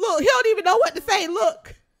it's go. Look, he don't even know what to say.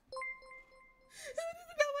 Look. He don't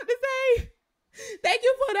even know what to say. Thank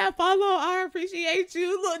you for that follow. I appreciate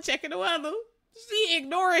you. Look, checking the weather. She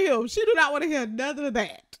ignoring him. She do not want to hear none of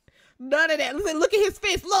that. Listen, look at his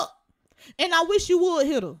fist. Look. And I wish you would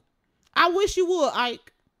hit her. I wish you would,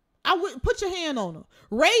 Ike. I would put your hand on her.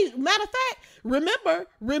 Matter of fact,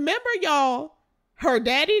 remember y'all, her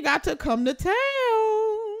daddy got to come to town.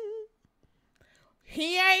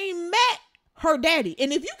 He ain't met her daddy.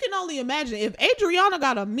 And if you can only imagine, if Adriana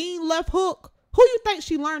got a mean left hook, who you think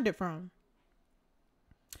she learned it from?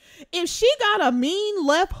 If she got a mean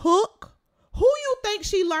left hook, who you think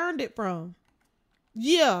she learned it from?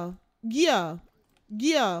 Yeah.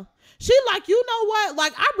 She like, you know what?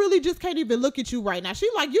 Like, I really just can't even look at you right now. She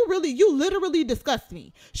like, you literally disgust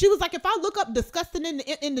me. She was like, if I look up disgusting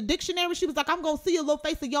in the dictionary, she was like, I'm going to see a little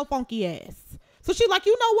face of your funky ass. So she like,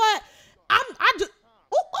 you know what?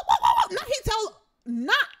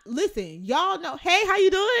 Listen, y'all know, hey, how you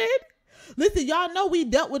doing? Listen, y'all know we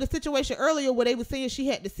dealt with a situation earlier where they were saying she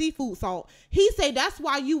had the seafood salt. He said that's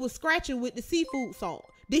why you was scratching with the seafood salt.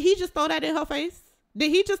 Did he just throw that in her face?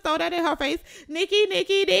 Nikki,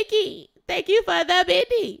 thank you for the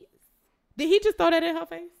biddies. Did he just throw that in her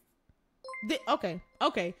face?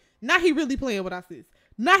 Okay. Now he really playing with our sis.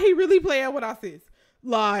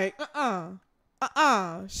 Like,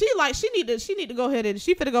 She like, she need to go ahead and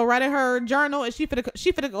she finna go write in her journal, and she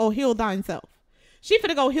finna go heal thyself.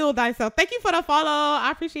 Thank you for the follow.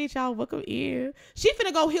 I appreciate y'all. Welcome in. She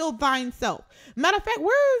finna go heal thyself. Matter of fact,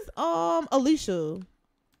 where's Alicia?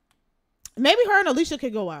 Maybe her and Alicia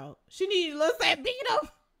can go out. She need let's say beat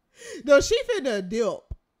up. No, she finna dip.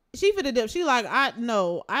 She like, I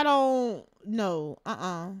don't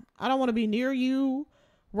want to be near you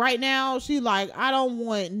right now. She like, I don't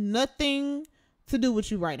want nothing to do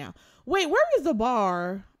with you right now. Wait, where is the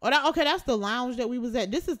bar? Okay, that's the lounge that we was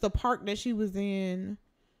at. This is the park that she was in.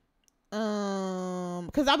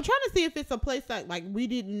 Because I'm trying to see if it's a place that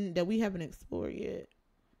we haven't explored yet.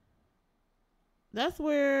 That's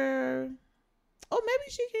where. Oh, maybe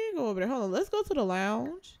she can go over there. Hold on, let's go to the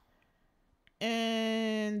lounge,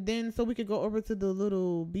 and then so we could go over to the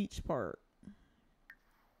little beach park.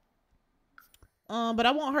 But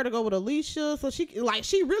I want her to go with Alicia, so she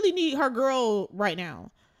really need her girl right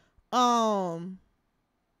now.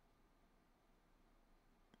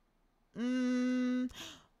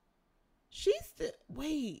 She's still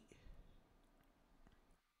wait.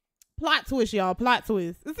 Plot twist, y'all. Plot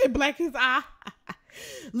twist. It's in black his eye.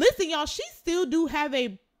 Listen, y'all, she still do have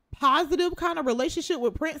a positive kind of relationship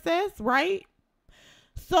with Princess, right?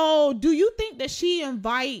 So do you think that she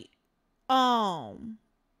invite so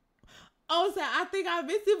I think I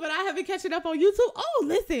missed it, but I haven't catching up on YouTube. Oh,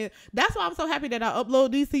 listen, that's why I'm so happy that I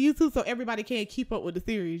upload these to YouTube so everybody can keep up with the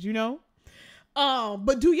series, you know?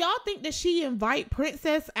 But do y'all think that she invite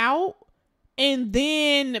Princess out? And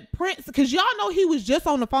then Prince, because y'all know he was just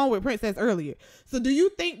on the phone with Princess earlier. So do you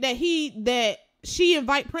think that she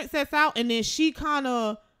invite Princess out, and then she kind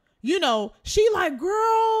of, you know, she like,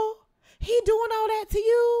 girl, he doing all that to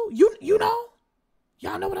you? You know?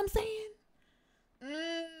 Y'all know what I'm saying?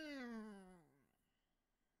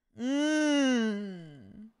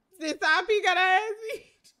 Since IP gotta ask me.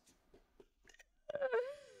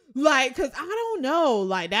 Like, cause I don't know.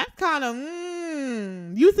 Like, that's kind of,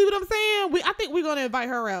 you see what I'm saying? I think we're gonna invite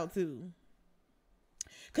her out too.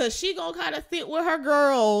 Cause she gonna kind of sit with her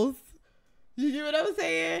girls. You get what I'm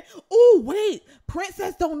saying? Oh, wait.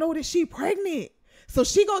 Princess don't know that she pregnant. So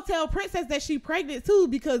she gonna tell Princess that she pregnant too,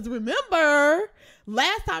 because remember,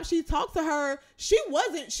 last time she talked to her, she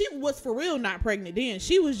was for real not pregnant then.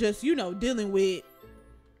 She was just, you know, dealing with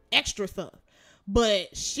extra stuff.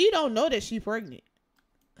 But she don't know that she pregnant.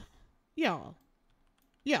 Y'all.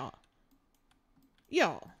 Who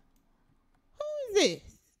is this?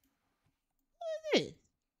 Who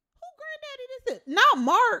granddaddy this is? Not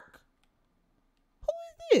Mark. Who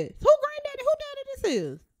is this? Who daddy this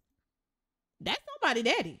is? That's somebody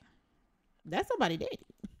daddy.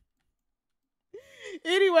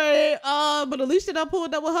 Anyway, but Alicia done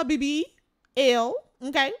pulled up with her BBL.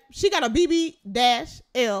 Okay. She got a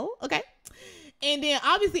BB-L. Okay. And then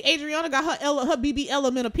obviously Adriana got her BB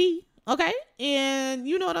element of P. Okay. And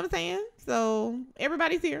you know what I'm saying? So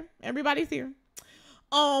everybody's here.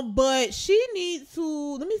 But she needs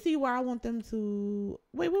to, let me see where I want them to,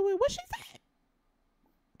 wait, what she said?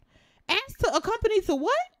 Asked to accompany to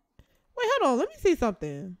what? Wait, hold on. Let me see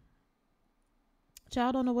something.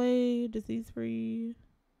 Child on the way, disease free,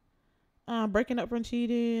 breaking up from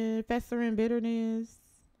cheating, festering bitterness.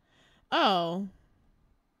 Oh.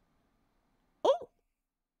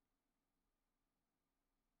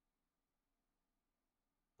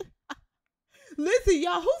 Listen,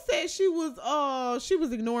 y'all, who said she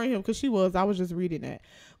was ignoring him? Because I was just reading that.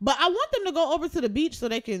 But I want them to go over to the beach so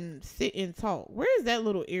they can sit and talk. Where is that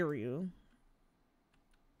little area?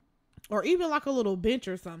 Or even like a little bench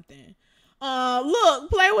or something. Look,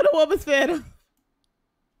 play with a woman's feather.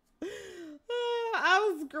 I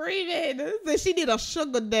was screaming. Said she need a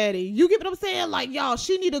sugar daddy. You get what I'm saying? Like, y'all,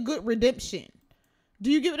 she need a good redemption.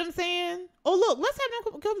 Do you get what I'm saying? Oh, look, let's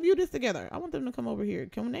have them come view this together. I want them to come over here.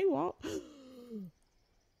 Can they walk?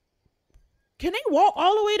 Can they walk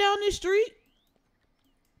all the way down this street?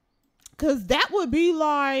 Because that would be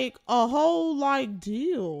like a whole like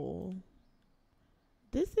deal.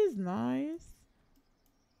 This is nice.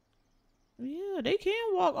 Yeah, they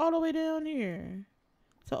can walk all the way down here.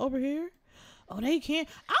 So over here. Oh, they can.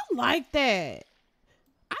 I like that.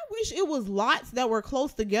 I wish it was lots that were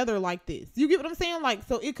close together like this. You get what I'm saying? Like,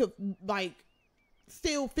 so it could like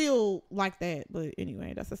still feel like that. But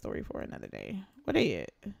anyway, that's a story for another day. Where they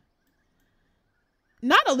at?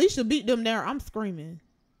 Not Alicia beat them there. I'm screaming.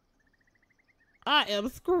 I am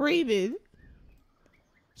screaming.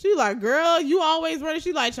 She like, girl, you always running.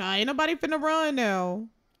 She like, ain't nobody finna run now.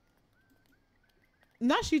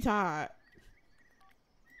 Now she tired.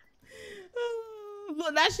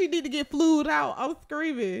 Look, now she need to get flued out. I'm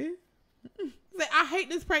screaming. Say, I hate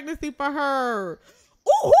this pregnancy for her.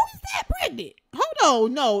 Oh, who is that pregnant? Hold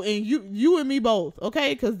on, no, and you and me both,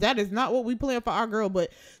 okay? Because that is not what we plan for our girl. But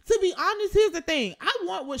to be honest, here's the thing: I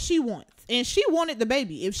want what she wants, and she wanted the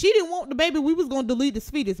baby. If she didn't want the baby, we was gonna delete the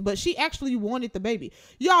fetus. But she actually wanted the baby.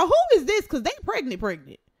 Y'all, who is this? Because they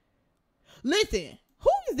pregnant. Listen, who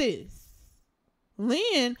is this?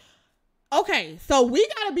 Lynn. Okay, so we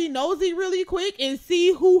gotta be nosy really quick and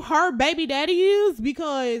see who her baby daddy is,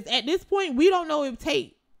 because at this point we don't know if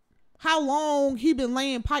Tate, how long he been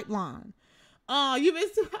laying pipeline. You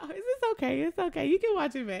missed. It's okay. It's okay. You can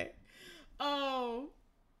watch it back. So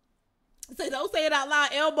don't say it out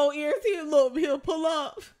loud. Elbow ears. He'll pull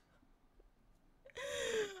up.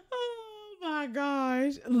 Oh my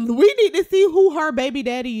gosh. We need to see who her baby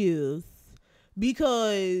daddy is,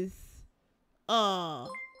 because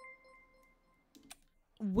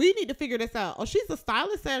we need to figure this out. Oh, she's a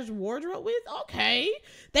stylist / wardrobe with. Okay.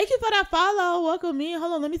 Thank you for that follow. Welcome in.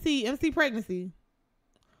 Hold on. Let me see. MC pregnancy.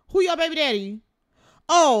 Who your baby daddy?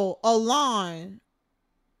 Oh, Alon.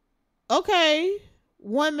 Okay.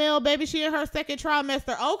 One male baby. She in her second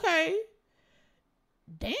trimester. Okay.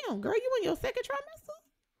 Damn, girl, you in your second trimester?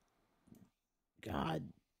 God.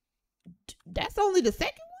 That's only the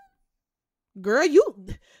second one? Girl,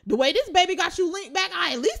 the way this baby got you linked back,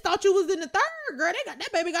 I at least thought you was in the third. Girl,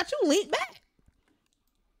 that baby got you linked back.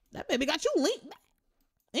 That baby got you linked back.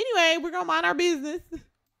 Anyway, we're gonna mind our business.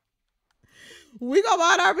 We gonna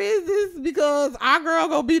mind our business because our girl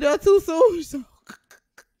gonna be there too soon. So.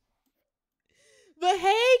 But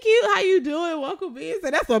hey, cute, how you doing? Welcome in.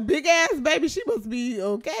 So that's a big ass baby. She must be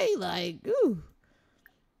okay. Like, ooh.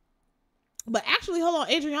 But actually, hold on,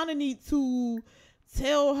 Adriana needs to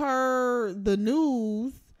tell her the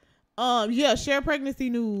news. Yeah, share pregnancy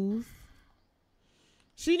news.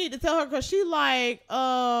 She need to tell her because she like,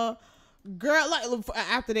 girl, like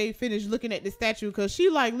after they finished looking at the statue, because she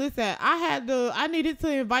like, listen, I needed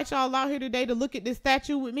to invite y'all out here today to look at this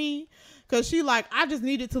statue with me. Cause she like, I just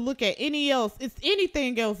needed to look at it's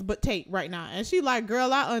anything else but Tate right now. And she like,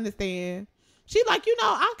 girl, I understand. She like,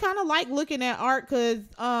 I kind of like looking at art cause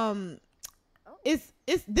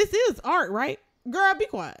this is art, right? Girl, be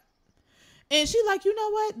quiet. And she like, you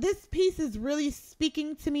know what? This piece is really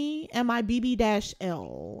speaking to me and my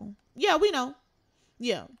BB-L. Yeah, we know.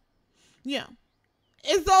 Yeah. Yeah.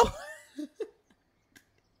 And so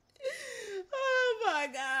oh my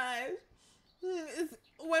gosh.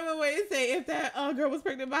 Wait. It say if that girl was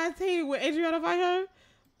pregnant by Tate, would Adriana fight her?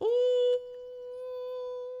 Ooh.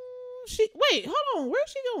 Hold on. Where's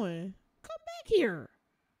she going? Come back here.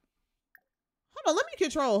 Hold on, let me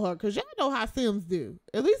control her, because y'all know how Sims do.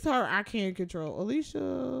 At least her, I can control.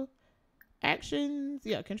 Alicia, actions.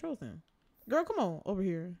 Yeah, control Sim. Girl, come on, over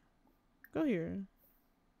here. Go here.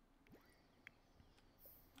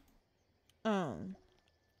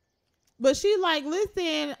 But she like,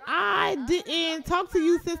 listen, I didn't talk to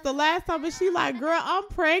you since the last time. And she like, girl, I'm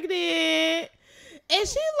pregnant. And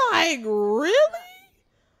she like, really?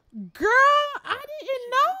 Girl, I didn't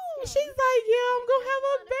know. She's like, yeah, I'm gonna have a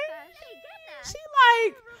baby. She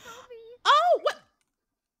like, oh, what?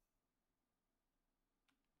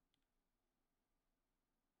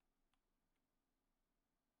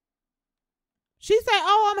 She said,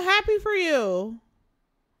 oh, I'm happy for you.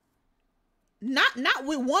 Not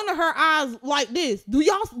with one of her eyes like this. Do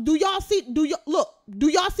y'all see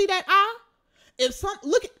that eye? If some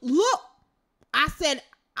look, I said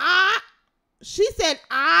she said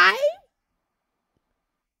I'm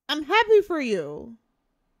happy for you.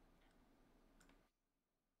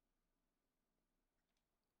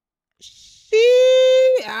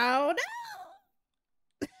 I don't know.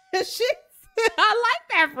 She said, I like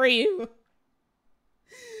that for you.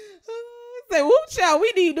 Say, whoop, child,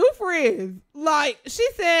 we need new friends. Like, she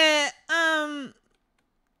said, I'm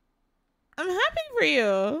happy for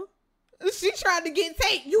you. She tried to get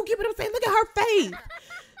Tate. You get what I'm saying? Look at her face.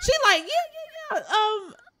 She like, yeah.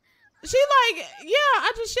 She like, yeah,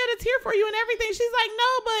 I just shed a tear for you and everything. She's like,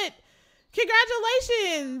 no, but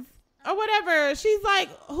congratulations or whatever. She's like,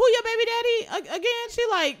 who your baby daddy again? She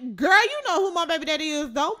like, girl, you know who my baby daddy is.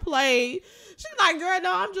 Don't play. She's like, girl,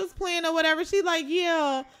 no, I'm just playing or whatever. She's like,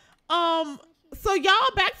 yeah. So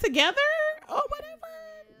y'all back together or whatever?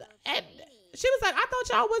 And she was like, I thought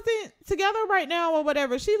y'all wasn't together right now or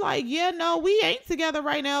whatever. She like, yeah, no, we ain't together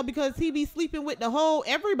right now because he be sleeping with the whole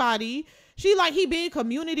everybody. She like, he being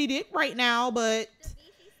community dick right now, but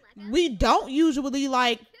we don't usually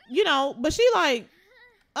like, but she like,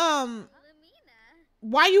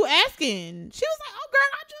 why you asking? She was like, oh girl,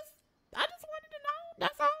 I just wanted to know.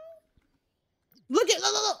 That's all. Look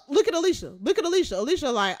at Alicia. Look at Alicia.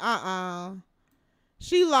 Alicia like,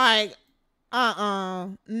 She like,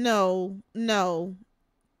 no.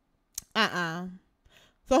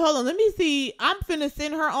 So hold on, let me see. I'm finna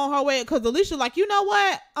send her on her way because Alicia like, you know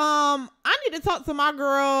what? I need to talk to my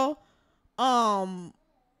girl, alone.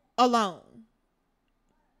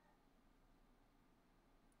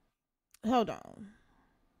 Hold on.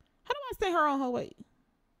 How do I send her on her way?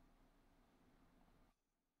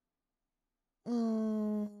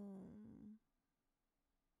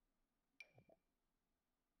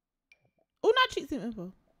 Oh, not cheat sim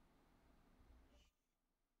info.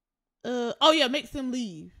 Oh yeah, makes him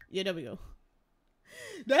leave. Yeah, there we go.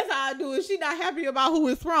 That's how I do it. She not happy about who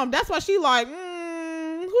it's from. That's why she like, who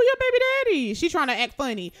your baby daddy? She trying to act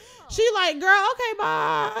funny. She like, girl, okay,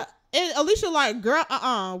 bye. And Alicia like, girl,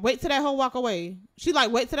 wait till that hoe walk away. She like,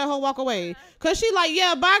 wait till that hoe walk away. Cause she like,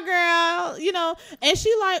 yeah, bye girl, and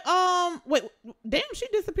she like, wait, damn, she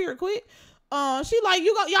disappeared quick. She like,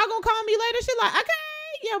 y'all gonna call me later? She like, okay,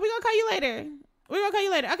 yeah, we gonna call you later. We gonna call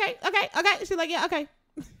you later. Okay. She like, yeah, okay.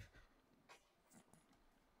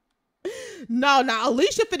 No,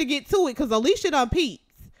 Alicia finna get to it because Alicia done peeps.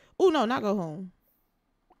 Oh no, not go home.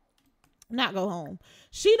 Not go home.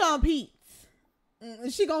 She done peeps.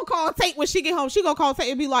 She gonna call Tate when she get home. She gonna call Tate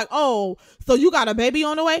and be like, oh, so you got a baby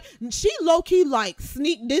on the way? She low-key like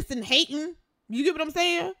sneak this and hating. You get what I'm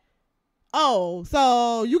saying? Oh,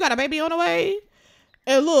 so you got a baby on the way?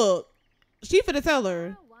 And look, she finna tell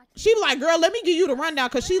her. She like, girl, let me give you the rundown,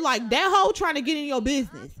 because she like, that hoe trying to get in your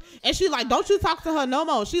business. And she like, don't you talk to her no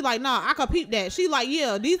more. She like, nah, I could peep that. She like,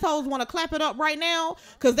 yeah, these hoes want to clap it up right now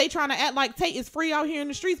because they trying to act like Tate is free out here in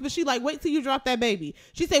the streets. But she like, wait till you drop that baby.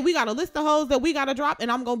 She said, we got a list of hoes that we got to drop,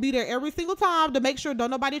 and I'm going to be there every single time to make sure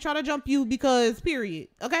don't nobody try to jump you, because period.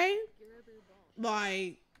 Okay?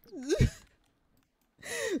 Like...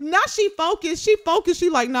 Now she focused. She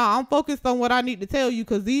like, nah, I'm focused on what I need to tell you,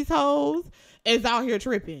 because these hoes is out here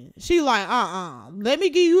tripping. She like, let me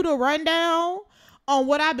give you the rundown on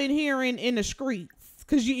what I've been hearing in the streets.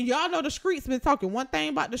 Because y'all know the streets been talking. One thing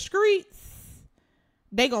about the streets,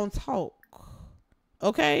 they gonna talk.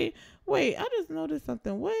 Okay? Wait, I just noticed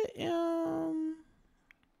something. What? Or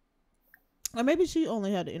maybe she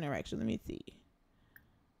only had the interaction. Let me see.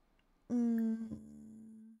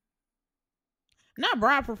 Not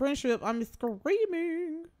bribe for friendship. I'm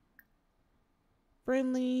screaming.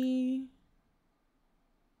 Friendly.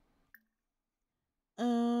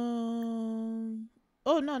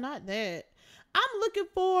 Oh no, not that. I'm looking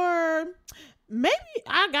for, maybe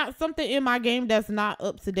I got something in my game that's not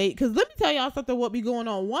up to date. Cause let me tell y'all something what be going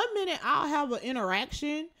on. 1 minute I'll have an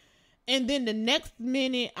interaction, and then the next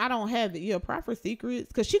minute I don't have it. Yeah, proper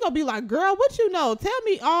secrets. Cause she gonna be like, girl, what you know? Tell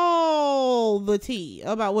me all the tea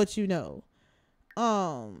about what you know.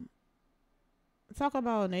 Talk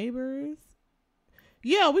about neighbors.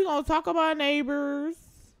 Yeah, we gonna talk about neighbors.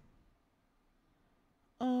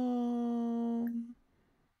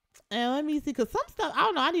 And let me see, because some stuff, I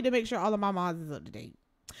don't know, I need to make sure all of my mods is up to date.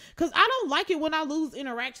 Because I don't like it when I lose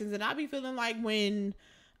interactions. And I be feeling like when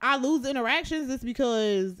I lose interactions, it's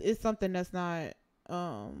because it's something that's not,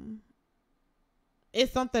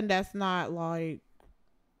 like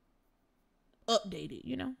updated,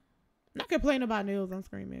 you know? Not complaining about nails, I'm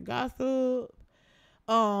screaming. Gossip.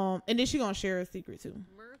 And then she gonna share a secret too.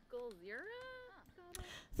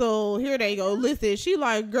 So here they go. Listen, she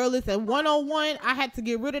like, girl, listen, 101, I had to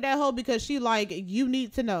get rid of that hoe because she like, you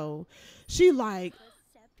need to know. She like,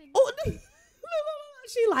 oh,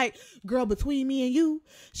 she like, girl, between me and you,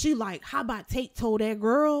 she like, how about Tate told that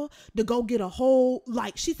girl to go get a whole,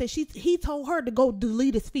 like, she said he told her to go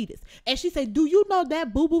delete his fetus. And she said, do you know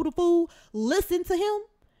that boo-boo the fool listened to him?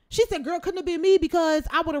 She said, girl, couldn't have been me, because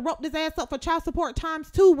I would have roped his ass up for child support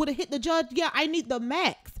 ×2, would have hit the judge. Yeah, I need the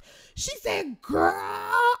max. She said, girl,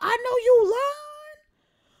 I know you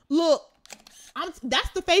lying. Look, that's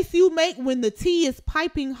the face you make when the tea is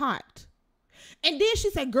piping hot. And then she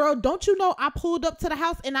said, girl, don't you know I pulled up to the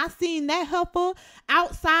house and I seen that heifer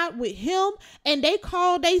outside with him, and they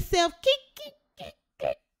called theyself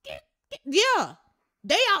yeah,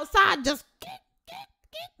 they outside just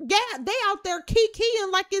yeah, they out there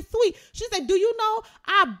kikiing like it's sweet. She said, do you know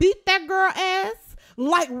I beat that girl ass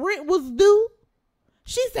like rent was due?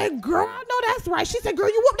 She said, girl, I know that's right. She said, girl,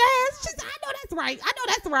 you whooped that ass? She said, I know that's right. I know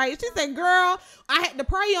that's right. She said, girl, I had to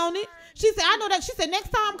pray on it. She said, I know that. She said, next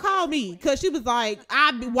time call me. Because she was like,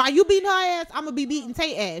 while you beating her ass, I'm going to be beating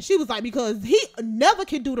Tate ass. She was like, because he never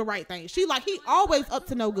can do the right thing. She like, he always up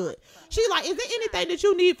to no good. She like, is there anything that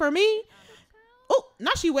you need from me? Oh,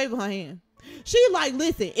 now she waving her hand. She like,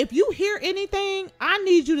 listen, if you hear anything, I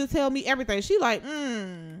need you to tell me everything. She like,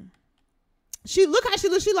 She look how she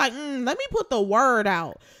looks. She like, let me put the word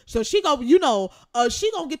out. So she go,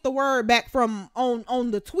 she gonna get the word back from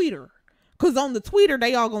on the tweeter. Cause on the tweeter,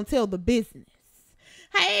 they all gonna tell the business.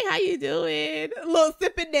 Hey, how you doing? Look,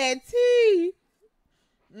 sipping that tea.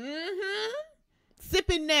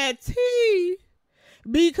 Sipping that tea.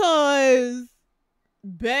 Because,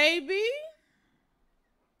 baby.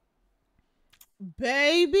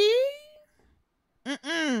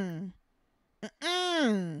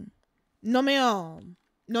 No ma'am.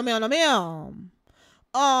 No ma'am, no ma'am.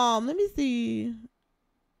 Let me see.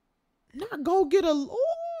 Not go get a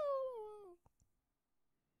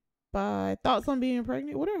by thoughts on being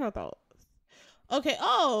pregnant. What are her thoughts? Okay.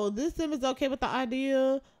 Oh, this sim is okay with the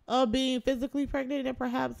idea of being physically pregnant and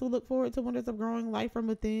perhaps will look forward to wonders of growing life from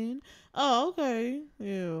within. Oh, okay.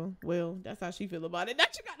 Yeah. Well, that's how she feel about it. Now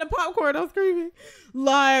she got the popcorn. I'm screaming.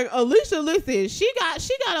 Like, Alicia, listen, she got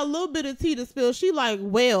a little bit of tea to spill. She like,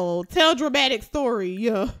 well, tell dramatic story.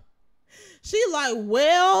 Yeah. She like,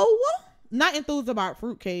 well, not enthused about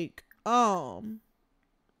fruitcake.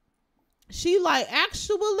 She like,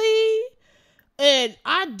 actually, and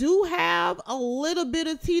I do have a little bit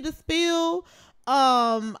of tea to spill.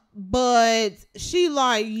 But she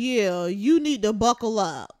like, yeah, you need to buckle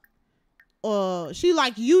up. She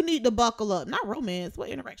like, you need to buckle up. Not romance. What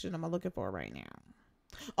interaction am I looking for right now?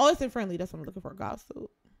 Oh, it's in friendly. That's what I'm looking for. Gossip.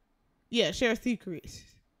 Yeah, share secrets.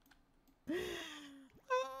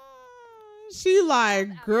 She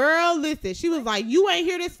like, girl, listen. She was like, you ain't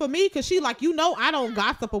hear this for me, cause she like, you know, I don't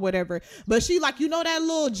gossip or whatever. But she like, you know that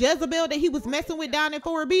little Jezebel that he was messing with down in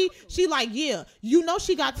 4B? She like, yeah, you know,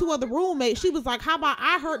 she got 2 other roommates. She was like, how about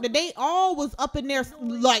I heard that they all was up in there,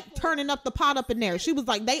 like turning up the pot up in there. She was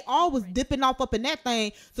like, they all was dipping off up in that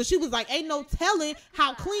thing. So she was like, ain't no telling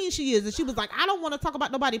how clean she is. And she was like, I don't want to talk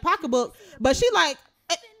about nobody's pocketbook. But she like,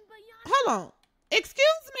 hold on,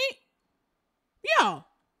 excuse me, yo.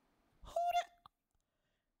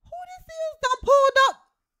 Done pulled up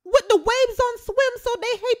with the waves on swim, so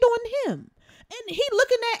they hate doing him. And he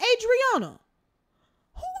looking at Adriana.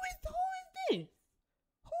 Who is this?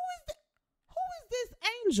 Who is this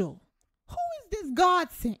angel? Who is this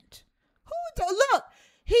God sent? Look,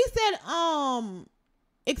 he said,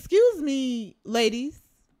 excuse me, ladies.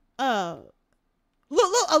 Look,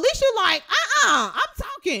 Alicia like, I'm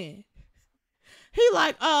talking. He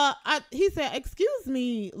like, he said, excuse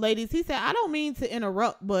me, ladies. He said, I don't mean to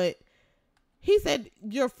interrupt, but he said,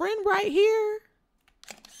 your friend right here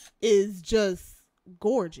is just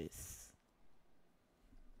gorgeous.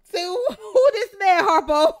 So who this man,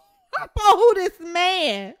 Harpo? Harpo, who this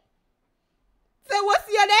man? So what's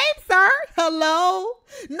your name, sir? Hello?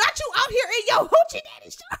 Not you out here in your hoochie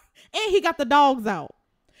daddy shorts. And he got the dogs out.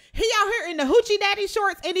 He out here in the hoochie daddy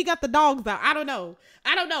shorts and he got the dogs out. I don't know.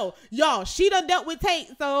 Y'all, she done dealt with Tate.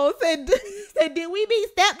 So said did we meet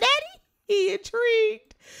stepdaddy? He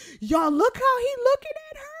intrigued. Y'all, look how he looking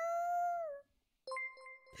at her.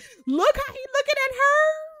 Look how he looking at her.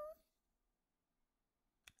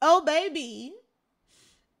 Oh, baby.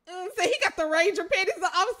 So he got the Ranger panties. So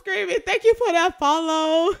I'm screaming. Thank you for that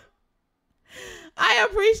follow. I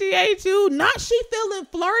appreciate you. Not she feeling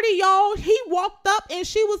flirty, y'all. He walked up and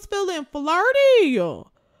she was feeling flirty.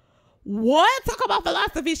 What? Talk about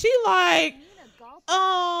philosophy. She like,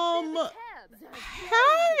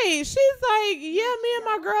 hey, she's like, yeah, me and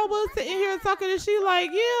my girl was sitting here talking, and she like,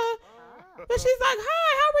 yeah. But she's like,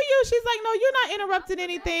 hi, how are you? She's like, no, you're not interrupting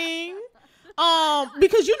anything.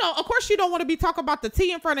 Because, you know, of course she don't want to be talking about the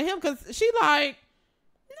tea in front of him, because she like,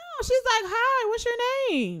 no, she's like, hi, what's your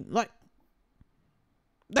name? Like,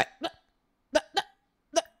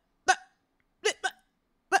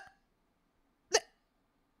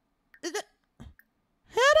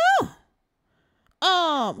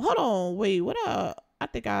 hold on, wait, what I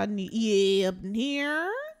think I need, up in here.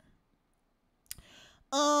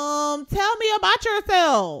 Tell me about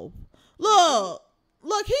yourself. Look,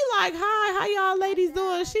 he like, hi, how y'all ladies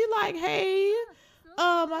doing? She like, hey,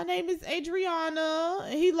 my name is Adriana.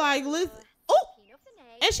 And he like, listen, oh,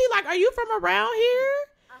 and she like, are you from around here?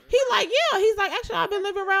 He like, yeah. He's like, actually, I've been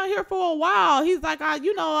living around here for a while. He's like,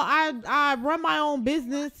 I run my own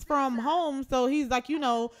business from home. So he's like, you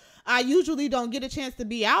know, I usually don't get a chance to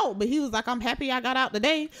be out, but he was like, I'm happy I got out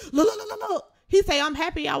today. Look. He say, I'm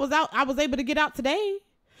happy I was able to get out today.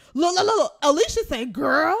 Look. Alicia said,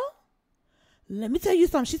 girl, let me tell you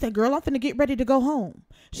something. She said, girl, I'm finna get ready to go home.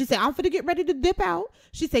 She said, I'm finna get ready to dip out.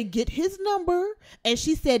 She said, get his number. And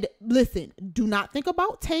she said, listen, do not think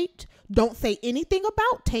about Tate. Don't say anything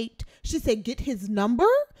about Tate. She said, get his number.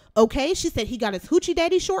 Okay. She said, he got his hoochie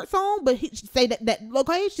daddy shorts on, but she said that,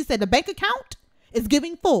 okay. She said, the bank account is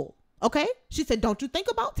giving full. Okay. She said, don't you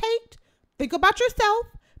think about Tate. Think about yourself,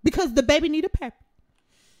 because the baby need a pep.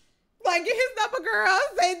 Like, get his number, girl.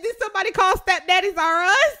 Say, did somebody call stepdaddies are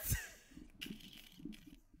us?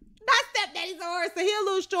 Not stepdaddies are us, so he a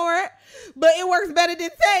little short, but it works better than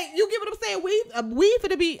Tate. You get what I'm saying? We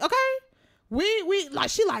finna be, okay? We, like,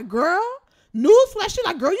 she like, girl, newsflash, she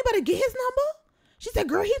like, girl, you better get his number. She said,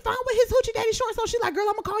 girl, he fine with his hoochie daddy shorts, so she like, girl,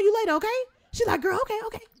 I'm gonna call you later, okay? She like, girl, okay.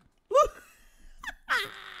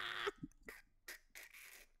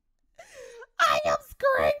 I am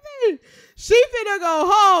screaming. She finna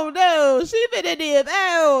go home. No. She finna dip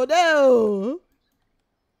out. No.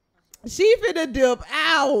 She finna dip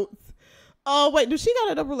out. Oh, wait. Do she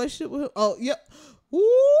got another relationship with him? Oh, yep.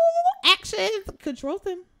 Ooh, actions. Controls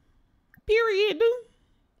him. Period.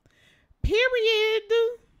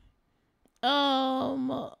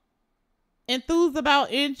 Enthused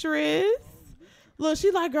about interest. Look,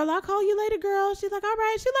 she like, girl, I'll call you later, girl. She's like, all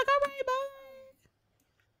right. She like, all right, bye.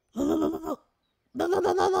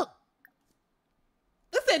 Look.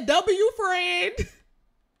 It said W friend.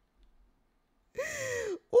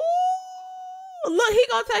 Ooh, look, he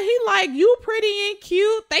gonna tell, he like, you pretty and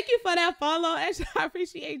cute. Thank you for that follow. Actually, I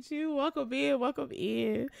appreciate you. Welcome in.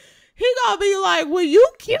 He gonna be like, well, you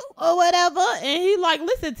cute or whatever. And he like,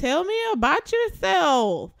 listen, tell me about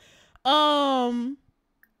yourself. Let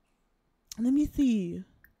me see.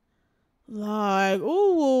 Like,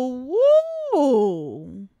 ooh.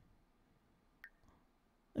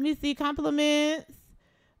 Let me see. Compliments.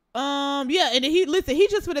 Yeah, and he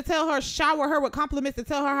just would tell her, shower her with compliments and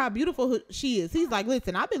tell her how beautiful she is. He's like,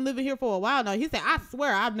 listen, I've been living here for a while now. He said, I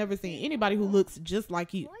swear I've never seen anybody who looks just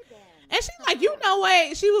like you. And she's like, you know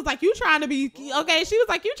what? She was like, you trying to be, okay. She was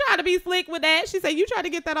like, you trying to be slick with that. She said, you trying to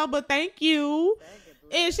get that off, but thank you.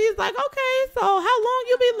 And she's like, okay, so how long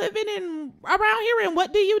you be living around here and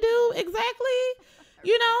what do you do exactly?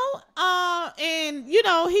 You know, and you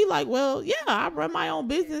know, he like, well, yeah, I run my own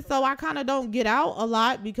business, so I kind of don't get out a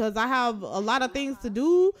lot because I have a lot of things to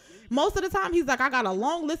do. Most of the time, he's like, I got a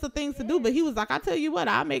long list of things to do, but he was like, I tell you what,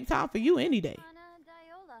 I'll make time for you any day.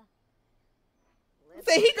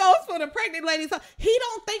 So he goes for the pregnant lady. So he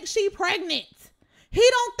don't think she pregnant. He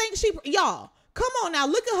don't think y'all, come on now,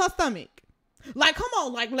 look at her stomach. Like, come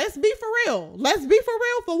on, like, let's be for real. Let's be for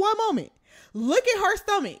real for one moment. Look at her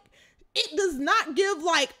stomach. It does not give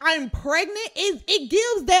like I'm pregnant. It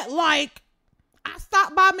gives that like I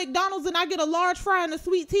stop by McDonald's and I get a large fry and a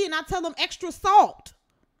sweet tea and I tell them extra salt.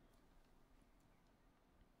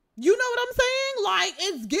 You know what I'm saying? Like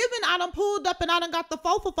it's given. I done pulled up and I done got the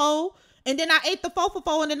fofo and then I ate the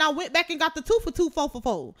fofo and then I went back and got the 2 for 2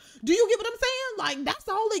 fofo. Do you get what I'm saying? Like that's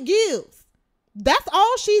all it gives. That's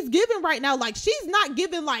all she's giving right now. Like she's not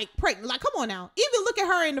giving like pregnant. Like come on now. Even look at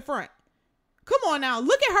her in the front. Come on now,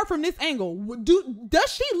 look at her from this angle.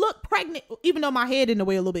 Does she look pregnant? Even though my head in the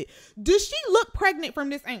way a little bit. Does she look pregnant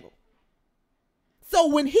from this angle? So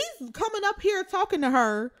when he's coming up here talking to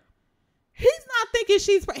her, he's not thinking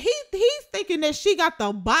she's he's thinking that she got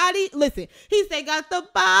the body. Listen, he said got the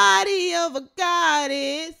body of a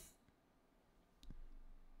goddess.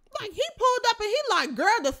 Like he pulled up and he like,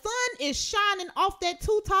 girl, the sun is shining off that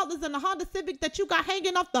 2 toddlers and the Honda Civic that you got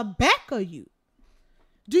hanging off the back of you.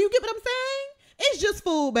 Do you get what I'm saying? It's just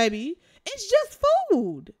food, baby. It's just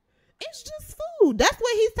food. It's just food. That's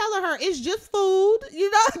what he's telling her. It's just food. You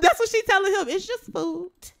know, that's what she's telling him. It's just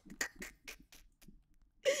food.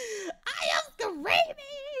 I am screaming.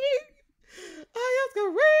 I am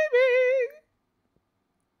screaming.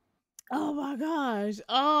 Oh my gosh.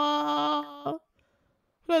 Oh.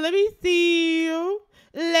 Well, let me see.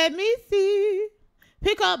 Let me see.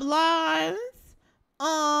 Pick up lines.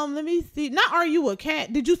 Let me see. Not are you a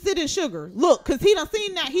cat? Did you sit in sugar? Look, cause he done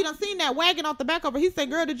seen that. He done seen that wagon off the back of her. He said,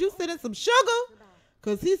 "Girl, did you sit in some sugar?"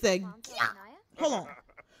 Cause he said, yeah. Hold on.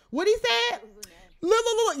 What he said?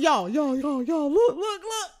 Look, y'all, look.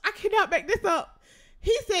 I cannot make this up.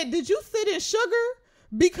 He said, "Did you sit in sugar?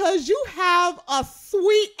 Because you have a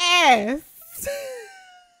sweet ass."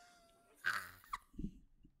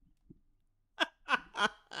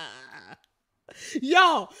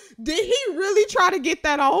 Y'all, did he really try to get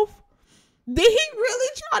that off? Did he really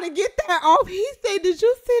try to get that off? He said, "Did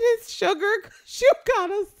you sit in sugar? 'Cause you got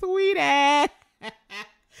a sweet ass."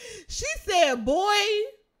 She said, "Boy,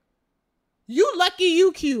 you lucky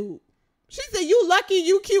you cute." She said, "You lucky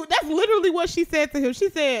you cute." That's literally what she said to him. She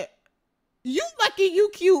said, "You lucky you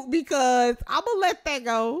cute because I'm gonna let that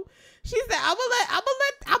go." She said, I'm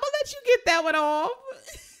gonna let you get that one off."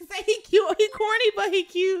 Say he cute, he corny, but he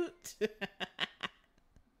cute.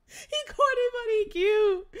 He corny, but he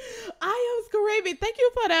cute. I am screaming. Thank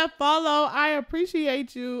you for that follow. I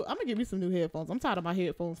appreciate you. I'm gonna give you some new headphones. I'm tired of my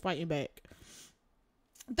headphones fighting back.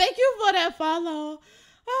 Thank you for that follow.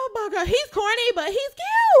 Oh my God, he's corny, but he's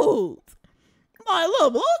cute. My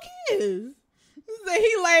little boy kiss. So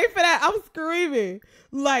he laid for that. I'm screaming.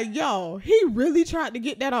 Like, yo, he really tried to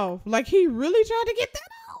get that off. Like, he really tried to get that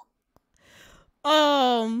off.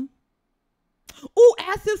 Oh,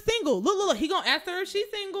 ask if single. Look. He gonna ask her if she's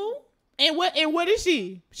single. And what is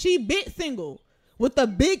she? She bit single with a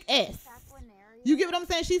big S. You get what I'm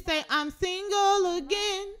saying? She say, "I'm single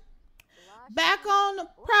again. Back on the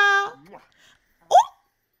prowl." Oh,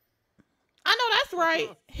 I know that's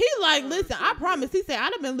right. He like, listen, I promise. He said,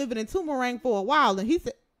 "I'd have been living in Tumarang for a while." And he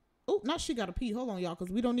said, "Oh, now she gotta pee. Hold on, y'all,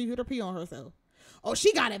 because we don't need her to pee on herself." Oh,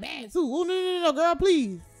 she got it bad too. Oh, no, girl,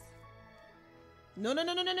 please. No.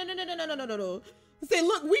 Say,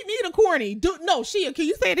 look, we need a corny. No, can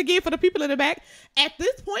you say it again for the people in the back? At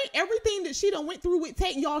this point, everything that she done went through with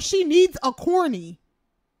Tate, y'all, she needs a corny.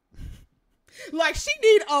 Like, she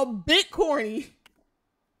need a big corny.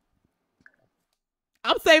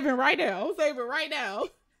 I'm saving right now.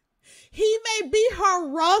 He may be her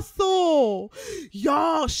Russell.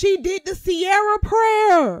 Y'all, she did the Sierra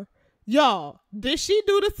prayer. Y'all, did she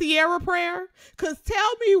do the Sierra prayer? Because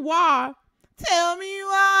tell me why.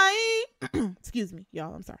 Excuse me,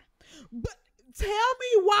 y'all, I'm sorry. But tell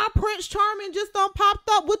me why Prince Charming just popped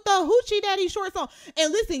up with the Hoochie Daddy shorts on.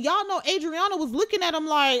 And listen, y'all know Adriana was looking at him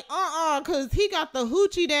like, because he got the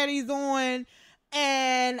Hoochie Daddies on.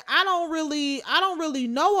 And I don't really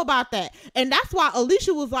know about that. And that's why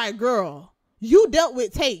Alicia was like, girl, you dealt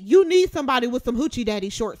with Tate. You need somebody with some hoochie daddy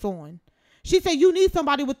shorts on. She said, you need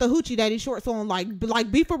somebody with the hoochie daddy shorts on. Like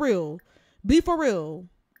be for real. Be for real.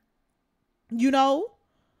 You know?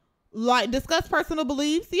 Like, discuss personal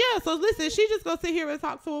beliefs. Yeah, so listen, she just gonna sit here and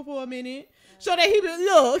talk to him for a minute. Show that he been,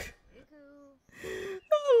 look.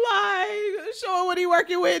 Like, show him what he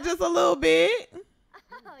working with just a little bit.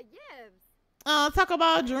 Talk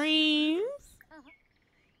about dreams.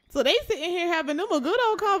 So they sitting here having them a good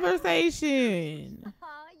old conversation.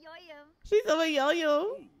 She's a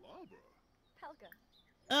yo-yo.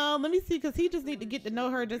 Let me see, because he just need to get to know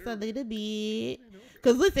her just a little bit.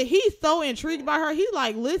 Because listen, he's so intrigued by her. He's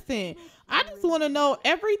like, listen, I just want to know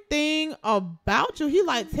everything about you. He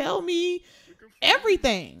like, tell me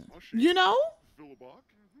everything, you know?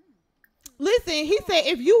 Listen, he said,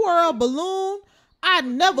 if you were a balloon, I'd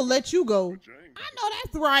never let you go. I know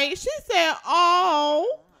that's right. She said, oh,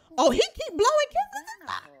 he keep blowing kisses.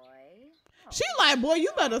 She like, boy,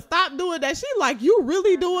 you better stop doing that. She like, you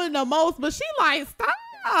really doing the most. But she like, stop.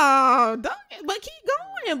 Don't, but keep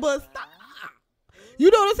going, but stop. You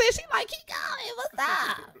know what I'm saying? She like, keep going, but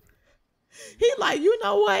stop. He like, you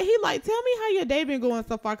know what? He like, tell me how your day been going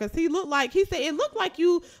so far. Cause he said, it looked like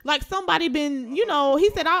you, like somebody been, you know, he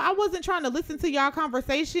said, I wasn't trying to listen to y'all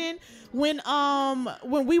conversation when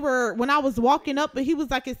I was walking up, but he was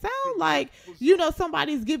like, it sounds like, you know,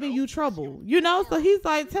 somebody's giving you trouble, you know? So he's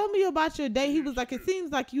like, tell me about your day. He was like, it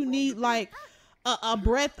seems like you need like a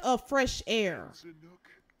breath of fresh air.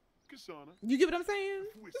 You get what I'm saying?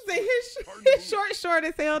 Say his short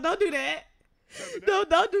as hell. Don't do that.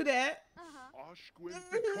 Don't do that.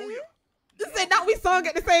 This said not we sung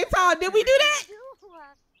at the same time. Did we do that?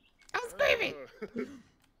 I'm screaming.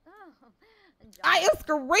 I am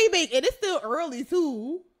screaming, and it's still early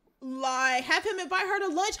too. Like, have him invite her to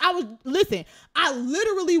lunch. I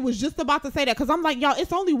literally was just about to say that because I'm like, y'all,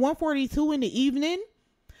 it's only 1:42 in the evening.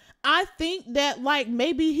 I think that like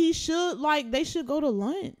maybe he should they should go to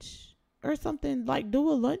lunch or something, like do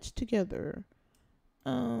a lunch together.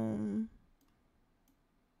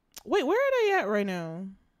 Wait, where are they at right now?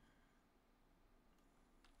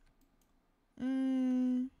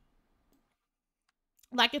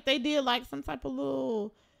 Like if they did like some type of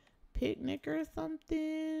little picnic or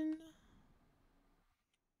something.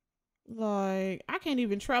 Like, I can't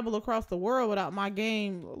even travel across the world without my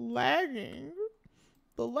game lagging.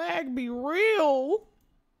 The lag be real.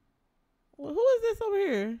 Well, who is this over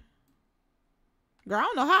here? Girl, I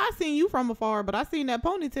don't know how I seen you from afar, but I seen that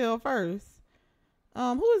ponytail first.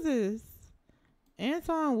 Who is this?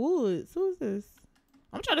 Anton Woods. Who is this?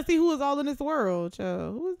 I'm trying to see who is all in this world,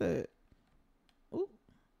 child. Who is that? Ooh.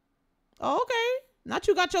 Oh, okay. Not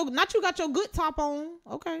you got your good top on.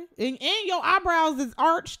 Okay. And your eyebrows is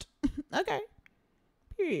arched. Okay.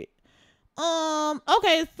 Period.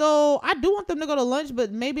 Okay, so I do want them to go to lunch,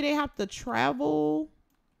 but maybe they have to travel.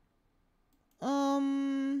 Where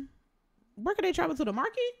can they travel to? The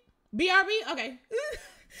market? BRB? Okay.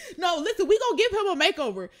 No, listen, we gonna give him a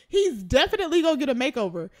makeover. He's definitely gonna get a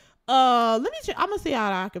makeover. Let me check. I'm gonna see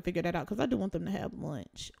how I can figure that out because I do want them to have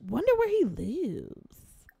lunch. Wonder where he lives.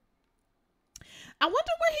 I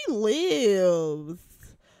wonder where he lives.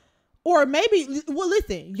 Or maybe, well,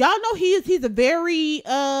 listen, y'all know he's a very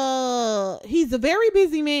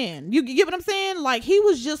busy man. You get what I'm saying? Like, he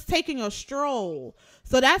was just taking a stroll.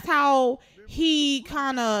 So that's how he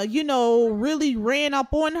kind of, really ran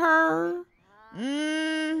up on her.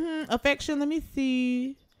 Affection, let me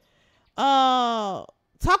see. Talk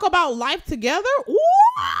about life together. Ooh.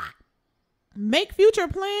 Make future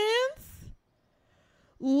plans.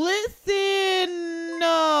 Listen,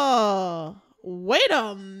 wait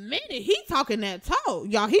a minute. He talking that talk.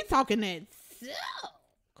 Y'all, he talking that talk.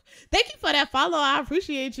 Thank you for that follow. I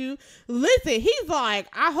appreciate you. Listen, he's like,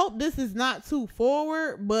 I hope this is not too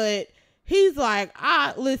forward, but he's like,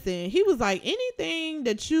 listen, he was like, anything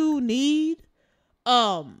that you need,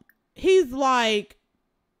 he's like,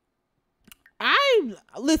 I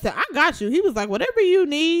got you. He was like, whatever you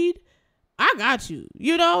need, I got you.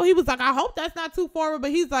 He was like, I hope that's not too forward,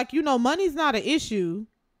 but he's like, money's not an issue.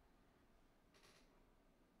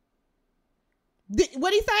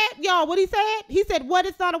 What he said, y'all? What he said? He said, "What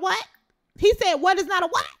is not a what?" He said, "What is not a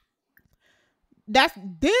what?" That's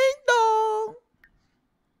ding dong.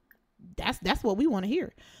 That's what we want to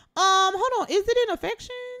hear. Hold on. Is it in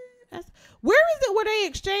affection? Where is it where they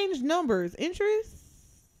exchange numbers? Interest?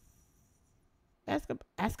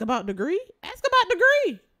 Ask about degree? Ask about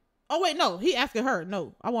degree. Oh wait, no. He asking her.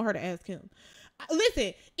 No, I want her to ask him.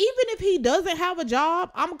 Listen, even if he doesn't have a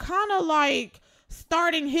job, I'm kind of like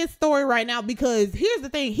starting his story right now, because here's the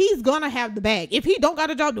thing, he's gonna have the bag. If he don't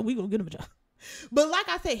got a job, then we gonna get him a job. But like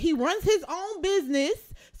I said, he runs his own business,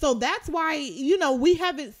 so that's why, you know, we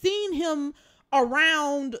haven't seen him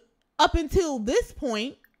around up until this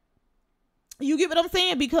point. You get what I'm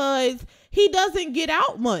saying? Because he doesn't get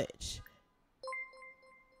out much.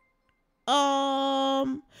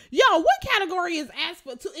 Yo, what category is asked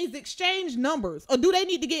for? Is exchange numbers, or do they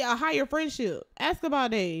need to get a higher friendship? Ask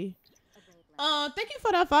about it. Thank you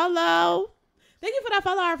for that follow. Thank you for that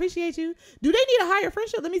follow. I appreciate you. Do they need a higher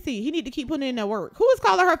friendship? Let me see. He need to keep putting in that work. Who is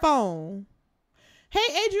calling her phone?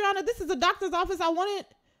 Hey, Adriana, this is a doctor's office. I wanted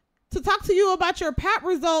to talk to you about your PAP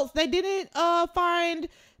results. They didn't find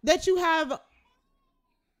that you have.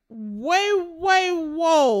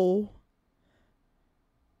 Whoa.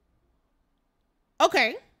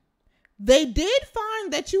 Okay. They did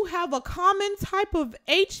find that you have a common type of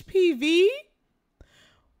HPV,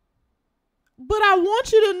 but I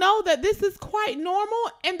want you to know that this is quite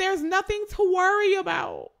normal and there's nothing to worry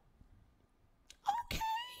about. Okay.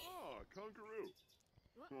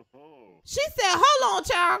 She said, hold on,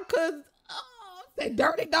 child, because said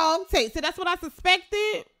dirty dog taste. So that's what I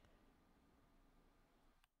suspected.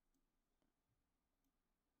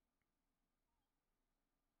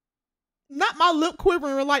 Not my lip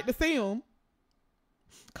quivering like to see him.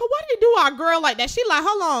 Cause why they do our girl like that? She like,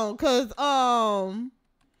 hold on, cause I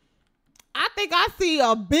think I see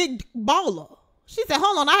a big baller. She said,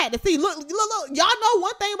 hold on, I had to see. Look. Y'all know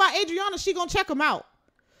one thing about Adriana, she gonna check them out.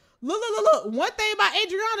 Look. One thing about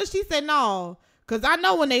Adriana, she said, no, cause I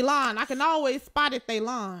know when they lying. I can always spot if they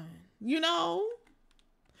lying. You know?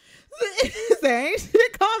 Ain't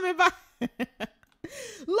shit coming by.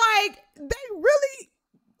 Like, they really.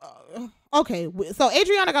 Okay, so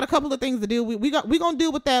Adriana got a couple of things to deal with. We gonna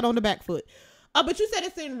deal with that on the back foot. But you said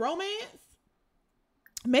it's in romance.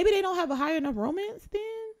 Maybe they don't have a high enough romance then.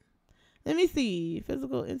 Let me see.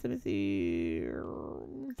 Physical intimacy,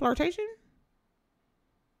 flirtation.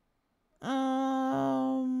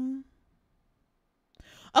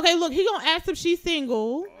 Okay, look, he gonna ask if she's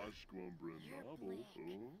single.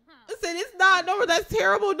 I said it's not no, that's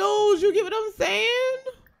terrible news. You get what I'm saying?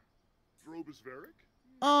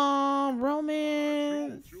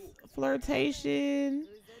 Romance, flirtation.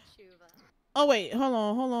 Oh wait, hold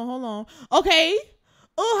on. Okay.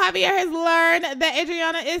 Oh, Javier has learned that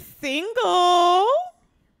Adriana is single.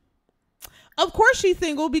 Of course she's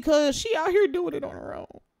single because she out here doing it on her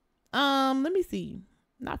own. Let me see.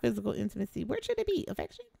 Not physical intimacy. Where should it be?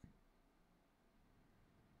 Affection?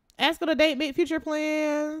 Ask her to date, make future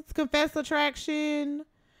plans, confess attraction,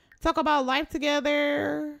 talk about life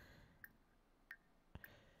together.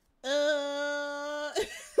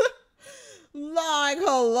 Like,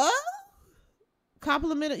 hello?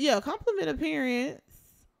 Compliment appearance.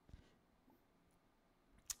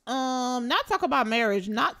 Not talk about marriage.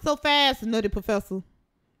 Not so fast, nutty professor.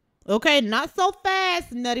 Okay, not so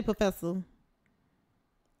fast, nutty professor.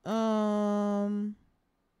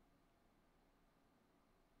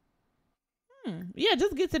 Yeah,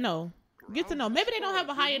 just get to know. Maybe they don't have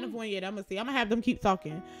a high enough one yet. I'm gonna have them keep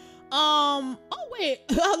talking. Oh wait.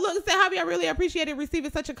 Look, say Javi, I really appreciated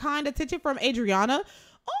receiving such a kind attention from Adriana.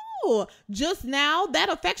 Oh, just now that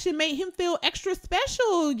affection made him feel extra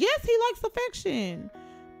special. Yes, he likes affection.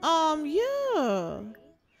 Yeah.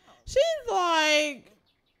 She's like,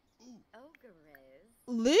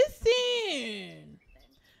 listen.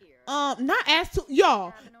 Not asked to,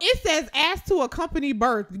 y'all. It says asked to accompany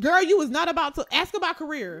birth. Girl, you was not about to ask about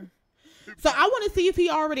career. So I want to see if he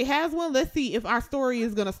already has one. Let's see if our story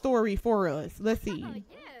is gonna story for us. Let's see.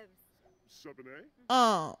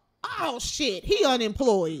 Oh shit, he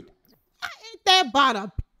unemployed. I ain't that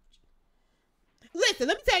bottom. Listen,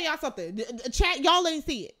 let me tell y'all something. The chat, y'all ain't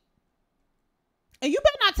see it. And you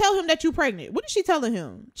better not tell him that you pregnant. What is she telling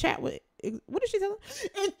him? Chat with. What is she telling him?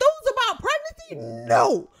 Enthused about pregnancy?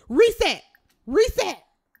 No. Reset.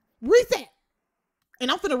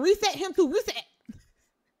 And I'm finna reset him to reset.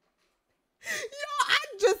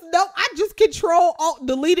 I just control alt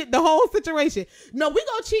deleted the whole situation. No, we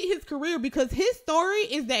gonna cheat his career because his story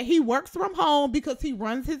is that he works from home because he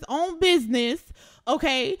runs his own business.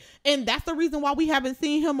 Okay. And that's the reason why we haven't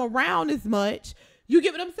seen him around as much. You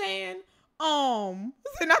get what I'm saying?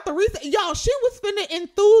 Not the reason. Y'all, she was finna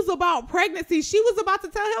enthuse about pregnancy. She was about to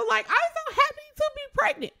tell him, like, I'm so happy to be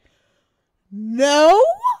pregnant. No,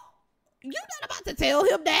 you're not about to tell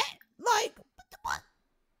him that. Like, what the fuck?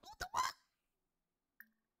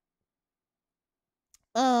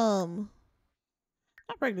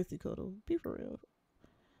 Not pregnancy cuddle. Be for real.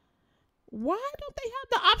 Why don't they have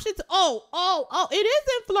the option to, oh, it is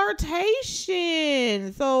in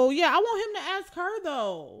flirtation. So yeah, I want him to ask her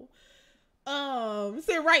though.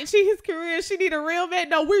 Said right, cheat his career. She need a real man.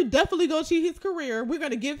 No, we're definitely gonna cheat his career. We're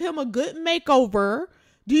gonna give him a good makeover.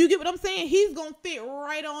 Do you get what I'm saying? He's gonna fit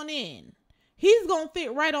right on in. He's gonna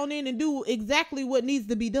fit right on in and do exactly what needs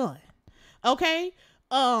to be done. Okay.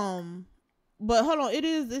 But hold on,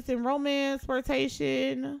 it's in romance,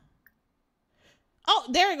 flirtation. Oh,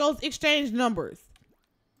 there it goes. Exchange numbers.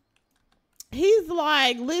 He's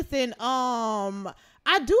like, listen,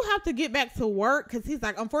 I do have to get back to work because he's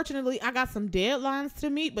like, unfortunately, I got some deadlines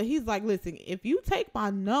to meet. But he's like, listen, if you take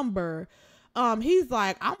my number, he's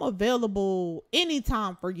like, I'm available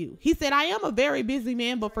anytime for you. He said, I am a very busy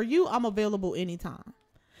man, but for you, I'm available anytime.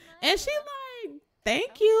 And she like,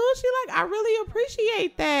 thank you. She like, I really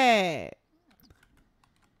appreciate that.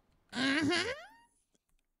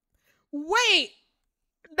 Wait.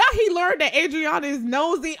 Now he learned that Adriana is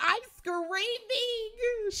nosy. I'm screaming.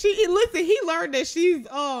 He learned that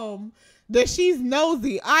she's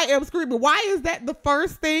nosy. I am screaming. Why is that the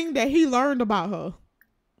first thing that he learned about her?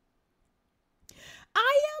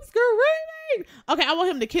 I am screaming. Okay, I want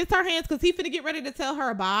him to kiss her hands because he finna get ready to tell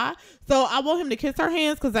her bye. So I want him to kiss her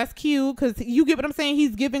hands because that's cute. Because you get what I'm saying?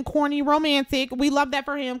 He's giving corny romantic. We love that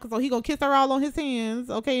for him because he gonna kiss her all on his hands.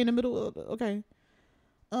 Okay, in the middle of okay.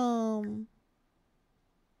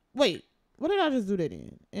 Wait, what did I just do that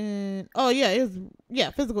in? And oh yeah,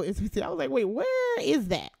 physical intimacy. I was like, wait, where is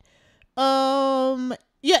that?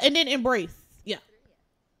 Yeah, and then embrace. Yeah.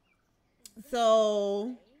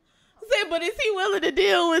 So said, but is he willing to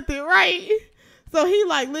deal with it, right? So he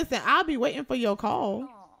like, listen, I'll be waiting for your call.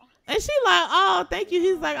 And she like, oh, thank you.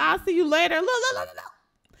 He's like, I'll see you later. Look.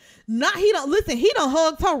 Not he don't listen, he done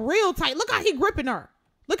hugged her real tight. Look how he gripping her.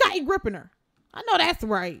 I know that's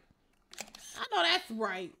right.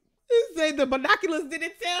 He said the binoculars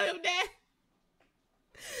didn't tell him that.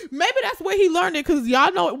 Maybe that's where he learned it, because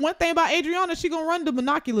y'all know one thing about Adriana, she gonna run the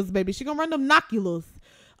binoculars, baby. She gonna run them binoculars.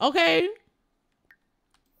 Okay?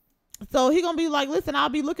 So he gonna be like, listen, I'll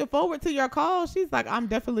be looking forward to your call. She's like, I'm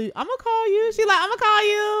gonna call you. She like, I'm gonna call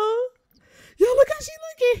you. Yo, look how she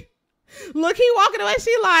looking. Look, he walking away.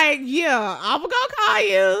 She like, yeah, I'm gonna call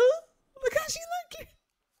you. Look how she looking.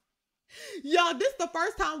 Yo, this the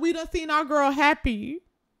first time we done seen our girl happy.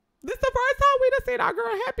 In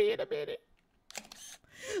a minute.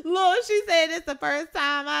 Look, she said it's the first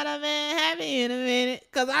time I done been happy in a minute.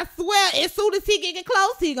 Cause I swear, as soon as he get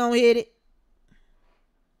close, he gonna hit it.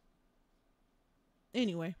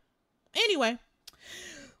 Anyway.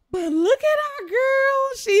 But look at our girl.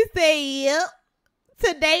 She said, yep,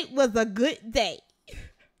 today was a good day.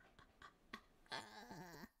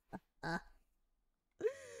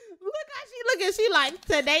 Look how she looking. She like,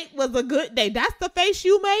 today was a good day. That's the face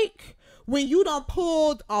you make when you done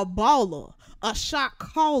pulled a baller, a shot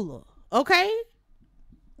caller. Okay?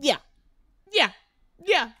 Yeah.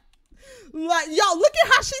 Like, y'all, look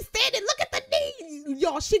at how she's standing. Look at the knee.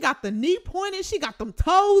 Y'all, she got the knee pointed. She got them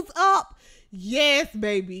toes up. Yes,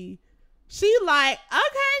 baby. She like,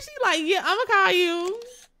 okay. She like, yeah, I'm gonna call you.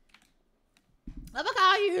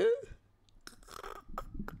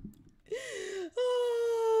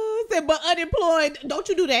 Said, but unemployed. Don't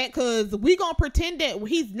you do that, because we gonna pretend that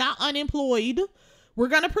he's not unemployed. We're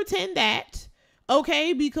gonna pretend that.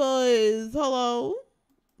 Okay? Because,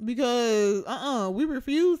 we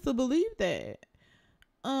refuse to believe that.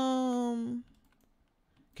 Can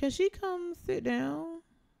she come sit down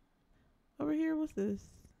over here? What's this?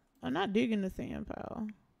 I'm not digging the sand pile.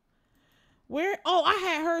 Where? Oh, I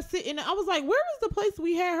had her sitting. I was like, where was the place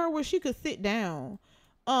we had her where she could sit down?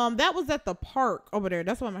 That was at the park over there.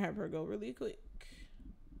 That's why I'm gonna have her go really quick.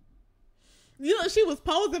 You know, she was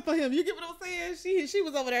posing for him. You get what I'm saying? She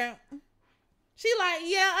was over there. She like,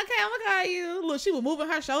 yeah, okay, I'm gonna call you. Look, she was moving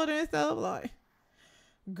her shoulder and stuff. Like,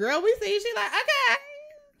 girl, we see. She like, okay.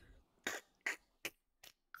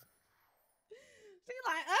 She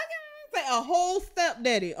like, okay. Say a whole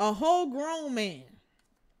stepdaddy, a whole grown man,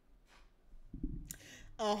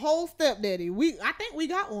 a whole stepdaddy. I think we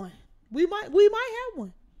got one. We might have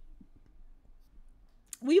one.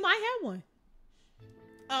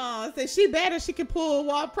 Say she better, she can pull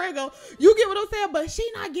wild prego. You get what I'm saying? But she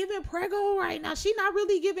not giving prego right now. She not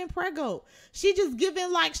really giving prego. She just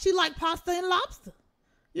giving she like pasta and lobster.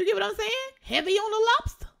 You get what I'm saying? Heavy on the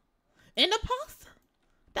lobster and the pasta.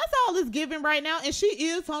 That's all it's giving right now. And she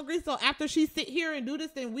is hungry. So after she sit here and do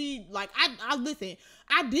this, then we I listen.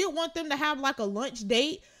 I did want them to have like a lunch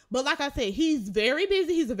date, But like I said, he's very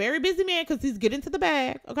busy. He's a very busy man because he's getting to the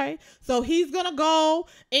bag. Okay. So he's going to go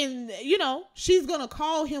and, you know, she's going to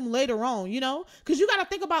call him later on, you know, because you got to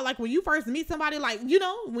think about like when you first meet somebody, like, you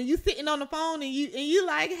know, when you sitting on the phone and you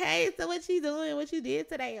like, hey, so what you doing? What you did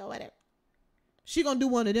today or whatever. She going to do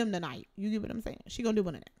one of them tonight. You get what I'm saying? She going to do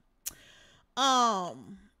one of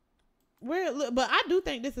them. But I do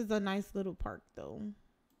think this is a nice little park though.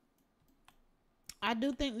 I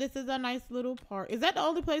do think this is a nice little park. Is that the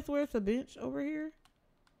only place where it's a bench over here?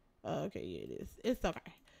 Okay, yeah, it is. It's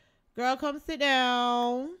okay. Girl, come sit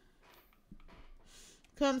down.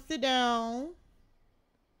 Come sit down.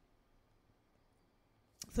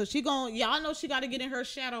 So y'all know she got to get in her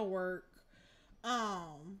shadow work.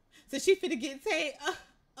 So she finna get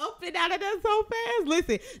up and out of that so fast.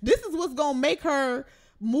 Listen, this is what's gonna make her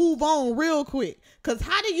move on real quick. Cause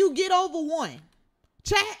how do you get over one?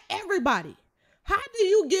 Chat, everybody. How do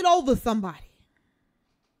you get over somebody?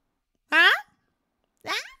 Huh?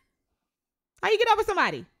 How you get over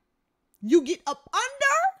somebody? You get up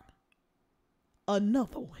under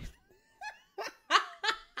another one.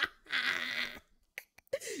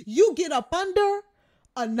 You get up under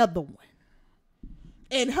another one.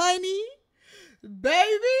 And honey,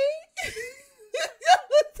 baby,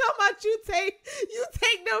 talking about you take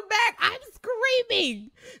them back. I'm screaming.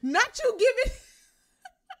 Not you giving.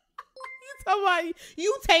 Somebody,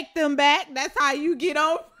 you take them back. That's how you get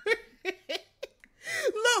over.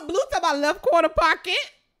 Look, Blue talking about left corner pocket.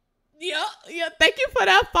 Yeah. Thank you for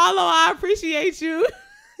that follow. I appreciate you.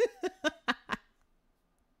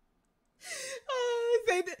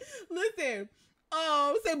 Listen.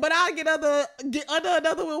 But I'll get under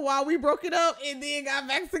another one while we broke it up and then got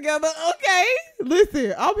back together. Okay.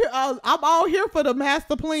 Listen, I'm all here for the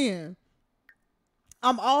master plan.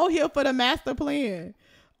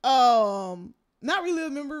 Not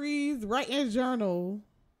relive memories, writing journal.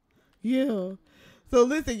 Yeah. So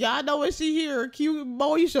listen, y'all know when she hear cute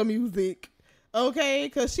Moesha music, okay?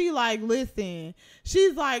 Cause she like, listen,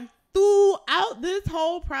 she's like, throughout this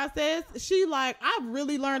whole process, she like, I've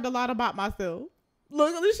really learned a lot about myself.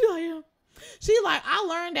 Look, she like, I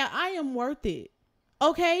learned that I am worth it.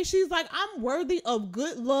 Okay, she's like, I'm worthy of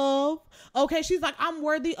good love. Okay, she's like, I'm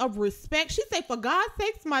worthy of respect. She said, for God's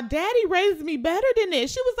sakes, my daddy raised me better than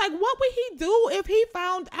this. She was like, what would he do if he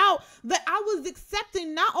found out that I was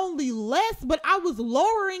accepting not only less, but I was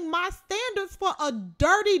lowering my standards for a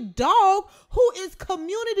dirty dog who is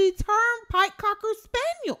community turnpike cocker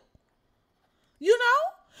spaniel? You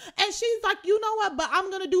know? And she's like, you know what? But I'm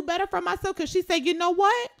going to do better for myself. Because she said, you know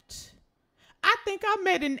what? I think I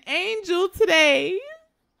met an angel today.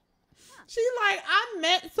 She's like, I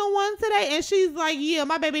met someone today. And she's like, yeah,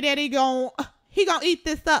 my baby daddy he gonna eat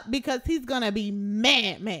this up because he's going to be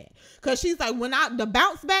mad. Because she's like, the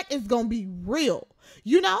bounce back is going to be real.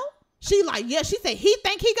 You know? She like, yeah, she said, he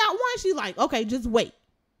think he got one. She like, okay, just wait.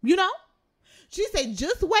 You know? She said,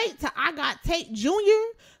 just wait till I got Tate Jr.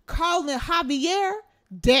 calling Javier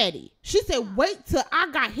daddy. She said, wait till I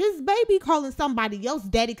got his baby calling somebody else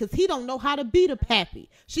daddy because he don't know how to be the pappy.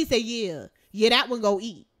 She said, yeah, that one go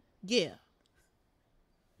eat. Yeah.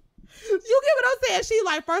 You get what I'm saying? She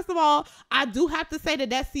like, first of all, I do have to say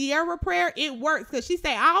that Sierra prayer, it works. Because she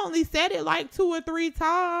said, I only said it like 2 or 3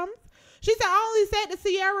 times. She said, I only said the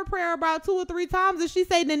Sierra prayer about 2 or 3 times. And she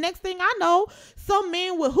said, the next thing I know, some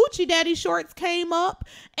man with hoochie daddy shorts came up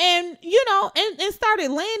and, you know, and started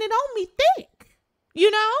laying it on me thick. You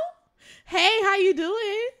know? Hey, how you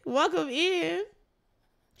doing? Welcome in.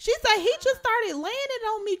 She said he just started laying it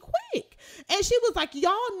on me quick. And she was like,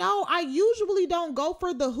 y'all know I usually don't go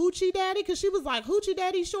for the hoochie daddy. Because she was like, hoochie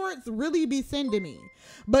daddy shorts really be sending me.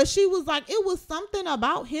 But she was like, it was something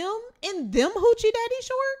about him in them hoochie daddy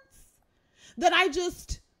shorts that I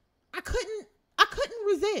couldn't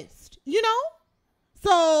resist, you know?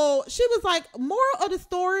 So she was like, moral of the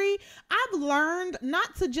story, I've learned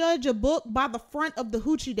not to judge a book by the front of the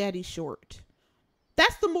hoochie daddy short.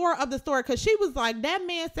 That's the moral of the story. Because she was like, that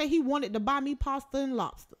man said he wanted to buy me pasta and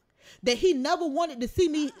lobster. That he never wanted to see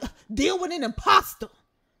me deal with an imposter.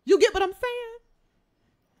 You get what I'm saying?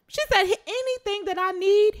 She said anything that I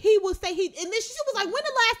need, he will say and then she was like, when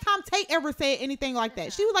the last time Tate ever said anything like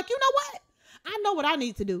that? She was like, you know what? I know what I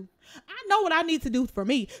need to do. I know what I need to do for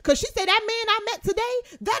me. Because she said that man I met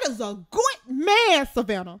today, that is a good man,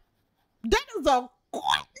 Savannah. That is a good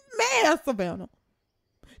man, Savannah.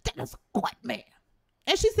 That is a good man.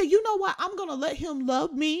 And she said, you know what? I'm going to let him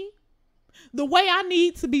love me the way I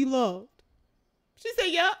need to be loved. She said,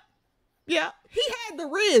 yep. Yeah. He had the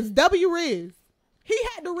Riz, W Riz. He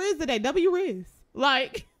had the Riz today, W Riz.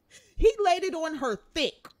 Like, he laid it on her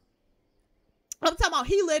thick. I'm talking about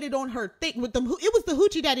he let it on her thick with them. It was the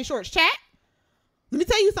hoochie daddy shorts, chat. Let me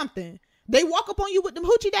tell you something. They walk up on you with them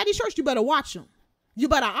hoochie daddy shorts. You better watch them. You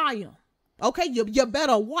better eye them. Okay, you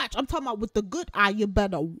better watch. I'm talking about with the good eye. You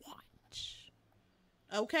better watch.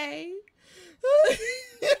 Okay.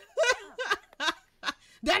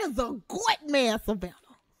 That is a good man, Savannah.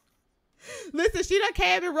 Listen, she done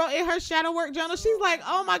came and wrote in her shadow work journal. She's like,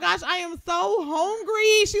 oh my gosh, I am so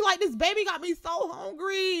hungry. She like, this baby got me so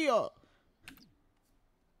hungry.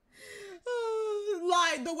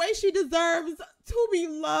 Like the way she deserves to be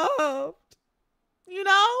loved. You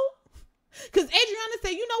know? Because Adriana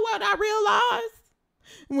said, you know what I realized?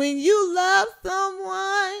 When you love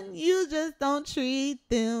someone, you just don't treat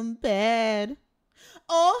them bad.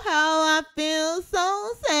 Oh, how I feel so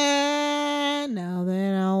sad now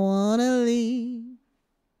that I want to leave.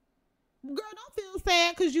 Girl, don't feel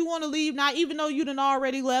sad because you want to leave now, even though you done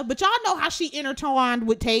already left. But y'all know how she intertwined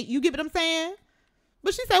with Tate. You get what I'm saying?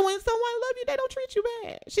 But she said when someone love you, they don't treat you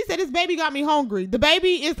bad. She said, this baby got me hungry. The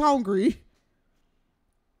baby is hungry.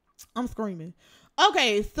 I'm screaming.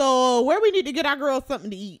 Okay, so where we need to get our girls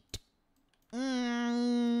something to eat?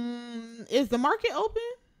 Is the market open?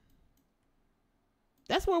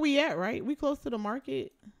 That's where we at, right? We close to the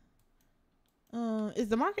market. Is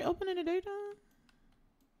the market open in the daytime?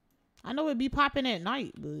 I know it'd be popping at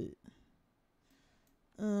night, but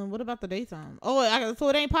what about the daytime? Oh, so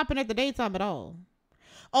it ain't popping at the daytime at all.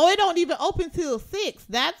 Oh, it don't even open till 6.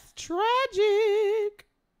 That's tragic.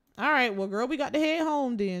 All right, well, girl, we got to head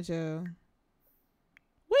home then, child.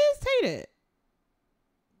 Where's Tate at?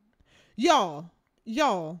 Y'all,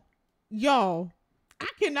 I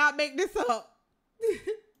cannot make this up.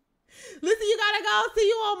 Listen, you gotta go. See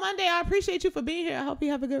you on Monday. I appreciate you for being here. I hope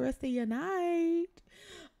you have a good rest of your night.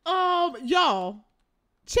 Y'all,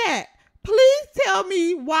 chat, please tell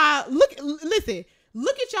me why. Listen,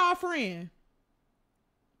 look at y'all friend.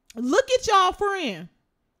 Look at y'all friend.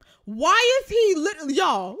 Why is he literally,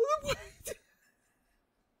 y'all?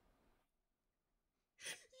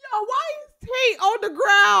 Why is Tate on the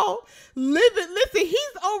ground living? Listen,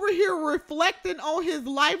 he's over here reflecting on his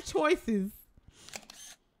life choices.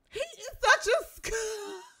 He is such a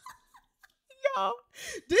y'all.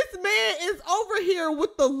 This man is over here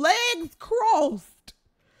with the legs crossed.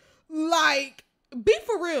 Like, be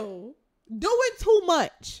for real. Doing too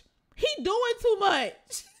much. He doing too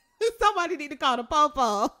much. Somebody need to call the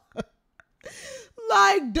papa.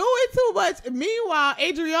 Like, doing too much. Meanwhile,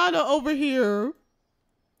 Adriana over here,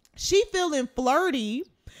 she feeling flirty.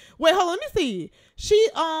 Wait, hold on, let me see. She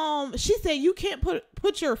said you can't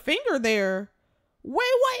put your finger there. Wait,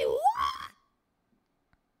 what?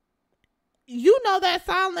 You know that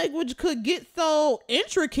sign language could get so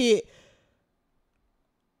intricate.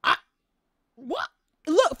 What?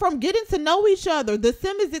 Look, from getting to know each other, the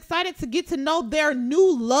Sim is excited to get to know their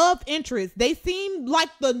new love interest. They seem like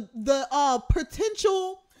the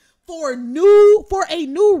potential for a new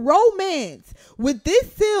romance with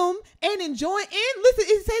this Sim and enjoying. And listen,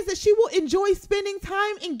 it says that she will enjoy spending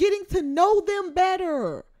time and getting to know them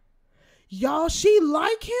better. Y'all, she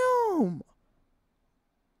like him.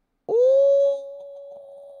 Ooh.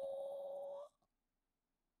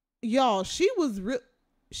 Y'all, she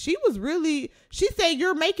said,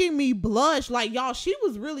 you're making me blush. Like, y'all, she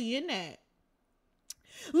was really in that.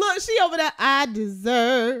 Look, she over there, I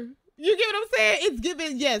deserve. You get what I'm saying?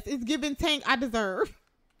 It's giving Tank, I deserve.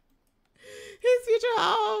 His future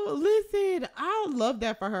home. Listen, I love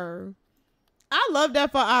that for her. I love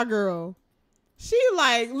that for our girl. She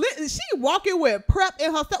walking with prep in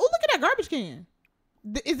her stuff. Oh, look at that garbage can.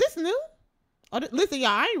 Is this new? Listen, y'all,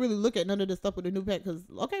 I ain't really look at none of this stuff with the new pack because,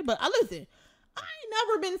 okay, but listen, I ain't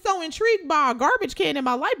never been so intrigued by a garbage can in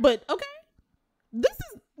my life, but okay, this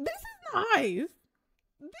is nice.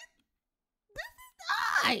 This is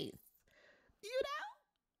nice. You know,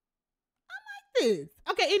 I like this.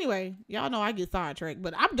 Okay, anyway, y'all know I get sidetracked,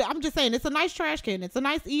 but I'm just saying it's a nice trash can. It's a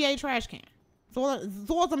nice EA trash can. That's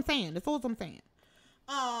all I'm saying. That's all I'm saying.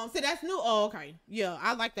 So that's new. Oh, okay. Yeah,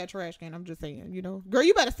 I like that trash can. I'm just saying, you know. Girl,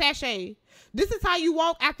 you better sashay. This is how you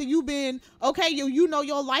walk after you've been, okay, you know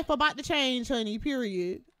your life about to change, honey,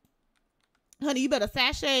 period. Honey, you better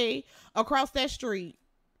sashay across that street.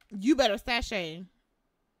 You better sashay.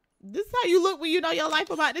 This is how you look when you know your life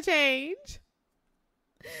about to change.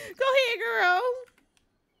 Go ahead, girl.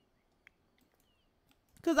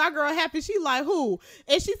 Because our girl happy, she like, who?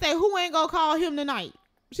 And she say, who ain't gonna call him tonight?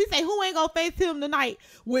 She say, who ain't gonna face him tonight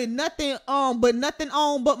with nothing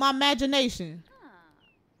but my imagination?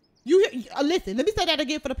 You listen, let me say that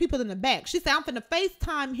again for the people in the back. She said, I'm finna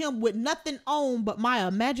FaceTime him with nothing on but my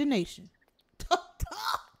imagination.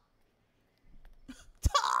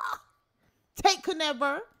 Take Tate could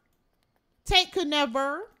never. Tate could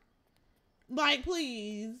never. Like,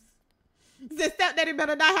 please. The stepdaddy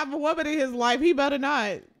better not have a woman in his life. He better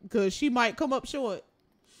not. Because she might come up short.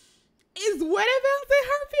 Is Wedding bells in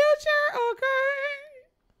her future? Okay.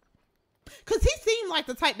 Because he seemed like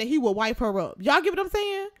the type that he would wipe her up. Y'all get what I'm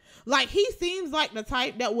saying? Like, he seems like the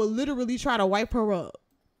type that will literally try to wipe her up.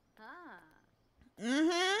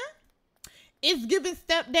 It's giving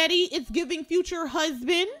stepdaddy. It's giving future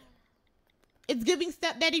husband. It's giving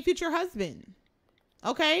stepdaddy, future husband.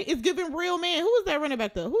 Okay? It's giving real man. Who is that running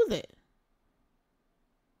back there? Who is it?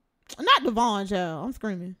 Not Devon, child. I'm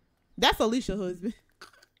screaming. That's Alicia's husband.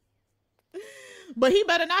 But he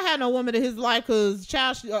better not have no woman in his life, because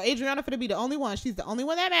child, Adriana finna be the only one. She's the only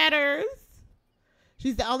one that matters.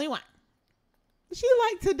 She's the only one. She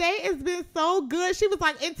like, today has been so good. She was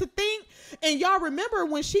like, and to think, and y'all remember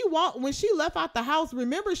when she left out the house,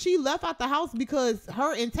 remember she left out the house because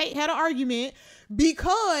her and Tate had an argument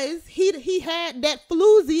because he had that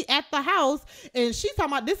floozy at the house, and she's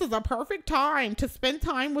talking about, this is a perfect time to spend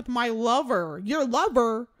time with my lover. Your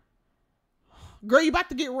lover? Girl, you about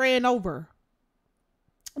to get ran over.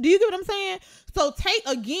 Do you get what I'm saying? So Tate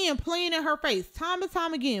again playing in her face, time and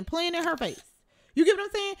time again, playing in her face. You get what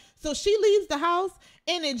I'm saying? So she leaves the house,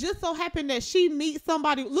 and it just so happened that she meets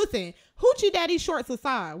somebody. Listen, hoochie daddy shorts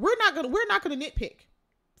aside, we're not gonna nitpick.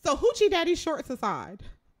 So hoochie daddy shorts aside,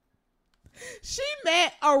 she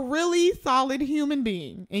met a really solid human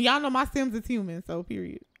being, and y'all know my Sims is human, so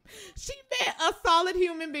period. She met a solid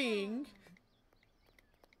human being.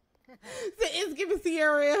 So it's giving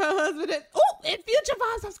Sierra and her husband. Oh, and future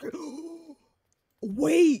vibes. I'm screaming.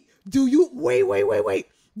 Wait.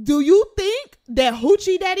 Do you think that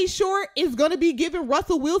Hoochie Daddy Short is going to be giving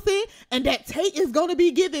Russell Wilson and that Tate is going to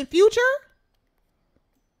be giving Future?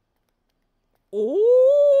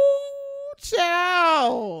 Oh,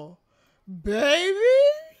 child. Baby.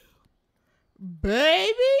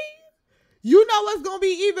 You know what's going to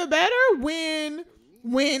be even better when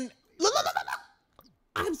look.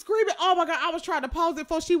 I'm screaming. Oh my God. I was trying to pause it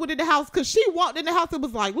before she went in the house, because she walked in the house and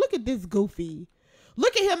was like, look at this goofy.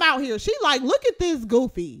 Look at him out here. She like, look at this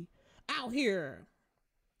goofy out here.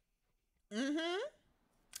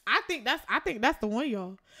 I think that's the one,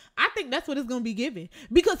 y'all. I think that's what it's gonna be given.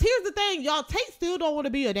 Because here's the thing, y'all. Tate still don't want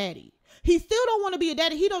to be a daddy. He still don't want to be a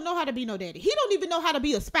daddy. He don't know how to be no daddy. He don't even know how to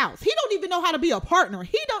be a spouse. He don't even know how to be a partner.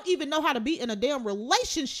 He don't even know how to be in a damn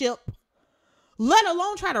relationship, let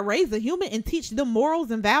alone try to raise a human and teach them morals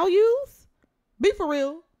and values. Be for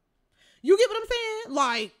real. You get what I'm saying?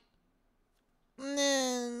 Like,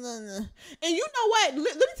 and you know what?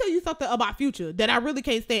 Let me tell you something about Future that I really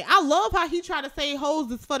can't stand. I love how he try to say hoes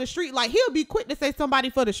is for the street. Like, he'll be quick to say somebody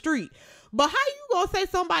for the street. But how you gonna say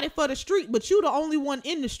somebody for the street, but you the only one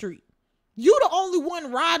in the street? You the only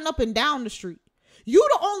one riding up and down the street. You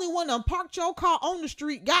the only one that parked your car on the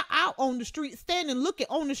street, got out on the street, standing looking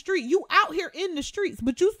on the street. You out here in the streets,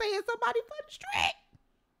 but you saying somebody for the street.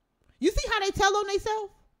 You see how they tell on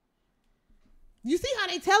themselves? You see how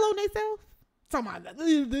they tell on themselves?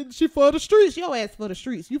 Somebody, she for the streets. Your ass for the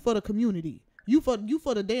streets. You for the community. You for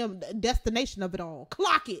the damn destination of it all.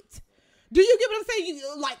 Clock it. Do you get what I'm saying?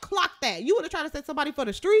 You like clock that. You would have tried to say somebody for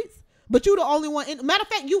the streets, but you the only one. Matter of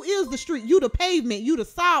fact, you is the street. You the pavement. You the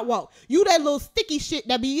sidewalk. You that little sticky shit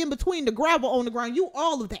that be in between the gravel on the ground. You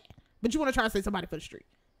all of that. But you want to try to say somebody for the street.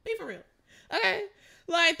 Be for real. Okay.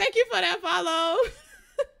 Like, thank you for that follow.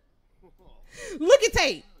 Look at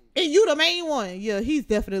Tate. And you the main one. Yeah, he's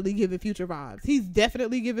definitely giving Future vibes.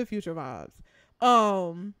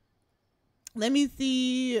 Let me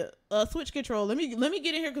see. Switch control. Let me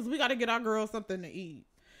get in here, because we gotta get our girl something to eat.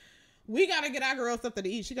 She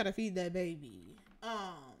gotta feed that baby.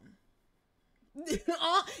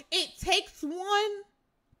 It takes one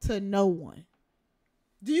to know one.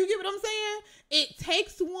 Do you get what I'm saying? It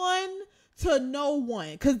takes one to know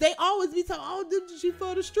one. Because they always be talking, oh, did she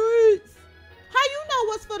for the streets? How you know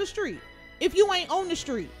what's for the street? If you ain't on the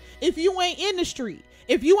street, if you ain't in the street,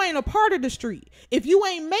 if you ain't a part of the street, if you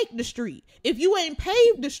ain't make the street, if you ain't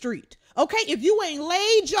paved the street, okay? If you ain't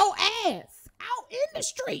laid your ass out in the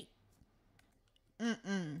street.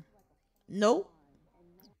 Nope.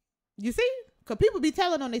 You see? Because people be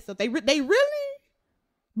telling on themselves. They really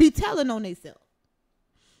be telling on themselves.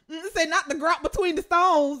 Say not the grout between the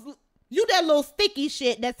stones. You that little sticky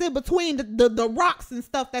shit that's in between the rocks and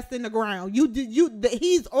stuff that's in the ground.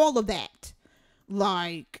 He's all of that.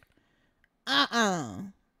 Like,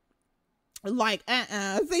 So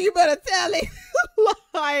you better tell it.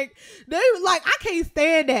 Like, they like, I can't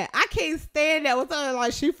stand that. With her,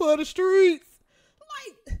 like, she for the streets.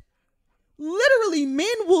 Like, literally,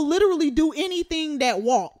 men will literally do anything that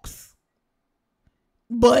walks.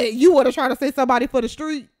 But you want to try to say somebody for the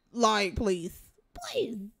street? Like, please.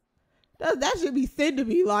 That should be said to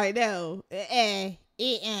me like, no. See,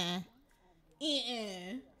 he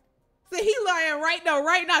lying right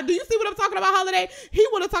now. Do you see what I'm talking about, Holiday? He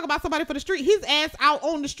want to talk about somebody for the street. His ass out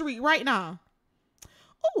on the street right now.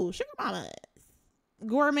 Ooh, sugar mamas.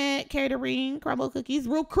 Gourmet catering, crumble cookies,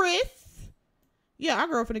 Roof Chris. Yeah, our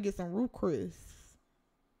girl finna get some Roof Chris.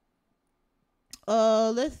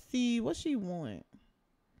 Let's see what she want.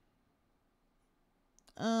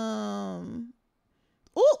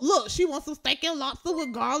 Oh, look, she wants some steak and lobster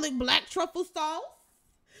with garlic black truffle sauce.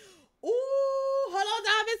 Ooh, hold on,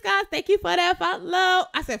 Diamonds, guys. Thank you for that follow.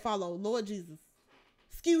 I said follow, Lord Jesus.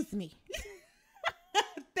 Excuse me.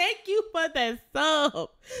 Thank you for that sub,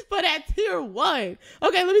 for that tier 1.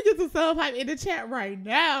 Okay, let me get some sub hype in the chat right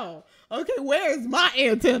now. Okay, where's my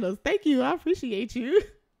antennas? Thank you, I appreciate you.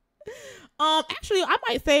 Actually, I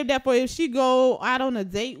might save that for if she go out on a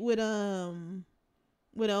date with an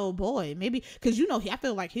old boy, maybe, because you know I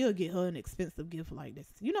feel like he'll get her an expensive gift like this.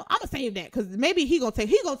 You know, I'm gonna save that because maybe he gonna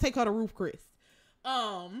take her to Roof Chris.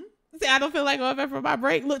 See, I don't feel like going back for my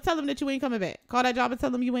break. Look, tell him that you ain't coming back. Call that job and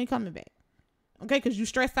tell him you ain't coming back. Okay, because you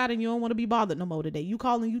stressed out and you don't want to be bothered no more today. You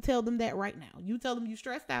call and you tell them that right now. You tell them you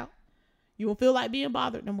stressed out. You don't feel like being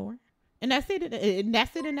bothered no more. And that's it. And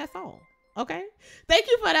that's it. And that's all. Okay. Thank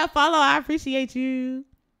you for that follow. I appreciate you.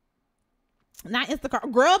 Not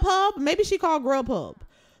Instacart. Grubhub. Maybe she called Grubhub.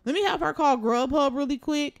 Let me have her call Grubhub really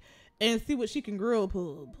quick and see what she can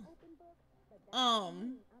Grubhub.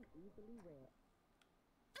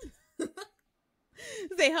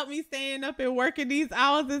 They help me staying up and working these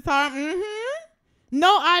hours this hard.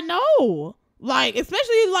 No, I know. Like,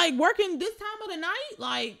 especially like working this time of the night.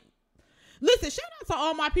 Like, listen, shout out to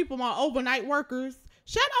all my people, my overnight workers.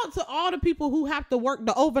 Shout out to all the people who have to work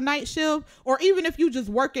the overnight shift, or even if you just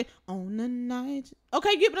working on the night.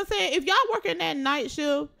 Okay, get what I'm saying? If y'all working that night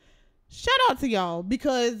shift, shout out to y'all,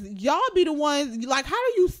 because y'all be the ones, like, how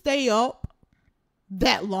do you stay up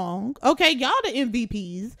that long? Okay, y'all the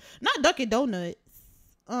MVPs, not Dunkin' Donuts.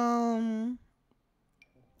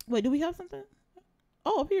 Wait, do we have something?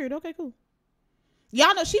 Oh, period. Okay, cool.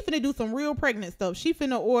 Y'all know she finna do some real pregnant stuff. She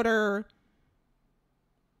finna order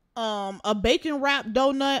a bacon wrap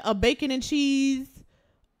donut, a bacon and cheese.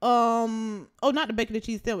 Oh, not the bacon and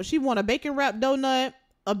cheese sandwich. She want a bacon wrap donut,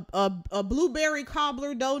 a blueberry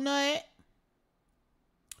cobbler donut,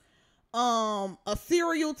 a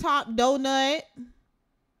cereal top donut,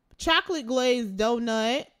 chocolate glazed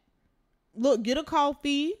donut. Look, get a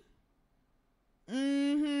coffee.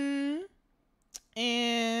 And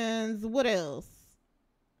what else?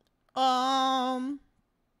 And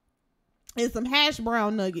some hash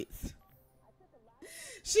brown nuggets.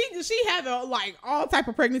 She having like all type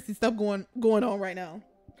of pregnancy stuff going on right now.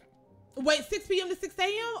 Wait, 6 p.m. to 6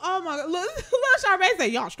 a.m.? Oh my God. Look, Charmaine say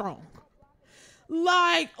y'all strong.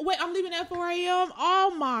 Like, wait, I'm leaving at 4 a.m.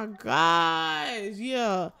 Oh my gosh.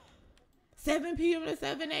 Yeah. 7 p.m. to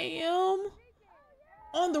 7 a.m.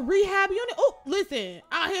 on the rehab unit. Oh, listen,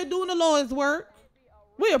 out here doing the Lord's work.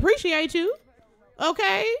 We appreciate you.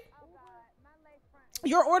 Okay.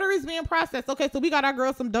 Your order is being processed. Okay, so we got our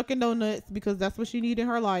girl some Dunkin' Donuts because that's what she needs in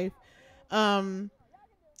her life.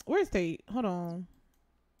 Where's Tate? Hold on.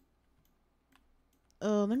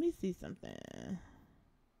 Let me see something.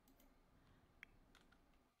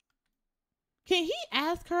 Can he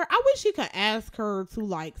ask her? I wish he could ask her to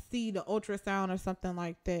like see the ultrasound or something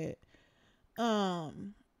like that.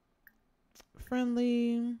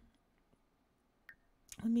 Friendly.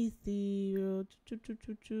 Let me see.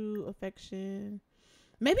 Affection.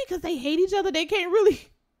 Maybe because they hate each other, they can't really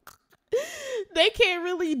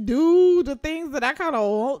do the things that I kind of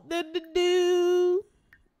want them to do.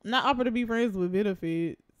 Not offer to be friends with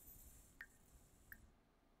benefits.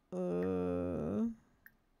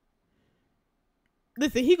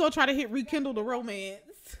 Listen, he gonna try to rekindle the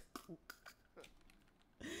romance.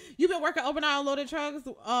 You been working overnight on loaded trucks.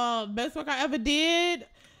 Best work I ever did.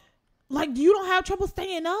 Like, you don't have trouble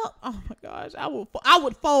staying up? Oh my gosh, I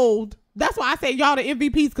would fold. That's why I say y'all the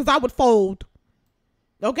MVPs, because I would fold.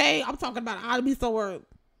 Okay, I'm talking about I'd be so worried.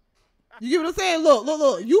 You get what I'm saying?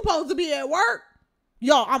 Look. You supposed to be at work.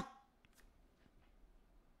 Yo,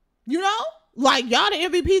 you know, like y'all the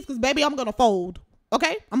MVPs, because baby, I'm gonna fold.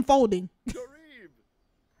 Okay, I'm folding.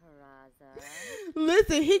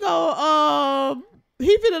 Listen, he finna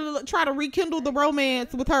try to rekindle the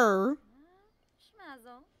romance with her.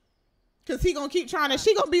 Cause he gonna keep trying to,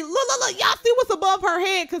 she gonna be, look, y'all see what's above her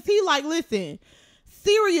head? Cause he like, listen,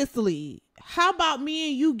 seriously, how about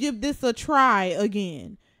me and you give this a try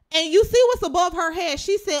again? And you see what's above her head?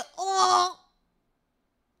 She said, oh.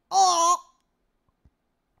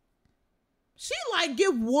 She like,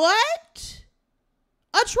 give what?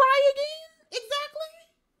 A try again? Exactly.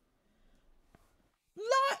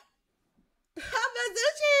 Lord,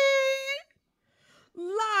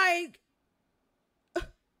 like,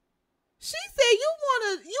 she said you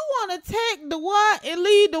wanna take the what and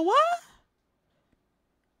lead the what?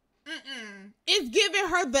 It's giving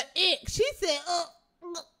her the ick. She said,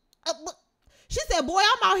 boy,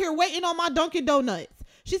 I'm out here waiting on my Dunkin' Donuts.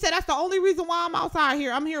 She said, that's the only reason why I'm outside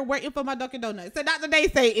here. I'm here waiting for my Dunkin' Donuts. So Dr. Day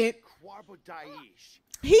say it.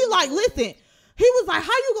 He like, listen, he was like,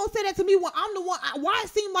 how you gonna say that to me when I'm the one? Why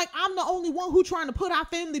it seem like I'm the only one who trying to put our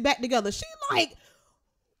family back together? She like,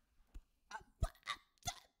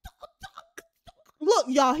 look,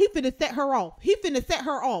 y'all, he finna set her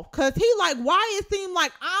off. Cause he like, why it seem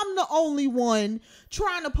like I'm the only one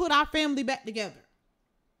trying to put our family back together?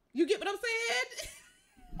 You get what I'm saying?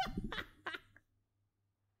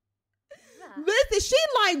 Listen, she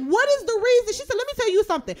like, what is the reason? She said, let me tell you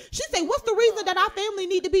something. She said, what's the reason that our family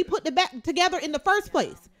need to be put back together in the first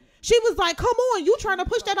place? She was like, come on, you trying to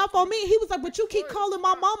push that off on me? He was like, but you keep calling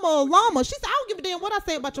my mama a llama. She said, I don't give a damn what I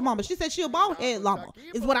say about your mama. She said, she a bald head llama,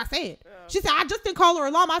 is what I said. She said, I just didn't call her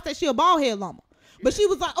a llama. I said, she a bald head llama. But she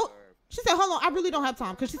was like, oh, she said, hold on, I really don't have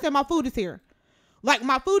time. Because she said, my food is here. Like,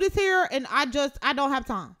 my food is here, and I don't have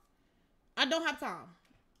time. I don't have time.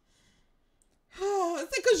 Oh,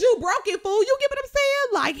 it's because you broke it, fool. You get what I'm saying?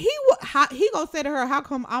 Like, he gonna say to her, how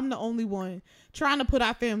come I'm the only one trying to put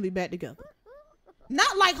our family back together?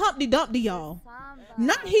 Not like Humpty Dumpty, y'all.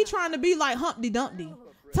 Not he trying to be like Humpty Dumpty.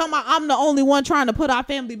 Talking about I'm the only one trying to put our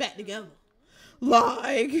family back together.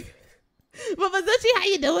 Like, but Mazuchi, how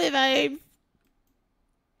you doing, babe?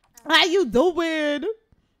 How you doing?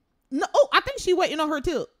 No, oh, I think she waiting on her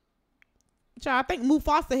tip. Child, I think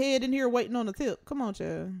Mufasa head in here waiting on the tip. Come on,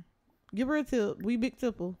 child. Give her a tip. We big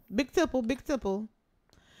tipple. Big tipple, big tipple.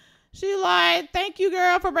 She like, thank you,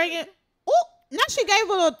 girl, for bringing. Oh, now she gave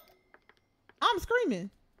her a, I'm screaming.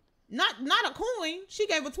 Not a coin. She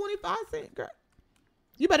gave her 25 cents, girl.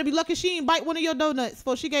 You better be lucky she ain't bite one of your donuts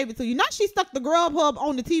before she gave it to you. Now she stuck the Grubhub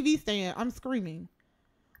on the TV stand. I'm screaming.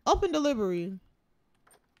 Open delivery.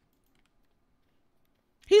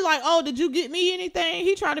 He like, oh, did you get me anything?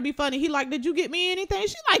 He trying to be funny. He like, did you get me anything?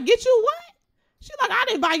 She like, get you what? She like, I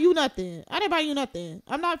didn't buy you nothing. I didn't buy you nothing.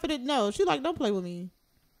 I'm not for the, no. She like, don't play with me.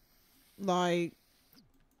 Like,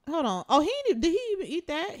 hold on. Oh, did he even eat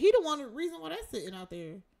that? He the one reason why that's sitting out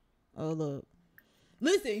there. Oh, look.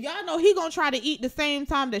 Listen, y'all know he gonna try to eat the same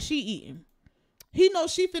time that she eating. He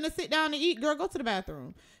knows she finna sit down and eat. Girl, go to the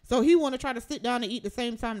bathroom. So he want to try to sit down and eat the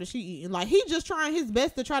same time that she eating. Like, he just trying his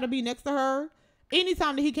best to try to be next to her.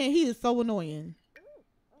 Anytime that he can, he is so annoying.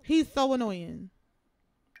 He's so annoying.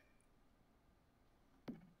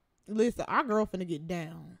 Listen, our girl finna get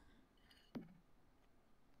down.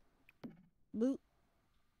 Boop.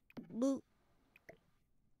 Boop.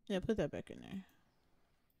 Yeah, put that back in there.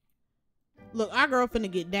 Look, our girl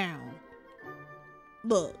finna get down.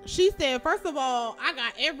 Look, she said, first of all, I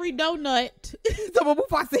got every donut. So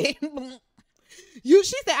before I said,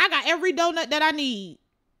 she said, I got every donut that I need.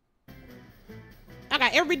 I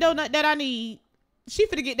got every donut that I need. She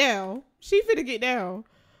finna get down. She finna get down.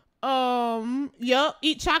 Yup.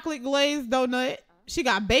 Eat chocolate glazed donut. She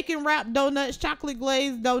got bacon wrapped donuts, chocolate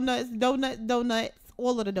glazed donuts, donuts,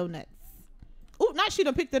 all of the donuts. Oh, now she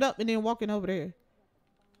done picked it up and then walking over there.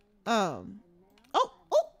 Oh.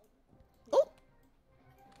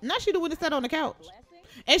 Now she done went and sat on the couch.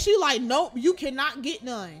 And she like, nope, you cannot get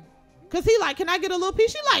none. Cause he like, can I get a little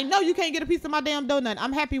piece? She like, no, you can't get a piece of my damn donut.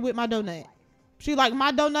 I'm happy with my donut. She like,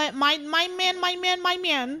 my donut, my man, my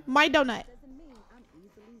donut.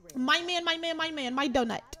 My man, my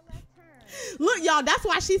donut. Look, y'all, that's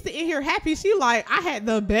why she's sitting here happy. She like, I had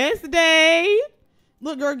the best day.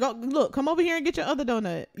 Look, girl, go, look, come over here and get your other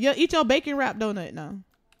donut. Yeah, eat your bacon wrap donut now.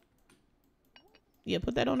 Yeah,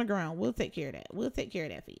 put that on the ground. We'll take care of that. We'll take care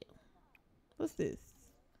of that for you. What's this?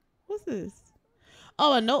 What's this?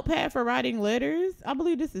 Oh, a notepad for writing letters. I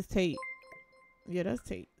believe this is tape. Yeah, that's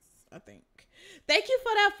tapes, I think. Thank you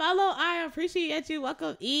for that follow. I appreciate you.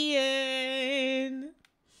 Welcome, Ian.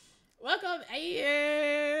 Welcome,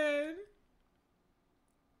 Ian.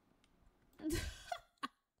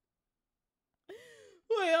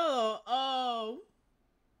 Wait, hold on.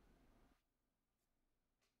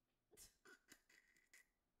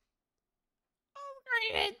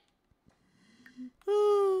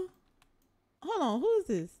 Hold on, who is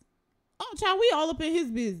this? Oh, child, we all up in his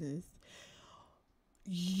business.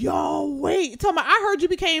 Yo, wait. Tell me, I heard you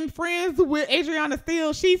became friends with Adriana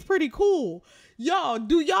Steele. She's pretty cool. Y'all,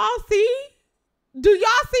 do y'all see? Do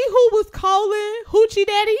y'all see who was calling Hoochie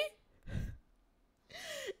Daddy?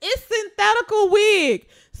 It's Synthetical wig.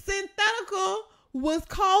 Synthetical was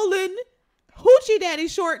calling Hoochie Daddy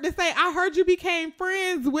short to say, I heard you became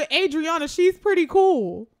friends with Adriana. She's pretty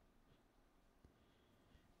cool.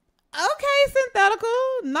 Okay, Synthetical.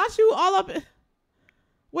 Not you all up.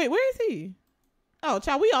 Wait, where is he? Oh,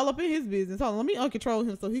 child, we all up in his business. Hold on, let me uncontrol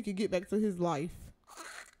him so he can get back to his life.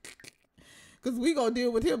 Because we going to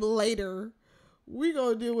deal with him later. We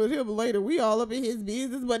all up in his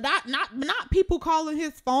business. But not people calling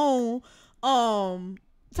his phone. Talking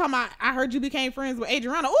about, I heard you became friends with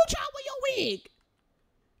Adriana. Oh, child, where your wig?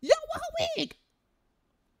 Yo, where her wig?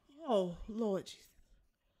 Oh, Lord Jesus.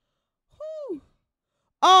 Whew.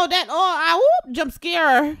 Oh, jump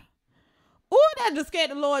scare. Oh, that just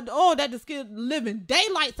scared the Lord. Oh, that just scared the living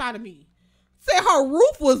daylights out of me. Said her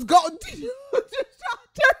roof was gone. Did you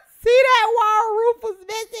just see that why her roof was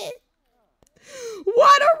missing?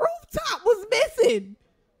 Why the rooftop was missing?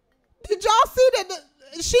 Did y'all see that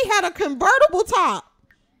she had a convertible top?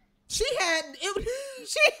 She had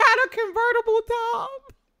a convertible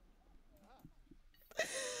top.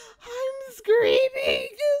 I'm screaming.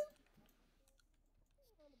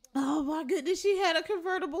 Oh my goodness, she had a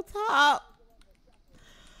convertible top.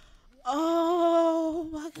 Oh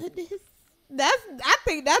my goodness. I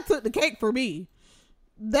think that took the cake for me.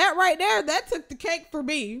 That right there, that took the cake for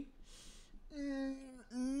me.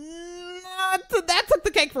 That took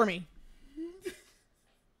the cake for me.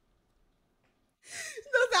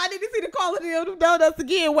 I need to see the quality of the donuts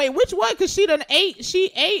again. Wait, which one? Cause she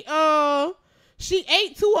ate 2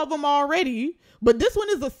 of them already. But this one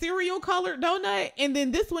is a cereal colored donut, and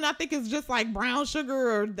then this one I think is just like brown sugar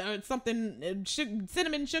or something,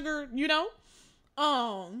 cinnamon sugar. You know.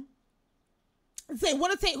 Say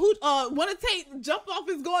wanna take jump off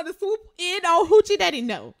is going to swoop in on Hoochie Daddy?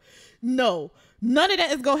 No, none of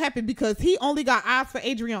that is gonna happen because he only got eyes for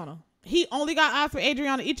Adriana. Eat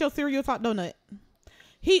your cereal top donut.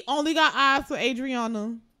 He only got eyes for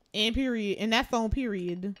Adriana, and period. And that's on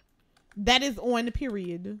period. That is on the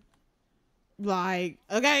period. Like,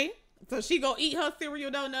 okay. So she go eat her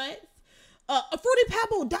cereal donuts. A Fruity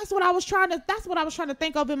Pebble. That's what I was trying to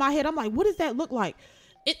think of in my head. I'm like, what does that look like?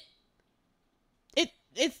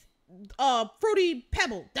 It's Fruity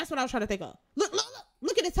Pebble. That's what I was trying to think of.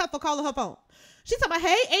 Look at this heifer calling her phone. She's talking about,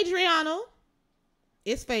 hey, Adriana.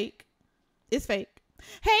 It's fake. Hey,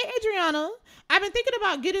 Adriana. I've been thinking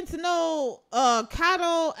about getting to know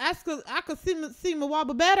Kato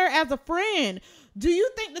Akasimawaba better as a friend. Do you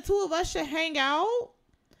think the 2 of us should hang out?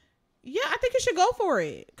 Yeah, I think you should go for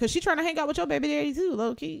it. Because she's trying to hang out with your baby daddy too,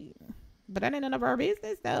 low key. But that ain't none of our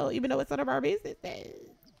business though, even though it's none of our business.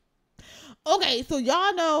 Okay, so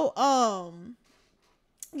y'all know,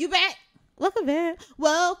 you back? Welcome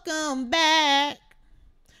back.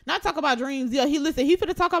 Not talk about dreams. Yeah, he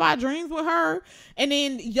finna talk about dreams with her. And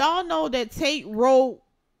then y'all know that Tate wrote,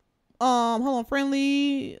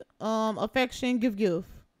 friendly, affection, give.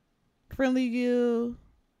 Friendly give.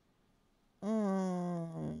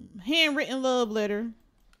 Handwritten love letter.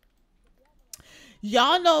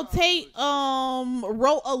 Y'all know Tate,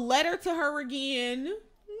 wrote a letter to her again.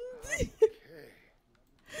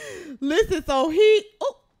 Listen, so who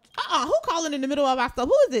calling in the middle of our stuff?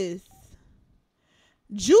 Who is this?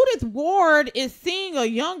 Judith Ward is seeing a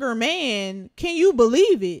younger man. Can you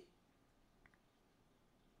believe it?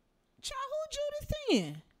 Child, who Judith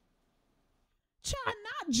seeing? Child,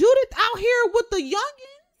 not Judith out here with the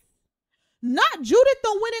youngin. Not Judith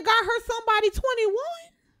the went and got her somebody 21.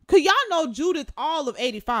 Cause y'all know Judith all of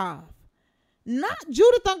 85. Not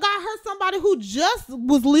Judith done got her somebody who just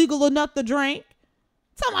was legal enough to drink.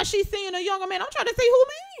 Talking about she's seeing a younger man. I'm trying to see who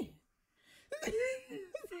me.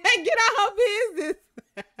 And get out her business.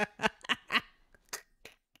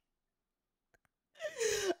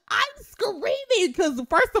 I'm screaming because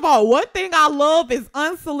first of all, one thing I love is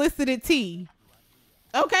unsolicited tea.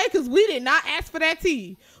 Okay, because we did not ask for that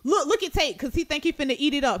tea. Look at Tate, because he think he finna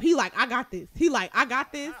eat it up. He like, I got this. I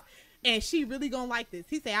got this. And she really gonna like this.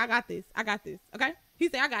 He say, I got this. Okay? He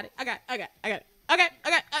say, I got it. Okay.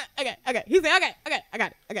 He say, I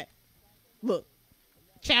got it. Look,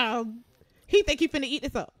 child, he think he finna eat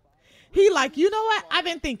this up. He like, you know what? I've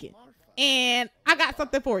been thinking. And I got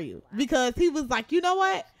something for you. Because he was like, you know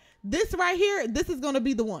what? This right here, this is gonna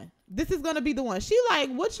be the one. She like,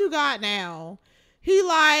 what you got now? He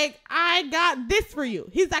like, I got this for you.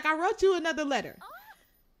 He's like, I wrote you another letter.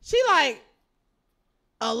 She like,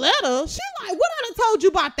 a letter? She like, what I done told you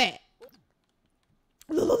about that?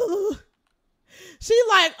 She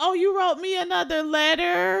like, oh, you wrote me another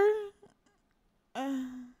letter?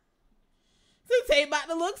 She ain't about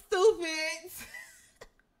to look stupid.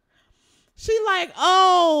 She like,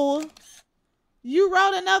 oh, You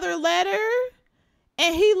wrote another letter?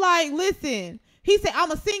 And he like, listen. He said,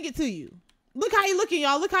 I'ma sing it to you. Look how he looking,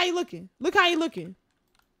 y'all. Look how he looking. Look how he looking.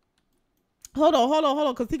 Hold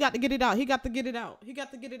on, because he got to get it out. He got to get it out.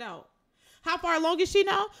 How far along is she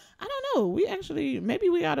now? I don't know. We actually, maybe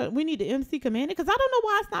we need the MC command it, because I don't know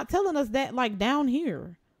why it's not telling us that, like, down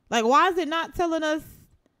here. Like, why is it not telling us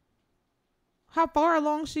how far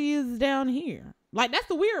along she is down here? Like, that's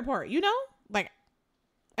the weird part, you know? Like,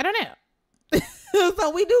 I don't know. So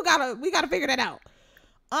we gotta figure that out.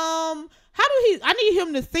 I need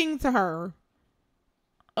him to sing to her.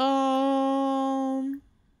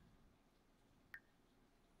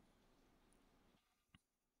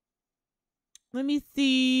 Let me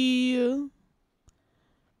see. Y'all,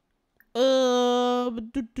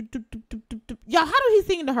 how do he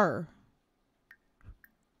sing to her?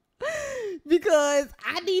 Because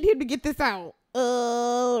I need him to get this out.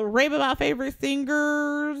 Rave about favorite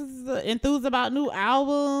singers, enthuse about new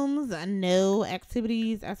albums, no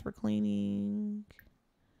activities as for cleaning.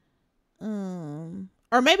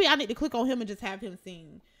 Or maybe I need to click on him and just have him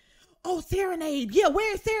sing. Oh, serenade. Yeah,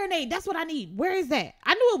 where is serenade? That's what I need. Where is that?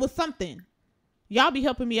 I knew it was something. Y'all be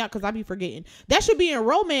helping me out because I be forgetting. That should be in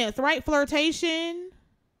romance, right? Flirtation.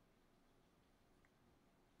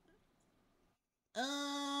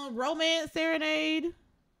 Romance, serenade.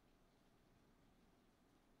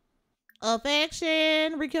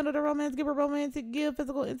 Affection, rekindle the romance, give a romantic gift,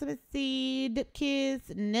 physical intimacy, dip kiss,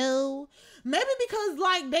 no. Maybe because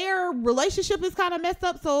like their relationship is kind of messed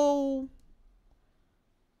up, so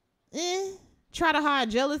try to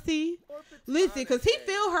hide jealousy. Listen, because he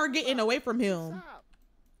feel her getting away from him.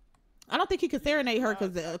 I don't think he could serenade her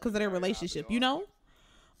because of their relationship, you know?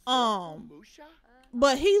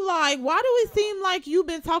 But he like, why do it seem like you've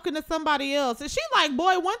been talking to somebody else? And she like,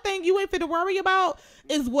 boy, one thing you ain't fit to worry about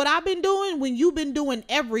is what I've been doing when you've been doing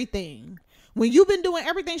everything. When you've been doing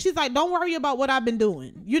everything, she's like, don't worry about what I've been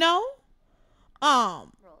doing, you know?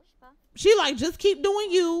 She like, just keep doing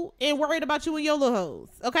you and worried about you and your little hoes,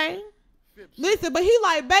 okay? Listen, but he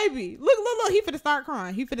like, baby, look, he finna start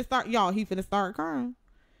crying. He finna start crying.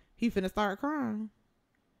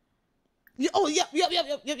 Oh, yep.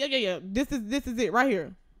 This is it right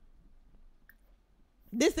here.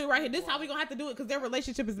 This is it right here. This is how we gonna have to do it because their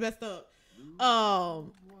relationship is messed up.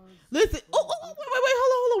 Listen. Oh, wait,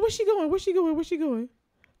 hold on. Where's she going?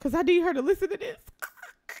 Because I need her to listen to this.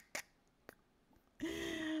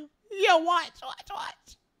 Yeah, watch.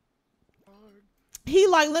 He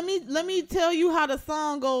like, let me tell you how the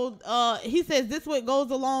song goes. He says this what goes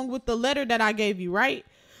along with the letter that I gave you, right?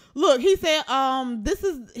 Look, he said,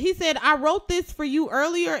 he said, I wrote this for you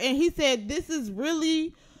earlier, and he said, this is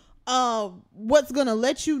really, what's gonna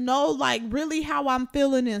let you know, like, really how I'm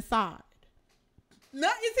feeling inside.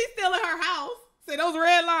 Not is he still in her house? Say those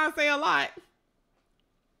red lines say a lot.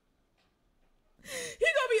 He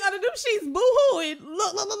gonna be under them sheets boo-hooing.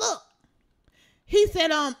 Look. He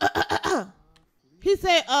said,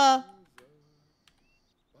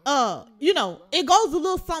 you know, it goes a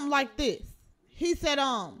little something like this. He said,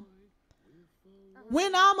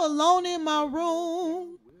 when I'm alone in my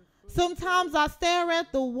room, sometimes I stare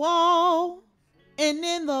at the wall, and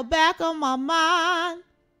in the back of my mind,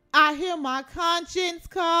 I hear my conscience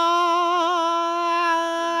call,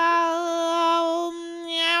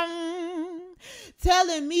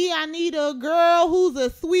 telling me I need a girl who's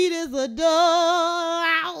as sweet as a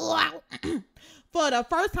dove. For the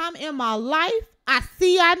first time in my life, I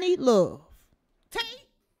see I need love.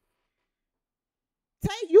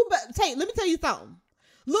 Tate, let me tell you something.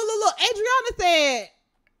 Look, Adriana said,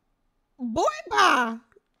 boy, bye.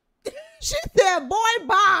 She said, boy,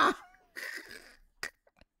 bye.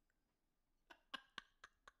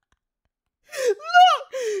 Look,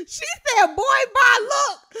 she said, boy, bye.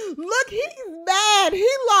 Look, he's mad.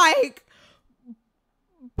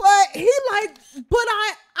 But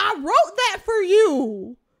I wrote that for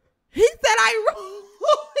you. He said I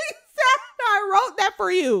wrote that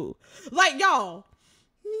for you. Like, y'all.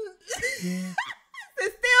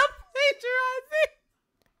 It's still plagiarizing.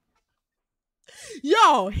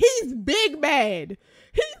 Yo, he's big mad.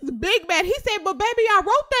 He said, but baby, I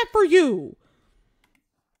wrote that for you.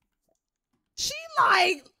 She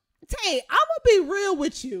like, Tay, I'm gonna be real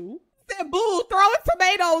with you. Said, boo, throwing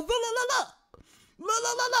tomatoes. Look,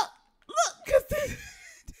 cause this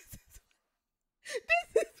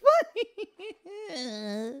is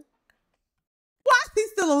funny. Why is he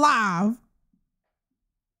still alive?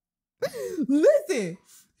 Listen,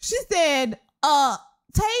 she said,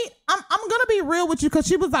 Tate, I'm gonna be real with you, because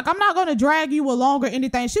she was like, I'm not gonna drag you along or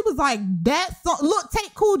anything. She was like, look,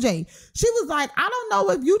 Tate Cool J. She was like, I don't know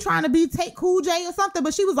if you trying to be Tate Cool J or something,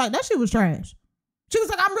 but she was like, that shit was trash. She was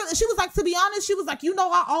like, she was like, to be honest, she was like, you know,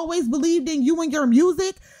 I always believed in you and your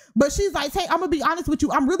music. But she's like, hey, I'm going to be honest with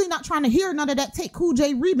you. I'm really not trying to hear none of that Take Cool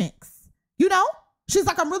J remix. You know? She's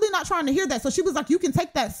like, I'm really not trying to hear that. So she was like, you can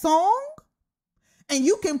take that song and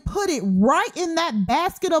you can put it right in that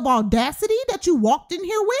basket of audacity that you walked in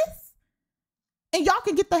here with. And y'all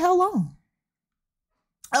can get the hell on.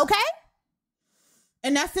 Okay?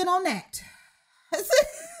 And that's it on that.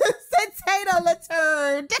 Potato la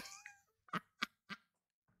turd.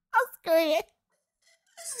 I'm screaming.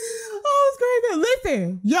 Oh, screaming.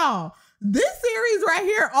 Listen, y'all, this series right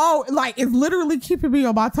here, is literally keeping me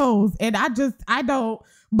on my toes. And I don't,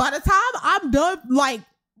 by the time I'm done, like,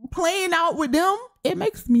 playing out with them, it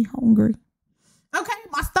makes me hungry. Okay?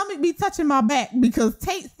 My stomach be touching my back because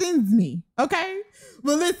Tate sends me. Okay?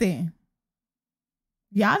 But listen,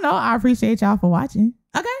 y'all know I appreciate y'all for watching.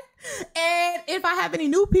 Okay? And if I have any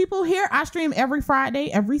new people here, I stream every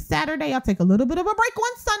Friday, every Saturday. I take a little bit of a break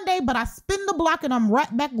on Sunday, but I spin the block and I'm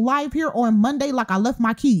right back live here on Monday like I left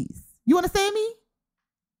my keys. You understand me?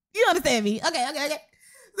 You understand me? Okay.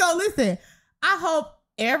 So listen, I hope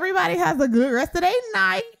everybody has a good rest of their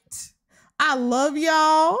night. I love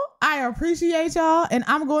y'all. I appreciate y'all. And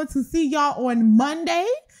I'm going to see y'all on Monday.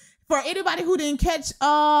 For anybody who didn't catch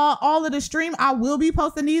all of the stream, I will be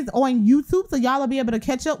posting these on YouTube, so y'all will be able to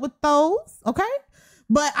catch up with those, okay?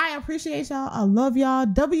 But I appreciate y'all. I love y'all.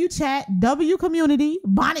 W chat, W community,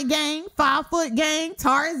 Bonnet gang, 5 Foot gang,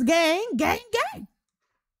 Taurus gang, gang. Okay?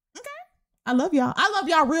 I love y'all. I love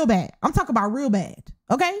y'all real bad. I'm talking about real bad,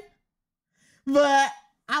 okay? But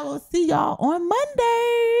I will see y'all on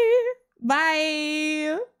Monday.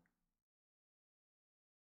 Bye.